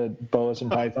compared to boas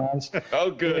and pythons.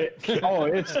 Oh, good.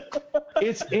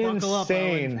 It's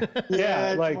insane.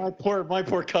 Yeah, like my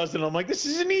poor cousin. I'm like, this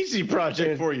is an easy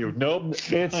project for you. Nope.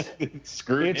 It's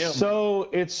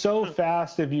so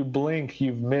fast. If you blink,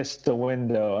 you've missed the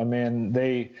window. I mean,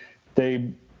 they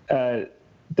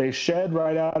shed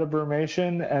right out of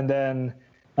brumation, and then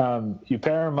you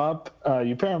pair them up.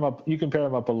 You can pair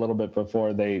them up a little bit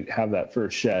before they have that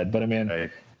first shed. But I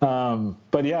mean,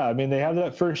 but yeah, I mean, they have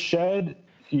that first shed.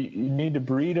 You need to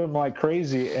breed them like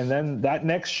crazy, and then that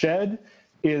next shed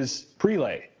is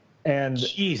prelay. And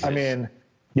Jesus. I mean,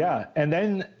 yeah, and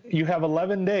then you have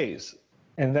 11 days,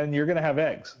 and then you're gonna have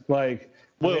eggs. Like,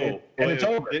 it's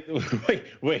over.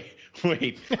 Wait.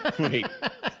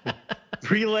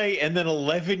 Prelay and then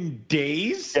 11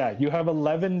 days? Yeah, you have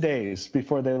 11 days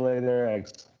before they lay their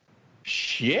eggs.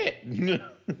 Shit.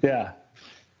 Yeah.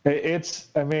 In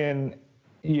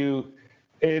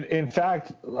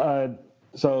fact,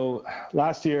 so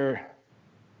last year,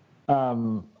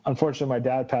 unfortunately, my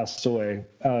dad passed away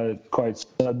quite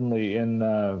suddenly in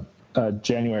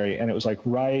January, and it was like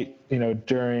right,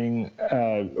 during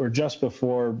or just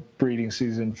before breeding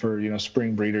season for,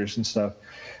 spring breeders and stuff.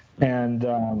 And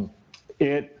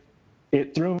it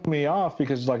threw me off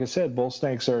because, like I said, bull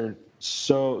snakes are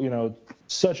so,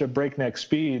 such a breakneck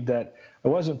speed that I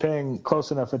wasn't paying close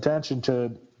enough attention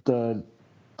to the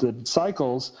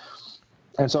cycles.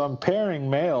 And so I'm pairing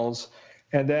males,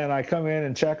 and then I come in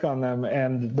and check on them,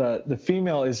 and the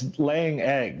female is laying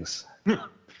eggs.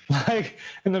 Like,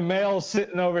 and the male's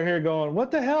sitting over here going, "What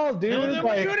the hell, dude? What am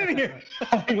I doing in here?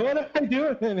 What am I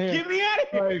doing in here? Get me out of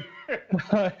here!"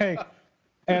 Like,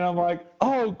 and I'm like,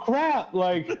 "Oh crap!"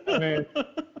 Like, I mean,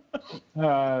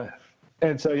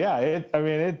 and so yeah,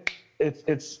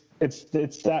 it's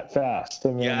that fast. I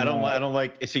mean, yeah, I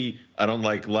don't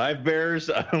like live bears.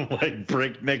 I don't like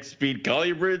breakneck speed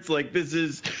colubrids. Like this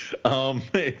is,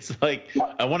 it's like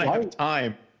I want to have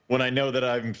time when I know that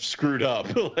I'm screwed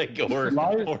up, like live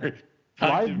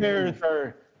bears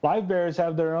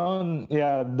have their own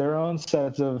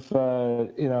sets of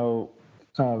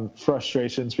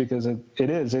frustrations, because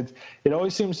it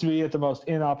always seems to be at the most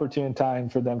inopportune time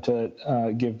for them to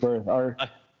give birth. Our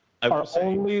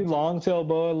only long-tailed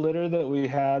boa litter that we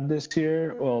had this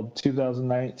year,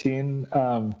 2019,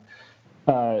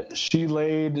 she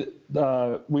laid.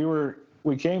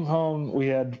 We came home. We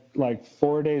had like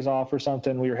 4 days off or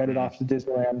something. We were headed off to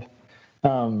Disneyland,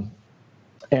 and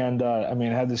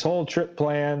had this whole trip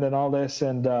planned and all this,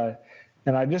 and I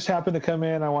just happened to come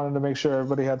in. I wanted to make sure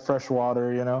everybody had fresh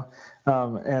water,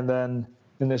 and then.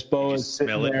 And this boa is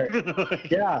sitting there.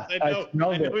 Yeah, I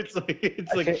smelled it.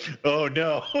 It's like, oh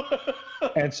no.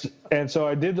 and so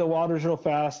I did the waters real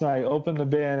fast, and I opened the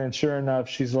bin, and sure enough,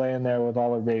 she's laying there with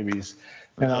all her babies.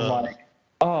 And I'm like,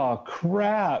 oh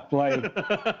crap! Like,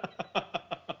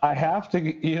 I have to,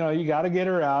 you got to get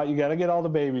her out. You got to get all the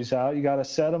babies out. You got to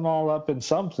set them all up in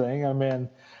something. I mean,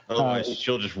 otherwise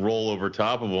she'll just roll over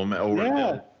top of them, or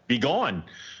they'll be gone.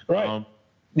 Right.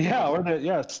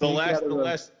 The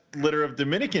last litter of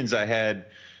Dominicans I had,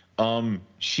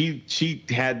 she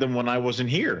had them when I wasn't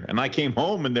here, and I came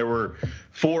home and there were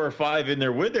 4 or 5 in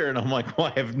there with her, and I'm like,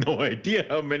 well, I have no idea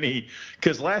how many,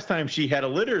 because last time she had a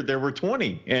litter there were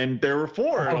 20 and there were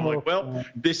 4, and I'm like, well,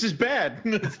 this is bad.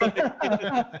 And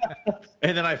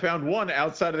then I found one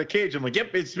outside of the cage. I'm like,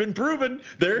 yep, it's been proven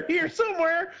they're here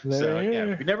somewhere.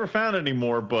 We never found any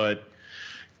more, but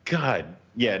God,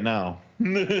 no.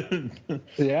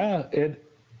 Yeah,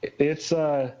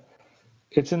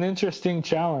 it's an interesting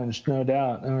challenge, no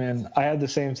doubt. I mean, I had the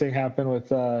same thing happen with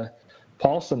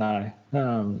Pulse and I.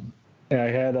 I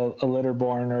had a litter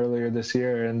born earlier this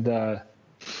year, and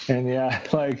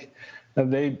like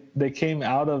they came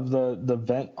out of the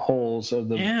vent holes of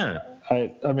the. Yeah.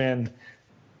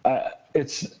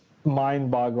 It's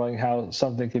mind-boggling how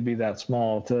something could be that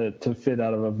small to fit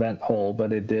out of a vent hole,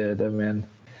 but it did. I mean,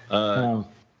 I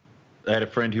had a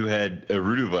friend who had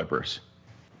rudivipers,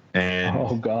 and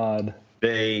oh God.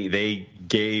 He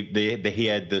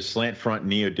had the slant front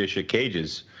neodisha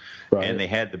cages, right. And they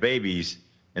had the babies,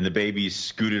 and the babies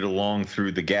scooted along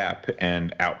through the gap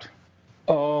and out.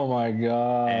 Oh my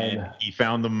God! And he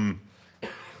found them.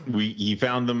 He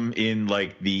found them in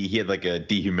he had like a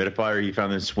dehumidifier. He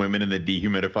found them swimming in the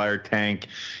dehumidifier tank.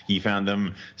 He found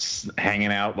them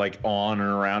hanging out like on and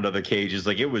around other cages.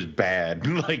 Like, it was bad.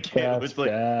 It was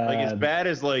bad. As bad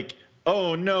as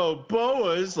oh no,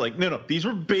 boas! No, these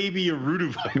were baby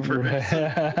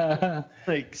rudivipers.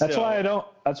 That's why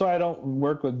I don't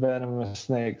work with venomous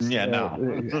snakes. Yeah,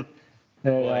 no.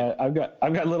 I've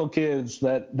got little kids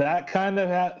that kind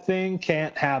of thing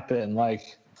can't happen.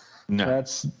 No.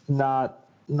 That's not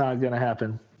gonna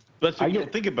happen. That's what you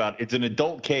don't think about. It's an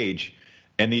adult cage,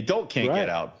 and the adult can't get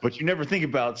out. But you never think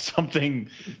about something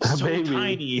so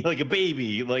tiny, like a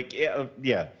baby.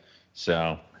 Yeah.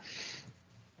 So.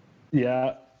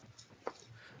 Yeah.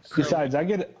 Besides, I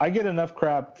get enough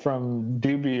crap from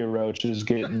dubia roaches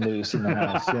getting loose in the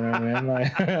house. You know what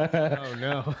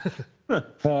I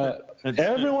mean?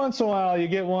 Every once in a while, you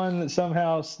get one that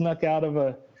somehow snuck out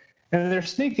of and they're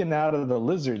sneaking out of the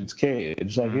lizard's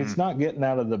cage. It's not getting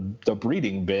out of the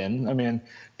breeding bin. I mean,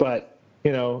 but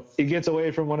it gets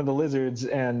away from one of the lizards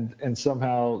and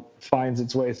somehow finds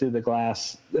its way through the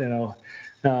glass. And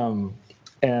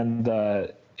then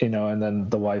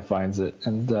the wife finds it,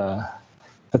 and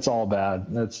it's all bad.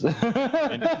 That's.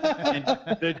 and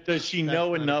does she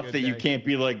know enough that you can't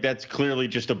be like, that's clearly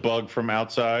just a bug from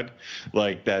outside?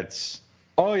 That's.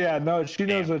 Oh yeah, no, she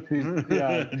knows what she's.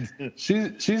 Yeah,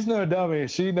 she's no dummy.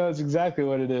 She knows exactly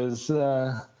what it is.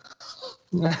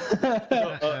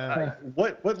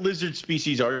 What lizard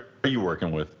species are you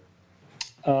working with?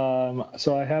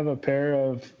 So I have a pair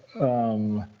of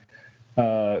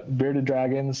bearded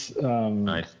dragons.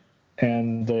 Nice.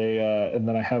 And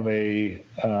then I have a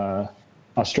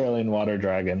Australian water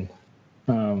dragon.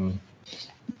 What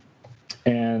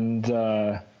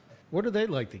do they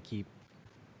like to keep?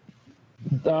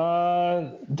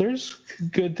 There's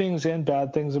good things and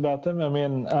bad things about them. I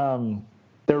mean,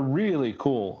 they're really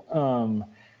cool.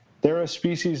 They're a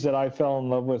species that I fell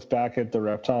in love with back at the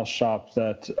reptile shop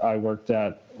that I worked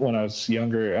at when I was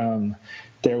younger.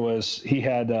 The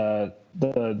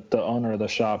owner of the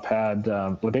shop had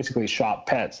basically shop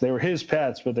pets. They were his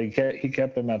pets, but he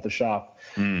kept them at the shop.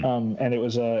 And it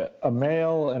was a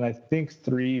male and I think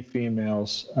 3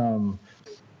 females.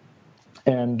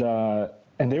 And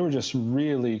they were just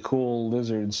really cool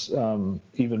lizards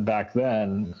even back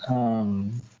then.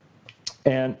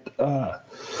 And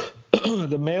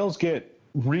the males get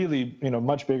really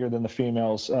much bigger than the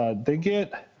females. They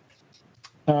get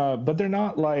but they're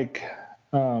not like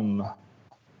an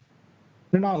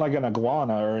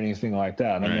iguana or anything like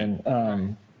that. Right. I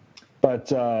mean,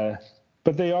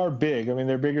 but they are big. I mean,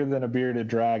 they're bigger than a bearded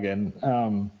dragon.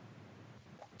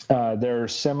 They're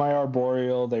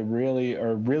semi-arboreal. They really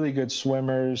are really good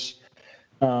swimmers.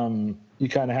 You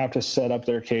kind of have to set up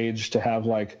their cage to have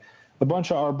like a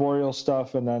bunch of arboreal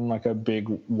stuff and then like a big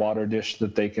water dish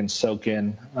that they can soak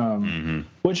in,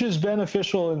 which is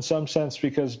beneficial in some sense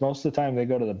because most of the time they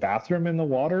go to the bathroom in the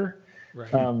water,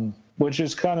 which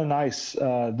is kind of nice.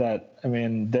 That, I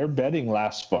mean, their bedding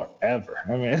lasts forever.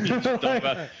 I mean, dump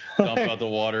out the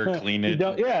water, clean it.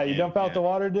 You dump out the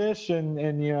water dish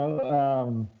and you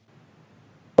know,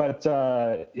 but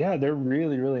they're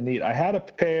really, really neat. I had a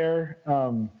pair.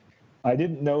 I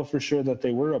didn't know for sure that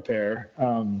they were a pair.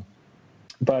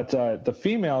 But the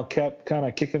female kept kind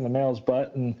of kicking the male's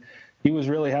butt, and he was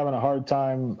really having a hard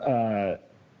time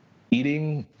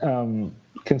eating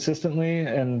consistently,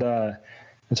 and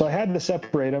so I had to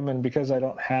separate them. And because I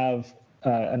don't have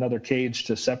another cage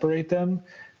to separate them,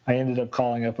 I ended up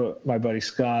calling up my buddy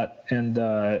Scott, and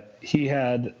he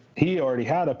already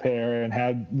had a pair and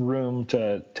had room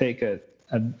to take an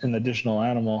additional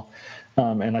animal,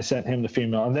 and I sent him the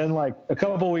female. And then like a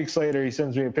couple of weeks later, he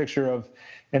sends me a picture of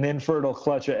an infertile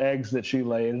clutch of eggs that she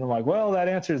laid, and I'm like, well, that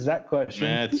answers that question.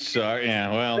 That's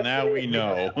well, now we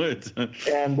know.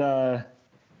 And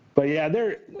but yeah,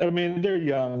 they're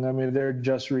young. I mean, they're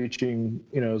just reaching,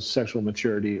 you know, sexual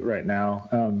maturity right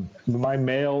now. My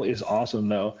male is awesome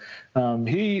though.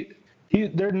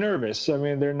 They're nervous. I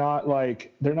mean, they're not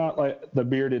like the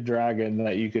bearded dragon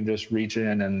that you can just reach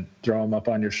in and throw them up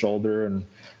on your shoulder. And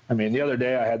I mean, the other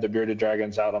day I had the bearded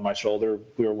dragons out on my shoulder.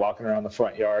 We were walking around the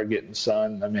front yard getting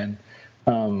sun. I mean,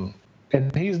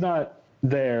 and he's not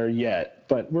there yet,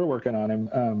 but we're working on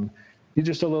him. He's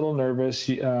just a little nervous.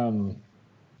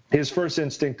 His first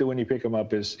instinct when you pick him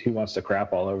up is he wants to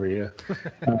crap all over you,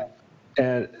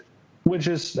 and which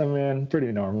is, I mean,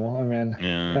 pretty normal. I mean,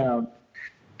 yeah.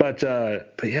 But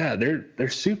yeah, they're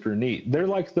super neat. They're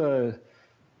like the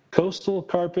coastal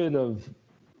carpet of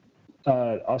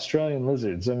Australian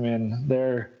lizards. I mean,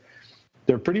 they're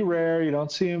pretty rare. You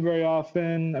don't see them very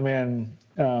often. I mean,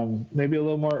 maybe a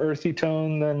little more earthy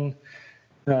tone than,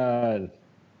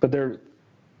 but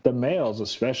the males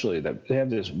especially, that they have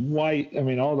this white. I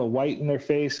mean, all the white in their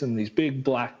face and these big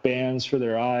black bands for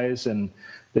their eyes and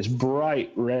this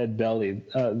bright red belly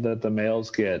that the males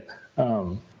get.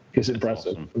 Is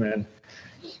impressive, awesome. Man.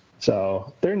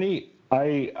 So they're neat.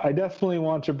 I definitely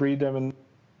want to breed them in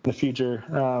the future,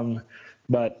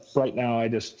 but right now I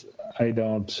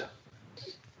don't.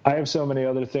 I have so many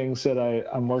other things that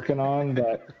I'm working on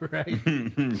that. Right.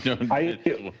 And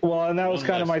that was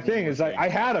kind of my thing. Is I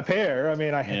had a pair. I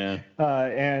mean,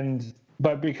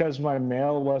 but because my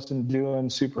male wasn't doing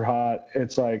super hot,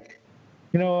 it's like,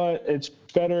 you know what? It's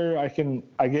better. I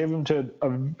gave him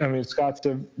to. Scott's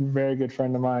a very good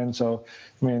friend of mine. So,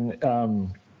 I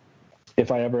mean,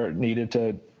 if I ever needed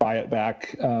to buy it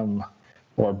back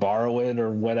or borrow it or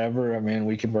whatever, I mean,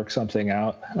 we could work something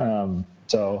out.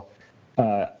 So,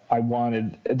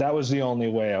 that was the only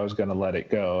way I was going to let it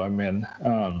go. I mean,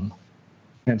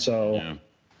 and so,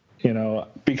 you know,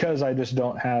 because I just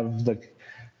don't have the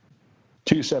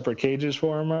two separate cages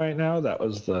for him right now, that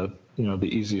was the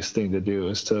easiest thing to do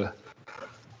is to,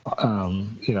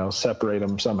 separate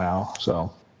them somehow.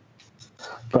 So,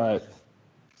 but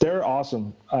they're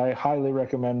awesome. I highly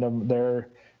recommend them. They're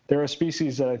a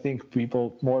species that I think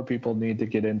more people need to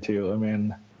get into. I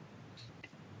mean,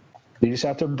 you just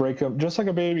have to break them, just like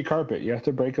a baby carpet. You have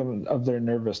to break them of their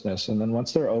nervousness, and then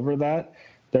once they're over that,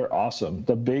 they're awesome.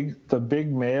 The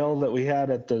big male that we had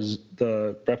at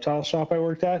the reptile shop I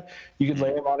worked at, you could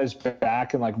lay him on his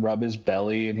back and like rub his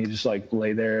belly, and he just like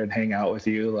lay there and hang out with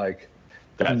you. Like,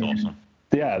 that's awesome.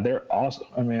 Yeah, they're awesome.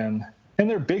 I mean, and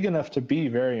they're big enough to be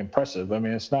very impressive. I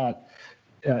mean, it's not,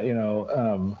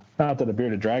 not that a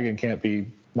bearded dragon can't be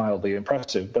mildly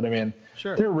impressive, but I mean,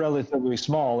 sure, they're relatively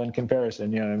small in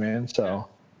comparison. You know what I mean? So.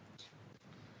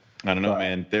 I don't know,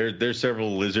 man. There's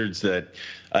several lizards that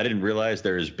I didn't realize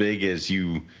they're as big as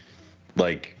you,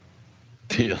 like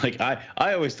I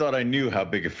always thought I knew how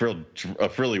big a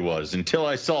frilly was until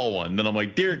I saw one. Then I'm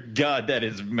like, dear God, that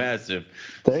is massive.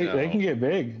 They can get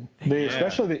big.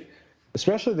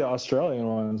 Especially the Australian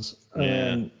ones.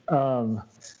 And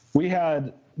we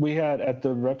had at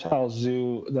the reptile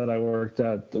zoo that I worked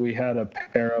at, we had a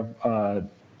pair of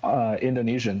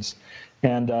Indonesians,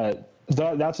 and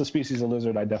that's a species of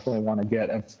lizard I definitely want to get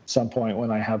at some point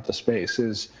when I have the space.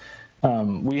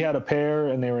 We had a pair,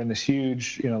 and they were in this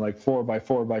huge, like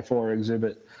 4x4x4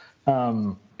 exhibit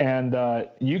And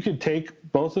you could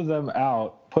take both of them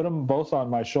out, put them both on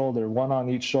my shoulder, one on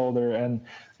each shoulder, and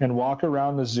walk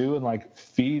around the zoo and like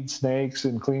feed snakes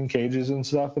and clean cages and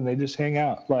stuff, and they just hang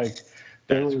out. Like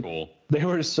that's cool. They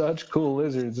were such cool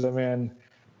lizards. I mean,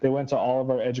 they went to all of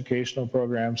our educational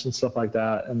programs and stuff like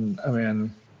that. And I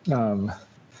mean,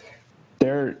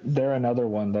 they're another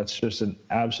one that's just an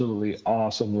absolutely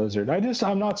awesome lizard.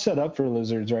 I'm not set up for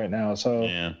lizards right now, so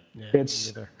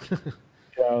it's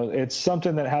it's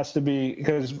something that has to be,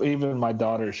 because even my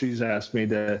daughter, she's asked me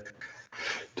to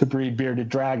breed bearded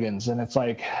dragons, and it's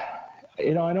like,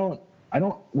 we don't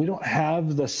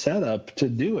have the setup to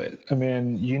do it. I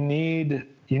mean, you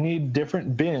need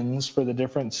different bins for the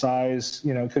different size,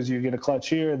 because you get a clutch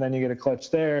here and then you get a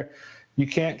clutch there. You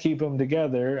can't keep them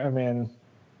together. I mean,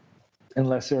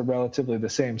 unless they're relatively the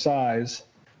same size,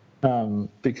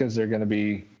 because they're going to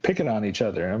be picking on each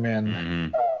other. I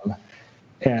mean,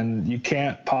 and you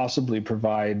can't possibly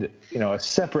provide, a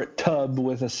separate tub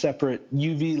with a separate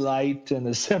UV light and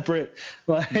a separate,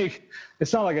 like,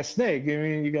 it's not like a snake.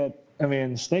 I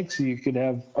mean, snakes, you could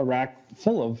have a rack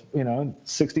full of,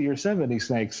 60 or 70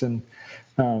 snakes, and,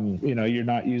 you're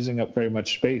not using up very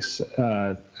much space.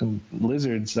 And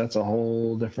lizards, that's a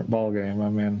whole different ballgame. I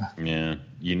mean,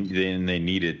 and they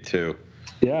need it too.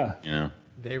 Yeah.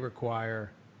 They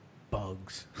require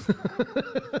bugs.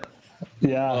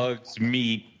 Yeah. Bugs,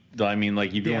 meat. I mean,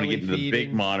 like, if you want to get into the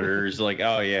big monitors, like,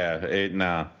 Yeah,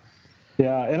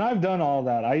 and I've done all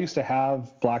that. I used to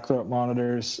have blackthroat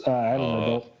monitors. I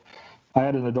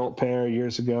had an adult pair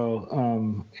years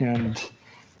ago, and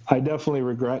I definitely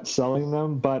regret selling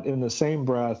them. But in the same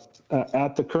breath,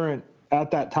 at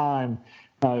that time,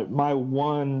 my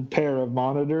one pair of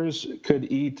monitors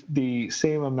could eat the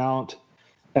same amount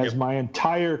as my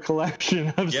entire collection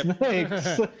of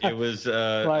snakes. It was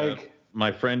my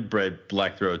friend bred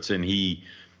blackthroats, and he,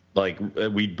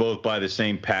 we'd both buy the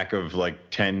same pack of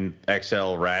 10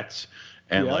 XL rats,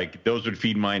 and those would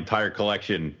feed my entire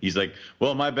collection. He's like,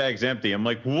 well, my bag's empty. I'm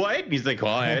like, what? He's like,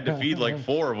 I had to feed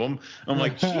 4 of them. I'm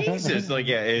like,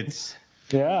 Jesus.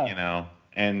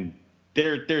 And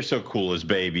they're so cool as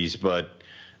babies, but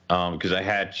because I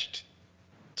hatched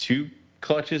 2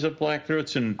 clutches of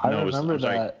blackthroats, and I remember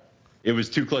that. It was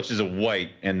 2 clutches of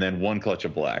white and then 1 clutch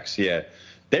of blacks. Yeah.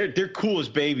 They're cool as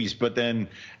babies, but then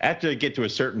after they get to a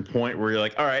certain point where you're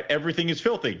like, all right, everything is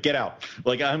filthy, get out.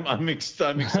 I'm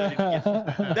excited.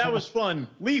 That was fun.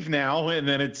 Leave now, and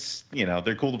then it's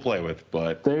they're cool to play with.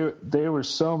 But they were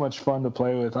so much fun to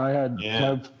play with. I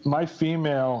had my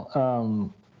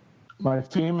female. My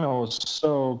female was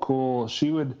so cool. She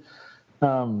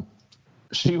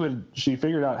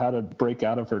figured out how to break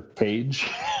out of her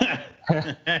cage.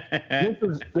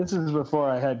 This is before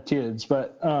I had kids,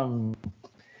 but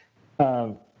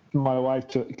my wife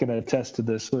can attest to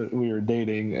this. We were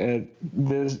dating.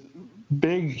 This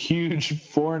big, huge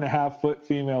 4.5-foot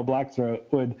female blackthroat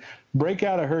would break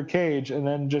out of her cage and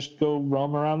then just go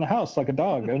roam around the house like a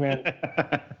dog. I mean,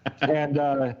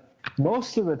 and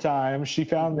most of the time she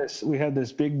found this. We had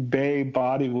this big bay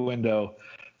body window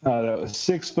that was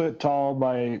 6 foot tall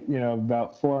by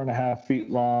about 4.5 feet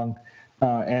long,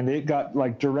 and it got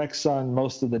direct sun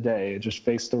most of the day. It just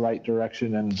faced the right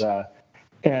direction,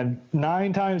 and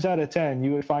 9 times out of 10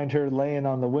 you would find her laying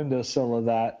on the windowsill of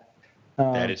that.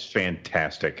 That is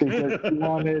fantastic. Because she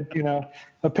wanted,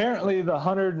 apparently the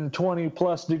 120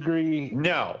 plus degree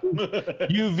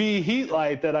UV heat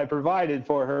light that I provided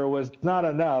for her was not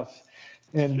enough,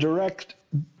 and direct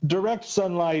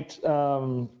sunlight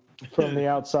from the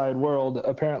outside world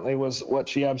apparently was what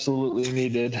she absolutely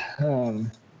needed.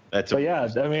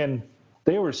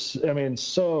 They were,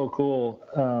 so cool.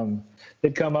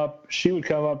 She would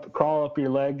come up, crawl up your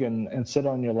leg and sit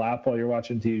on your lap while you're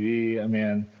watching TV. I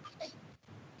mean,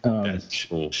 that's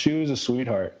cool. She was a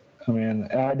sweetheart. I mean,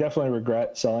 I definitely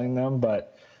regret selling them,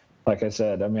 but like I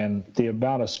said, I mean, the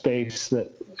amount of space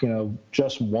that,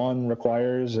 just one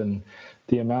requires, and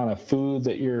the amount of food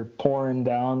that you're pouring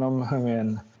down them, I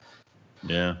mean,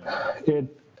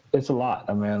 it's a lot.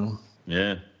 I mean,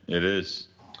 yeah, it is.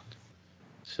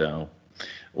 So,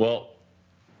 well,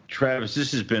 Travis,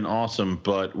 this has been awesome,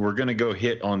 but we're going to go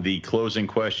hit on the closing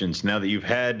questions. Now that you've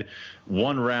had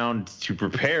one round to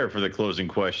prepare for the closing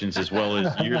questions, as well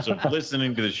as years of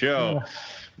listening to the show,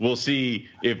 we'll see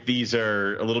if these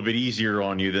are a little bit easier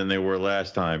on you than they were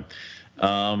last time.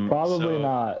 Probably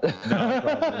not. No,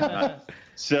 probably not.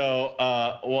 So,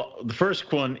 well, the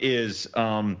first one is,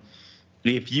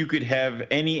 if you could have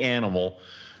any animal,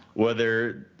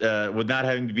 whether with not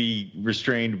having to be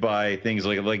restrained by things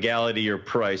like legality or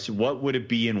price, what would it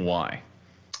be and why?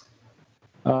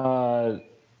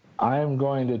 I am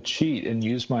going to cheat and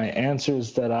use my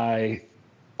answers that I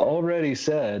already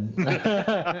said. I'm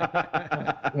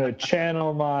going to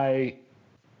channel my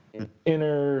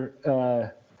inner.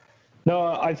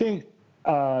 No, I think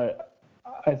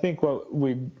what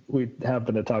we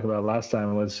happened to talk about last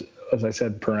time was, as I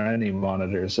said, perennial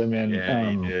monitors. I mean,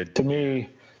 to me,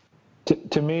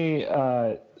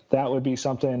 that would be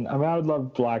something. I mean, I would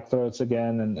love blackthroats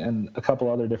again and a couple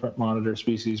other different monitor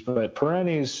species, but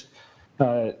perennials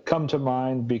come to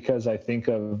mind because I think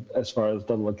of, as far as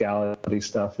the legality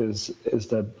stuff, is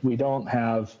that we don't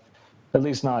have, at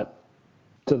least not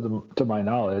to my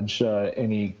knowledge,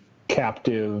 any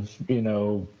captive,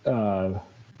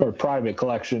 or private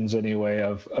collections anyway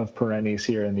of perennials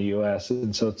here in the U.S.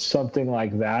 And so it's something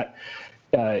like that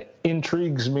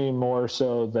intrigues me more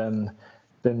so than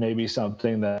maybe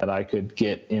something that I could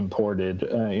get imported.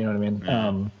 You know what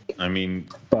I mean?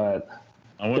 But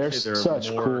I want to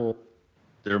say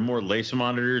there are more laser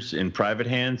monitors in private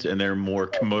hands, and there are more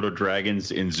Komodo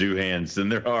dragons in zoo hands than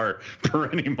there are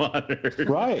perennial monitors.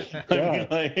 Right. Yeah.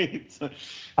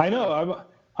 I know.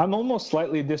 I'm almost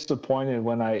slightly disappointed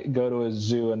when I go to a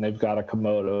zoo and they've got a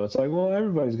Komodo. It's like, well,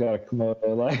 everybody's got a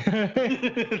Komodo. Like,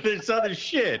 there's other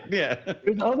shit. Yeah.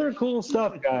 There's other cool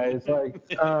stuff, guys. Like,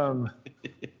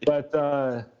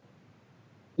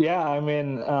 yeah. I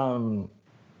mean,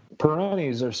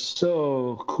 perennials are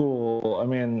so cool. I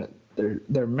mean,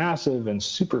 they're massive and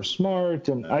super smart,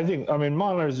 and I mean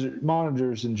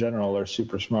monitors in general are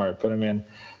super smart, but I mean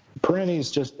perennials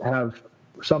just have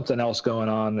something else going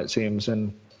on, it seems.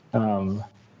 And I'd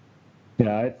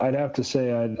have to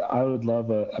say I would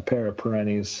love a pair of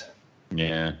perennials.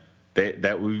 Yeah,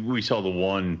 we saw the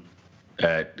one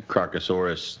at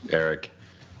Crocosaurus, Eric,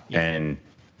 and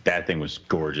that thing was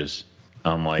gorgeous.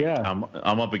 I'm like, yeah.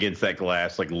 I'm up against that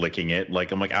glass, like licking it.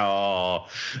 Like I'm like, oh,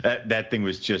 that thing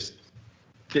was just.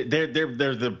 They're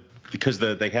because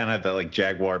they kind of have that like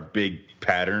Jaguar big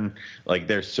pattern. Like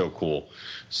they're so cool.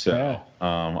 So yeah.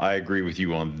 I agree with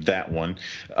you on that one.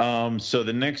 So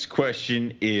the next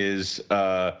question is,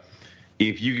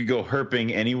 if you could go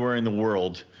herping anywhere in the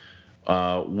world,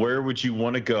 where would you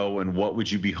want to go, and what would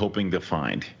you be hoping to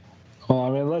find? Well,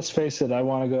 I mean, let's face it. I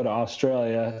want to go to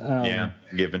Australia. Yeah,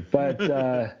 given.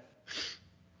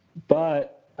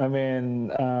 But I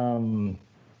mean,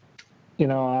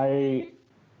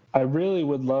 I really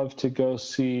would love to go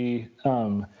see.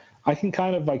 I can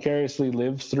kind of vicariously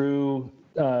live through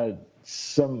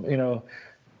some, a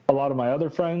lot of my other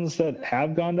friends that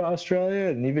have gone to Australia,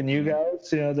 and even you guys,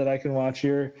 that I can watch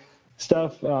your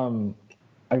stuff.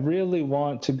 I really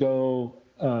want to go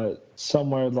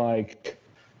somewhere like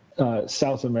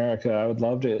South America. I would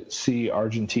love to see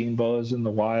Argentine boas in the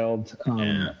wild,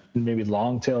 maybe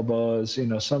longtail boas.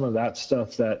 Some of that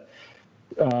stuff that.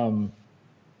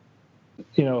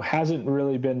 Hasn't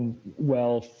really been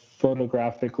well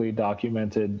photographically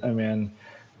documented. I mean,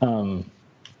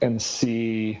 and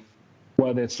see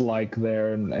what it's like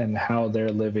there and how they're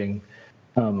living.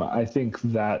 I think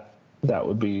that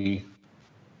would be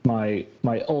my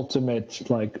ultimate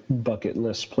like bucket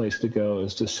list place to go,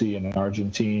 is to see an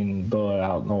Argentine boa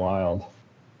out in the wild.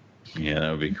 Yeah, that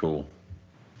would be cool.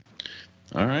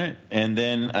 All right, and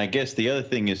then I guess the other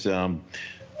thing is,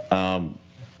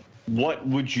 what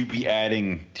would you be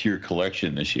adding to your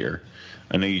collection this year?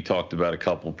 I know you talked about a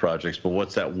couple of projects, but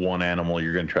what's that one animal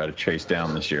you're going to try to chase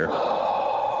down this year?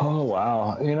 Oh,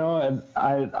 wow.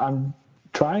 I'm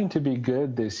trying to be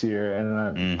good this year, and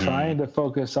I'm trying to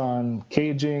focus on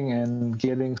caging and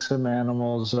getting some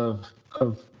animals for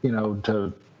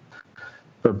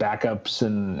backups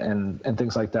and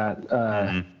things like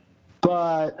that.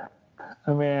 But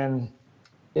I mean,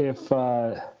 if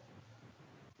I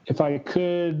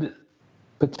could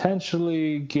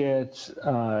potentially get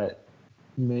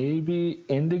maybe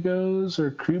indigos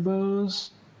or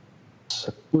cribos,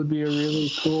 would be a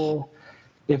really cool.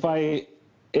 If I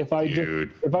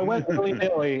went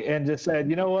willy-nilly and just said,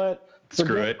 you know what,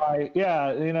 screw it.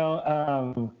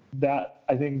 That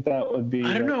I think that would be.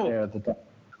 I don't know. There at the top.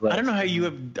 I don't know how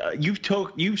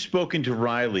you've spoken to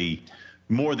Riley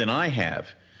more than I have.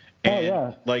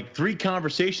 And like 3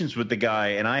 conversations with the guy,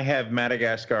 and I have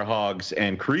Madagascar hogs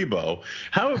and Kribo.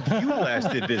 How have you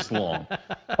lasted this long?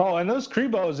 Oh, and those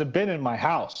Kribos have been in my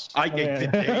house. There you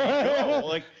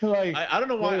go. I don't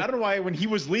know why. I don't know why when he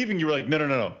was leaving, you were like,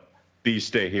 no. These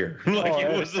stay here.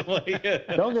 It was like.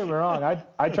 Don't get me wrong.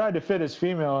 I tried to fit his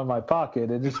female in my pocket.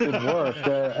 It just didn't work.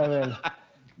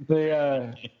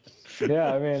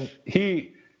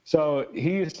 So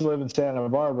he used to live in Santa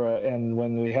Barbara, and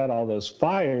when we had all those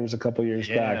fires a couple years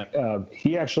back,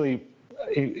 he actually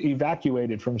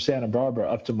evacuated from Santa Barbara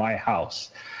up to my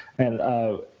house.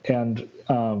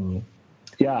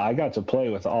 Yeah, I got to play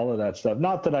with all of that stuff.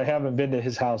 Not that I haven't been to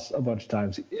his house a bunch of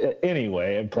times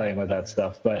anyway and playing with that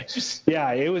stuff, but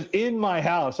yeah, it was in my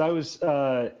house. I was,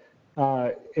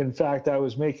 in fact, I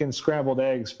was making scrambled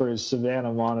eggs for his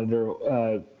Savannah monitor,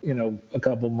 a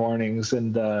couple mornings,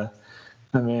 and those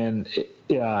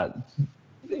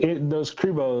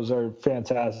Cribos are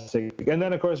fantastic. And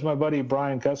then, of course, my buddy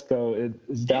Brian Cusco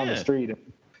is down the street.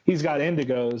 He's got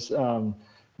indigos.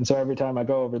 And so every time I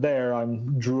go over there,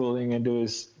 I'm drooling into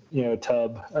his,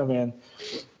 tub.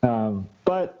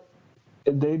 But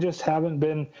they just haven't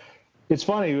been. It's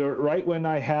funny. Right when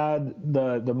I had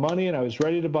the money and I was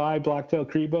ready to buy blacktail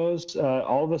Cribos,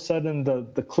 all of a sudden the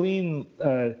clean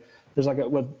there's like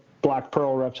what Black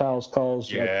Pearl Reptiles calls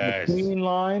the clean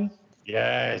line.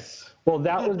 Yes. Well,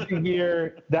 that was the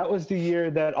year. That was the year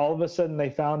that all of a sudden they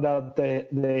found out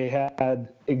they had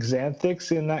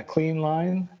Xanthics in that clean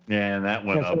line. Yeah, and that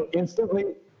went up. So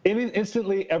instantly,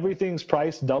 everything's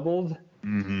price doubled.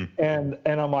 Mm-hmm. And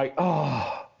I'm like,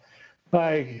 I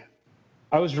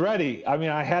was ready. I mean,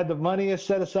 I had the money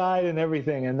set aside and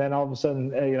everything, and then all of a sudden,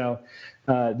 the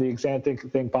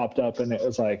Xanthic thing popped up, and it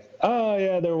was like, oh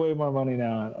yeah, they're way more money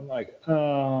now. And I'm like,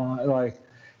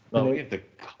 we have to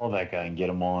call that guy and get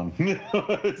him on.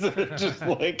 Just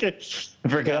like I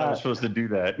forgot I was supposed to do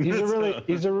that. He's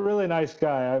a really nice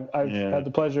guy. I've had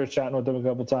the pleasure of chatting with him a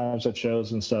couple times at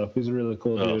shows and stuff. He's a really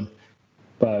cool dude.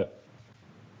 But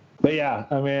yeah,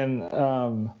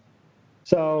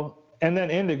 so and then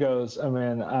indigos.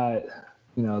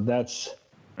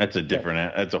 That's a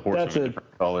different. That's a horse of a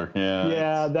different color. Yeah.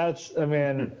 Yeah, that's.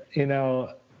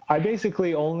 I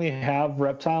basically only have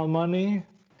reptile money.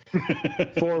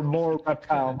 For more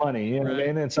reptile money, you know what I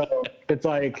mean? And so it's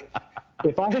like,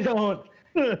 if I don't,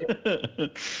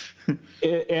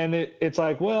 it's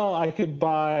like, well, I could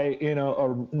buy,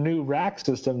 a new rack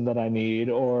system that I need,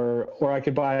 or I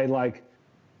could buy like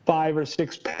 5 or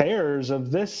 6 pairs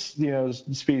of this,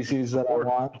 species that I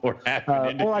want, or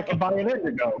I could buy an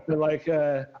indigo,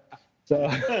 So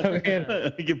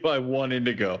you can buy one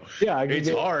indigo. Yeah, it's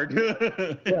hard.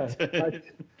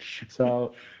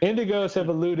 So indigos have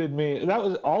eluded me.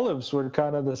 Olives were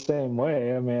kind of the same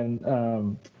way. I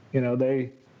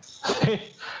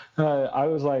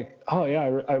was like, oh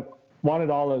yeah, I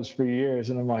wanted olives for years,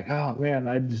 and I'm like, oh man,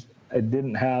 I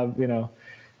didn't have $800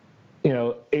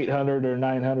 or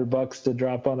 $900 to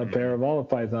drop on a pair of olive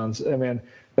pythons.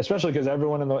 Especially because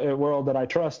everyone in the world that I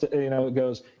trust,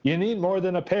 goes, you need more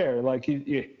than a pair. Like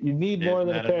you need more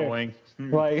than a pair. Annoying?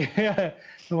 Like, yeah.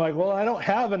 I'm like, well, I don't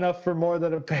have enough for more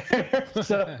than a pair.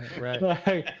 So, right.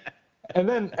 And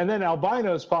then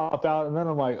albinos pop out, and then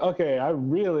I'm like, okay, I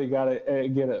really gotta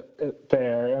get a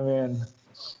pair.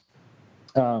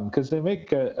 Because they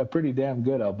make a pretty damn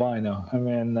good albino.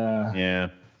 Yeah.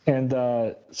 And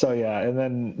so yeah, and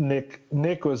then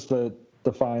Nick was the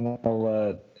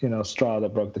final straw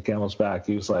that broke the camel's back.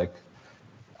 He was like,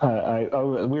 we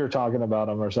were talking about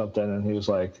him or something, and he was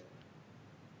like,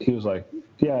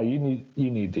 yeah, you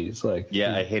need these. Like,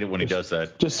 yeah, I hate it when he does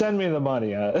that. Just send me the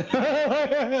money. I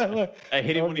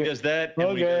hate it when he does that.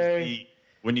 And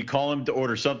when you call him to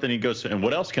order something, he goes, and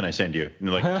what else can I send you? And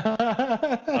you're like,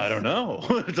 I don't know.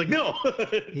 It's like, no.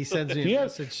 He sends me a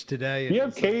message today. Do you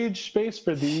have cage space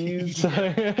for these?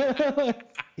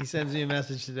 He sends me a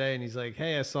message today, and he's like,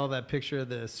 hey, I saw that picture of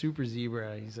the super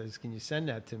zebra. He says, can you send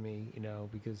that to me?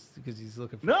 Because he's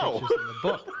looking for pictures in the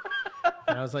book.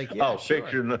 And I was like, yeah, sure.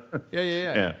 Picture.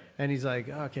 Yeah. And he's like,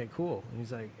 okay, cool. And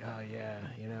he's like, oh, yeah,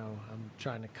 I'm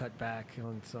trying to cut back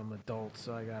on some adults.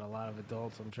 So I got a lot of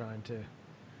adults I'm trying to.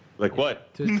 Like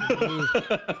what? To move.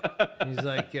 He's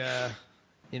like,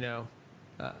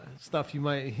 stuff you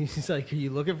might. He's like, are you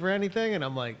looking for anything? And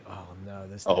I'm like, oh no,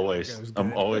 this always.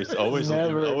 I'm always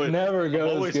never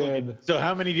goes good. Looking. So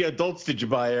how many adults did you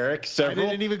buy, Eric? Several? I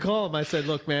didn't even call him. I said,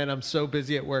 look, man, I'm so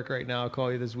busy at work right now. I'll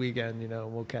call you this weekend.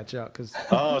 We'll catch up because.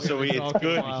 Oh, so it's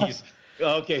good.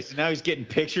 Okay, so now he's getting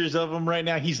pictures of them right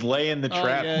now. He's laying the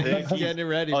trap. Yeah, he's getting it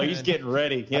ready. He's getting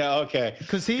ready. Yeah, okay.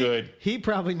 Because he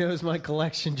probably knows my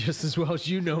collection just as well as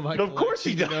my collection. Of course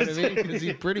he does. You know what I mean? Because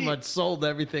he pretty much sold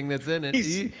everything that's in it.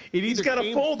 It either got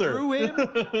came a folder through him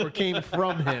or came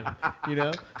from him.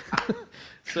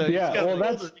 So yeah, well,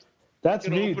 that's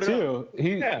me too.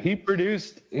 He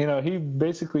produced. He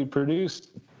basically produced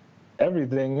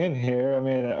everything in here.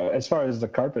 As far as the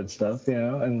carpet stuff,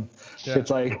 and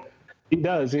it's like. He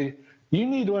does. You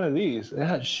need one of these.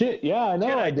 Shit, yeah, I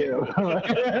know I do.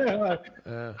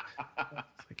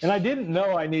 And I didn't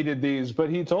know I needed these, but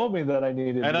he told me that I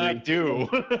needed these. And I do.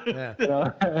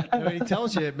 Yeah. When he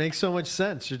tells you, it makes so much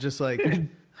sense. You're just like,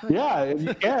 Yeah,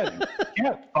 you can't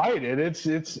fight it.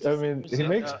 It's. I mean, it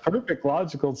makes perfect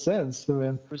logical sense. I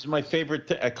mean, it was my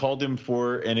favorite. I called him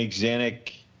for an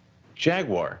Exanic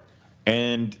Jaguar,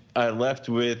 and I left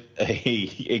with a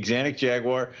Exanic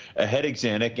Jaguar, a het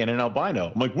Exanic, and an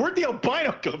albino. I'm like, where'd the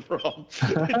albino come from?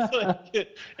 It's like,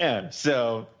 yeah.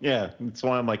 So yeah, that's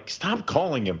why I'm like, stop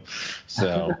calling him.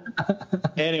 So,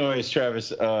 anyways,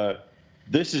 Travis.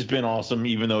 This has been awesome,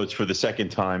 even though it's for the second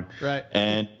time. Right.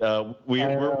 And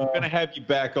we're going to have you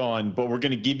back on, but we're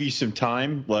going to give you some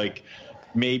time, like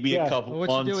maybe a couple months.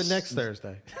 What you doing next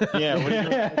Thursday? Yeah. What are you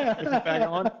doing back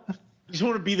on? You just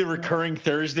want to be the recurring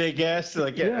Thursday guest?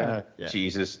 Like, yeah.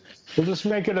 Jesus. We'll just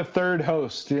make it a third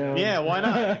host. You know? Yeah, why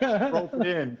not? Rope it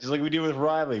in, just like we did with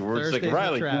Riley. We're just like,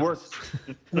 Riley, you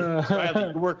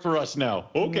work for us now.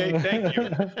 Okay, thank you.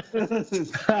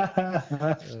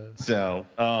 So,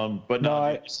 but no,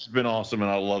 it's been awesome, and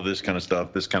I love this kind of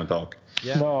stuff, this kind of talk.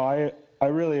 Yeah. No, I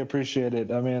really appreciate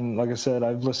it. I mean, like I said,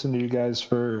 I've listened to you guys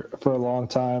for a long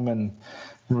time, and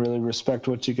really respect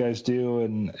what you guys do,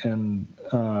 and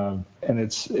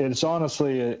it's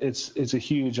honestly it's a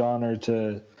huge honor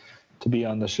to be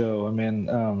on the show. I mean,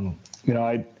 you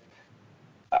know,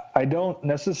 I don't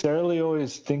necessarily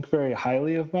always think very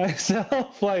highly of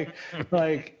myself.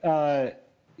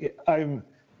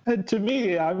 To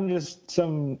me, I'm just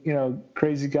some, you know,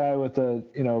 crazy guy with a,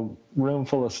 you know, room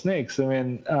full of snakes. I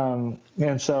mean,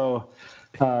 and so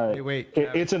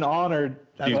it's an honor.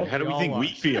 Dude, how do we think we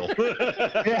feel?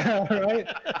 Yeah,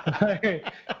 right.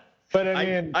 But I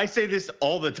mean, I say this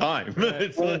all the time.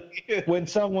 It's when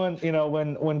someone, you know,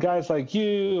 when guys like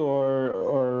you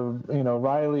or you know,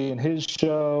 Riley and his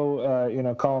show, you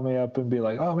know, call me up and be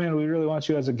like, "Oh man, we really want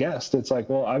you as a guest." It's like,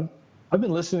 well, I've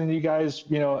been listening to you guys,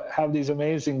 you know, have these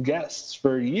amazing guests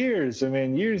for years. I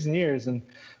mean, years and years, and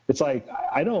it's like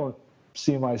I don't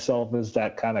see myself as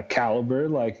that kind of caliber.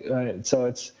 Like, so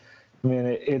it's, I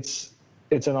mean, it's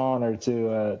an honor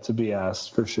to be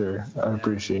asked for sure. I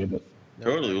appreciate it.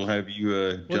 Totally, we'll have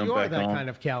you jump back on. You are that kind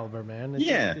of caliber, man.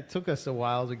 It took us a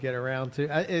while to get around to.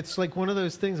 It's like one of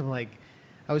those things. I'm like,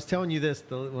 I was telling you this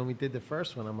when we did the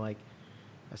first one. I'm like,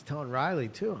 I was telling Riley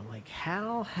too. I'm like,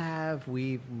 how have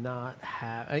we not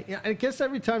had? I guess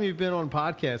every time you've been on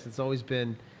podcasts, it's always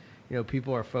been, you know,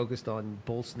 people are focused on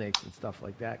bull snakes and stuff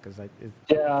like that. Because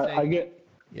I get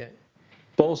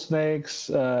bull snakes.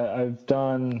 I've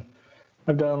done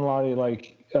a lot of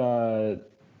like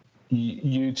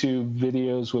YouTube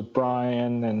videos with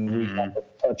Brian, and we've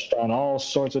touched on all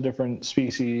sorts of different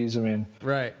species. I mean,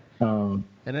 right. And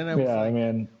then I was I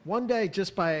mean, one day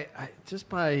just by I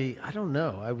don't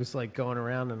know, I was like going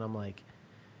around and I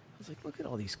was like, look at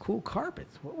all these cool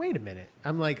carpets. Wait a minute.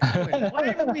 I'm like, why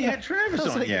haven't we had Travis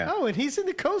on yet? Oh, and he's in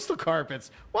the coastal carpets.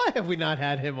 Why have we not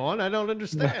had him on? I don't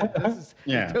understand. This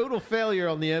is a total failure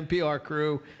on the NPR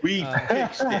crew. We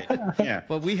fixed it. Yeah.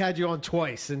 But we had you on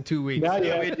twice in 2 weeks.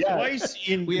 Twice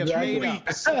in 2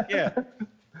 weeks. Yeah.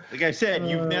 Like I said,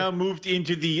 you've now moved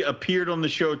into the appeared on the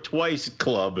show twice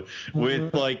club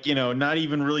with like, you know, not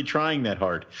even really trying that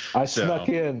hard. I snuck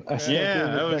in.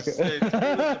 That was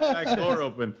the back door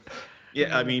open.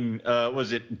 Yeah, I mean,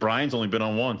 was it Brian's only been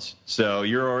on once, so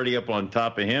you're already up on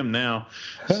top of him now.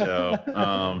 So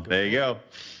there you go.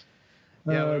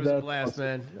 Yeah, it was a blast,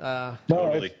 man.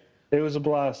 Totally. It was a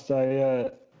blast.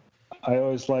 I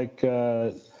always like.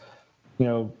 You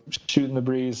know, shooting the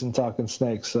breeze and talking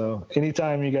snakes. So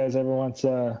anytime you guys ever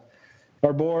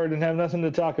are bored and have nothing to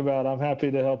talk about, I'm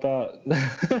happy to help out.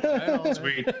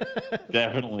 Sweet.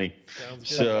 Definitely.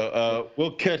 So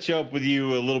we'll catch up with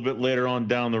you a little bit later on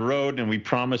down the road, and we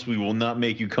promise we will not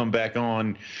make you come back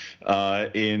on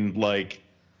in like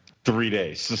 3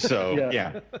 days. So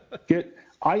yeah.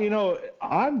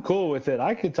 I'm cool with it.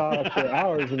 I could talk for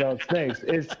hours about snakes.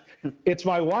 It's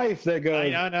my wife that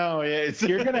goes, I know.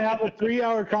 You're going to have a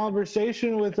 3-hour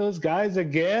conversation with those guys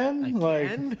again?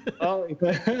 I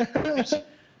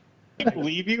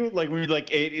believe you. Like, when you're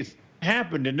like, it's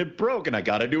happened and it broke and I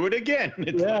got to do it again.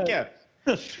 It's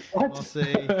We'll see.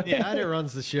 The guy that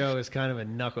runs the show is kind of a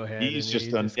knucklehead. He's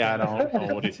just I don't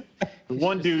know what it.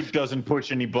 One dude doesn't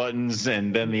push any buttons,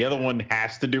 and then the other one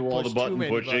has to do all the button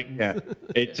pushing. Yeah,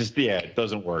 it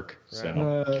doesn't work. Right.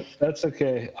 So that's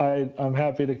okay. I'm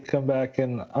happy to come back,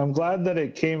 and I'm glad that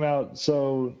it came out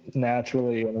so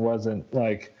naturally and wasn't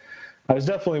like. I was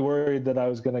definitely worried that I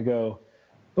was going to go.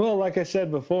 Well, like I said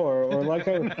before, or like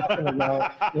I was talking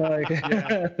about, like.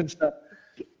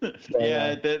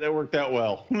 That worked out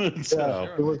well.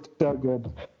 It worked out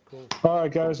good. Cool. All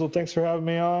right, guys. Well, thanks for having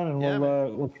me on, and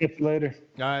we'll catch you later.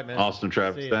 All right, man. Awesome,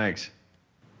 Travis. Thanks.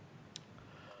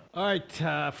 All right,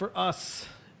 for us,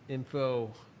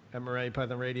 info at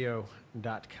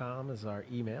MoreliaPythonRadio.com is our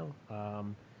email.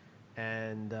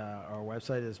 And our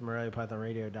website is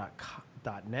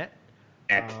MoreliaPythonRadio.net.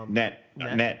 Net.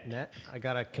 I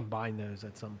gotta combine those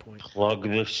at some point. Plug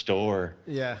the store.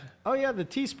 Yeah. Oh yeah, the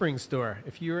Teespring store.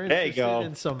 If you're interested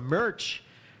in some merch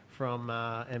from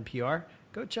NPR,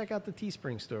 go check out the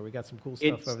Teespring store. We got some cool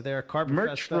stuff over there. Carpet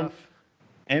Fest stuff.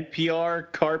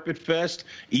 NPR, Carpet Fest,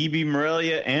 EB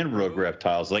Morelia, and Rogue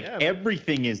Reptiles.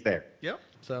 Everything is there. Yep.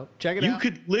 So check it out. You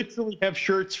could literally have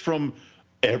shirts from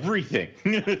everything.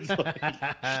 You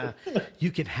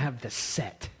can have the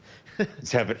set.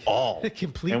 Let's have it all.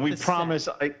 Complete. And we promise,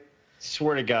 I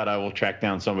swear to God, I will track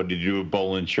down somebody to do a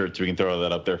Bolin shirt so we can throw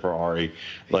that up there for Ari.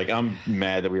 I'm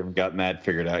mad that we haven't gotten that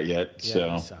figured out yet.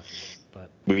 Yeah, so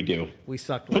we do. We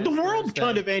sucked. But the world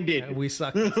kind of ended. And we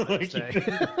sucked.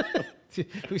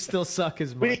 We still suck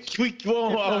as much. We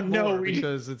suck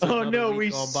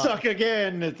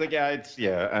again. It's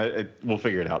we'll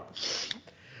figure it out.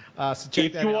 So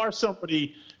check if you are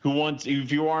somebody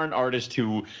if you are an artist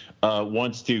who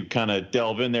wants to kind of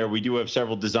delve in there, we do have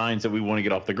several designs that we want to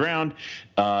get off the ground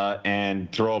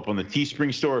and throw up on the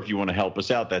Teespring store. If you want to help us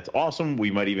out, that's awesome.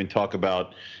 We might even talk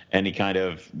about any kind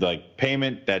of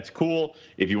payment. That's cool.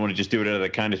 If you want to just do it out of the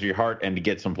kindness of your heart and to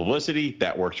get some publicity,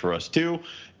 that works for us too.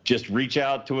 Just reach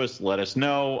out to us. Let us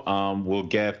know. We'll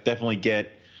definitely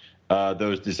get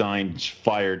those designs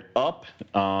fired up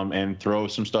and throw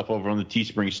some stuff over on the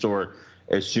Teespring store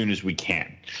as soon as we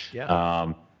can.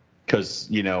 Yeah. Because,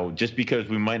 just because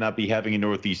we might not be having a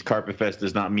Northeast Carpet Fest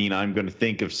does not mean I'm going to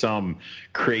think of some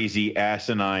crazy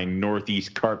asinine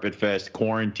Northeast Carpet Fest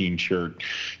quarantine shirt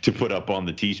to put up on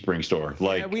the Teespring store.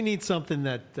 We need something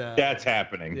that's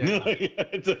happening. Yeah.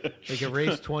 Like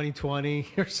Erase 2020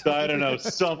 or something. I don't know.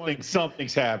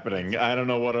 Something's happening. I don't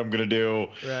know what I'm going to do.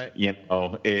 Right.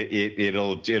 It'll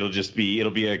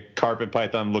be a carpet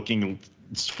python looking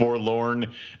forlorn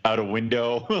out a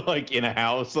window in a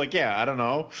house. I don't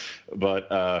know, but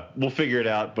we'll figure it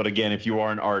out. But again, if you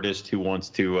are an artist who wants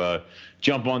to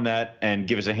jump on that and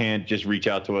give us a hand, just reach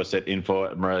out to us at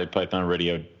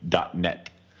info@MoreliaPythonRadio.net.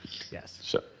 Yes.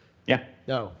 So yeah.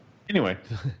 No. Anyway.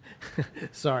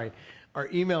 Sorry. Our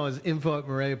email is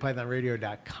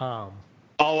info@MoreliaPythonRadio.com.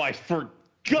 Oh, I forgot.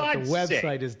 The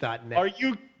website is .net. Are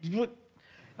you?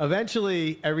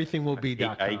 Eventually, everything will be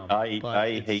 .com.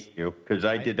 I hate you because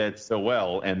I did that so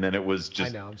well, and then it was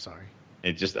just. I know. I'm sorry.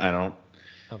 I don't.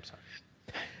 I'm sorry.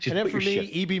 And then for me,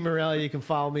 EB Morelia, you can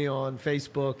follow me on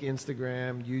Facebook,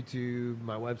 Instagram, YouTube.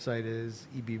 My website is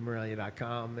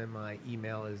ebmorelia.com, and my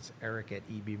email is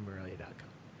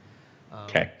eric@ebmorelia.com.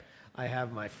 Okay. I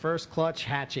have my first clutch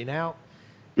hatching out.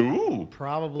 Ooh.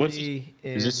 Probably.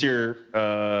 Is this your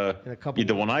in a couple?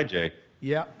 The one IJ?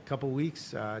 Yeah, a couple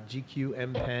weeks. GQ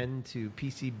M Pen to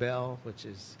PC Bell, which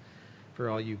is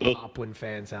for all you Popwin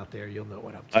fans out there. You'll know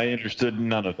what I'm talking I understood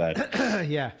none of that.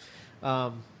 Yeah.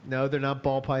 No, they're not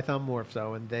ball python morphs,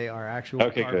 though, and they are actual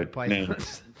good.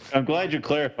 pythons. I'm glad you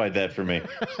clarified that for me.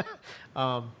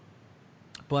 But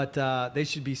they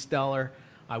should be stellar.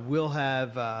 I will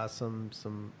have some.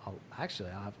 I'll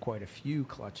have quite a few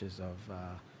clutches of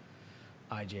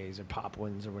IJs or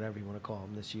Popwins or whatever you want to call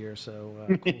them this year. So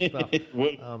cool stuff.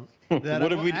 That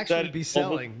what I have we actually decided? Be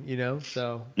selling,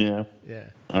 So yeah.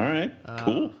 All right.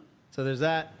 Cool. So there's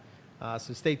that.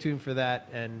 So stay tuned for that,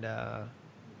 and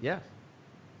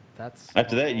that's.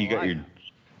 After that, you got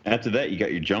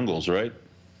your jungles, right?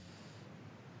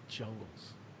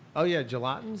 Jungles. Oh yeah,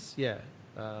 gelatins. Yeah.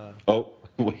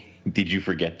 Wait, did you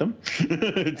forget them?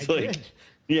 It's I did.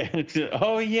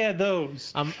 Yeah.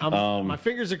 Those. My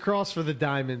fingers are crossed for the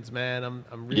diamonds, man. I'm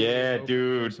really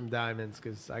hoping for some diamonds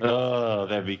because I got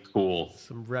that'd be cool.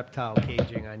 Some reptile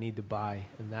caging I need to buy,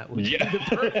 and that would be the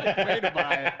perfect way to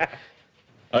buy it.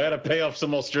 I got to pay off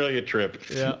some Australia trip.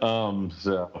 Yeah. But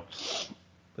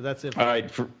that's it. All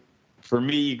right. For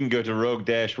me, you can go to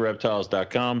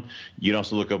rogue-reptiles.com. You can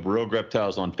also look up Rogue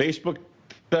Reptiles on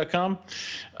Facebook.com.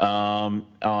 On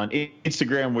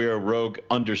Instagram, we are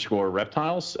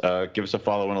rogue_reptiles. Give us a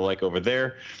follow and a like over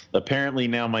there. Apparently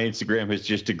now my Instagram has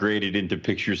just degraded into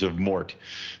pictures of Mort.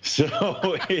 So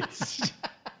it's...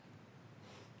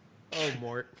 Oh,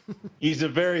 Mort. He's a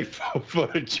very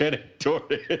photogenic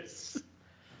tortoise.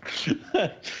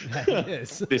 That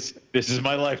is. This is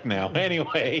my life now.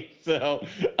 Anyway, so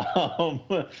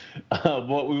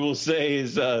what we will say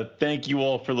is thank you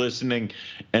all for listening,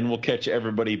 and we'll catch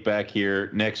everybody back here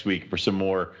next week for some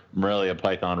more Morelia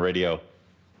Python Radio.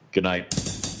 Good night.